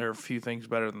 there are a few things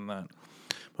better than that.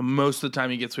 But most of the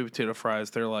time you get sweet potato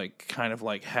fries, they're kind of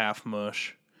half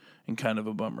mush and kind of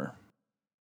a bummer.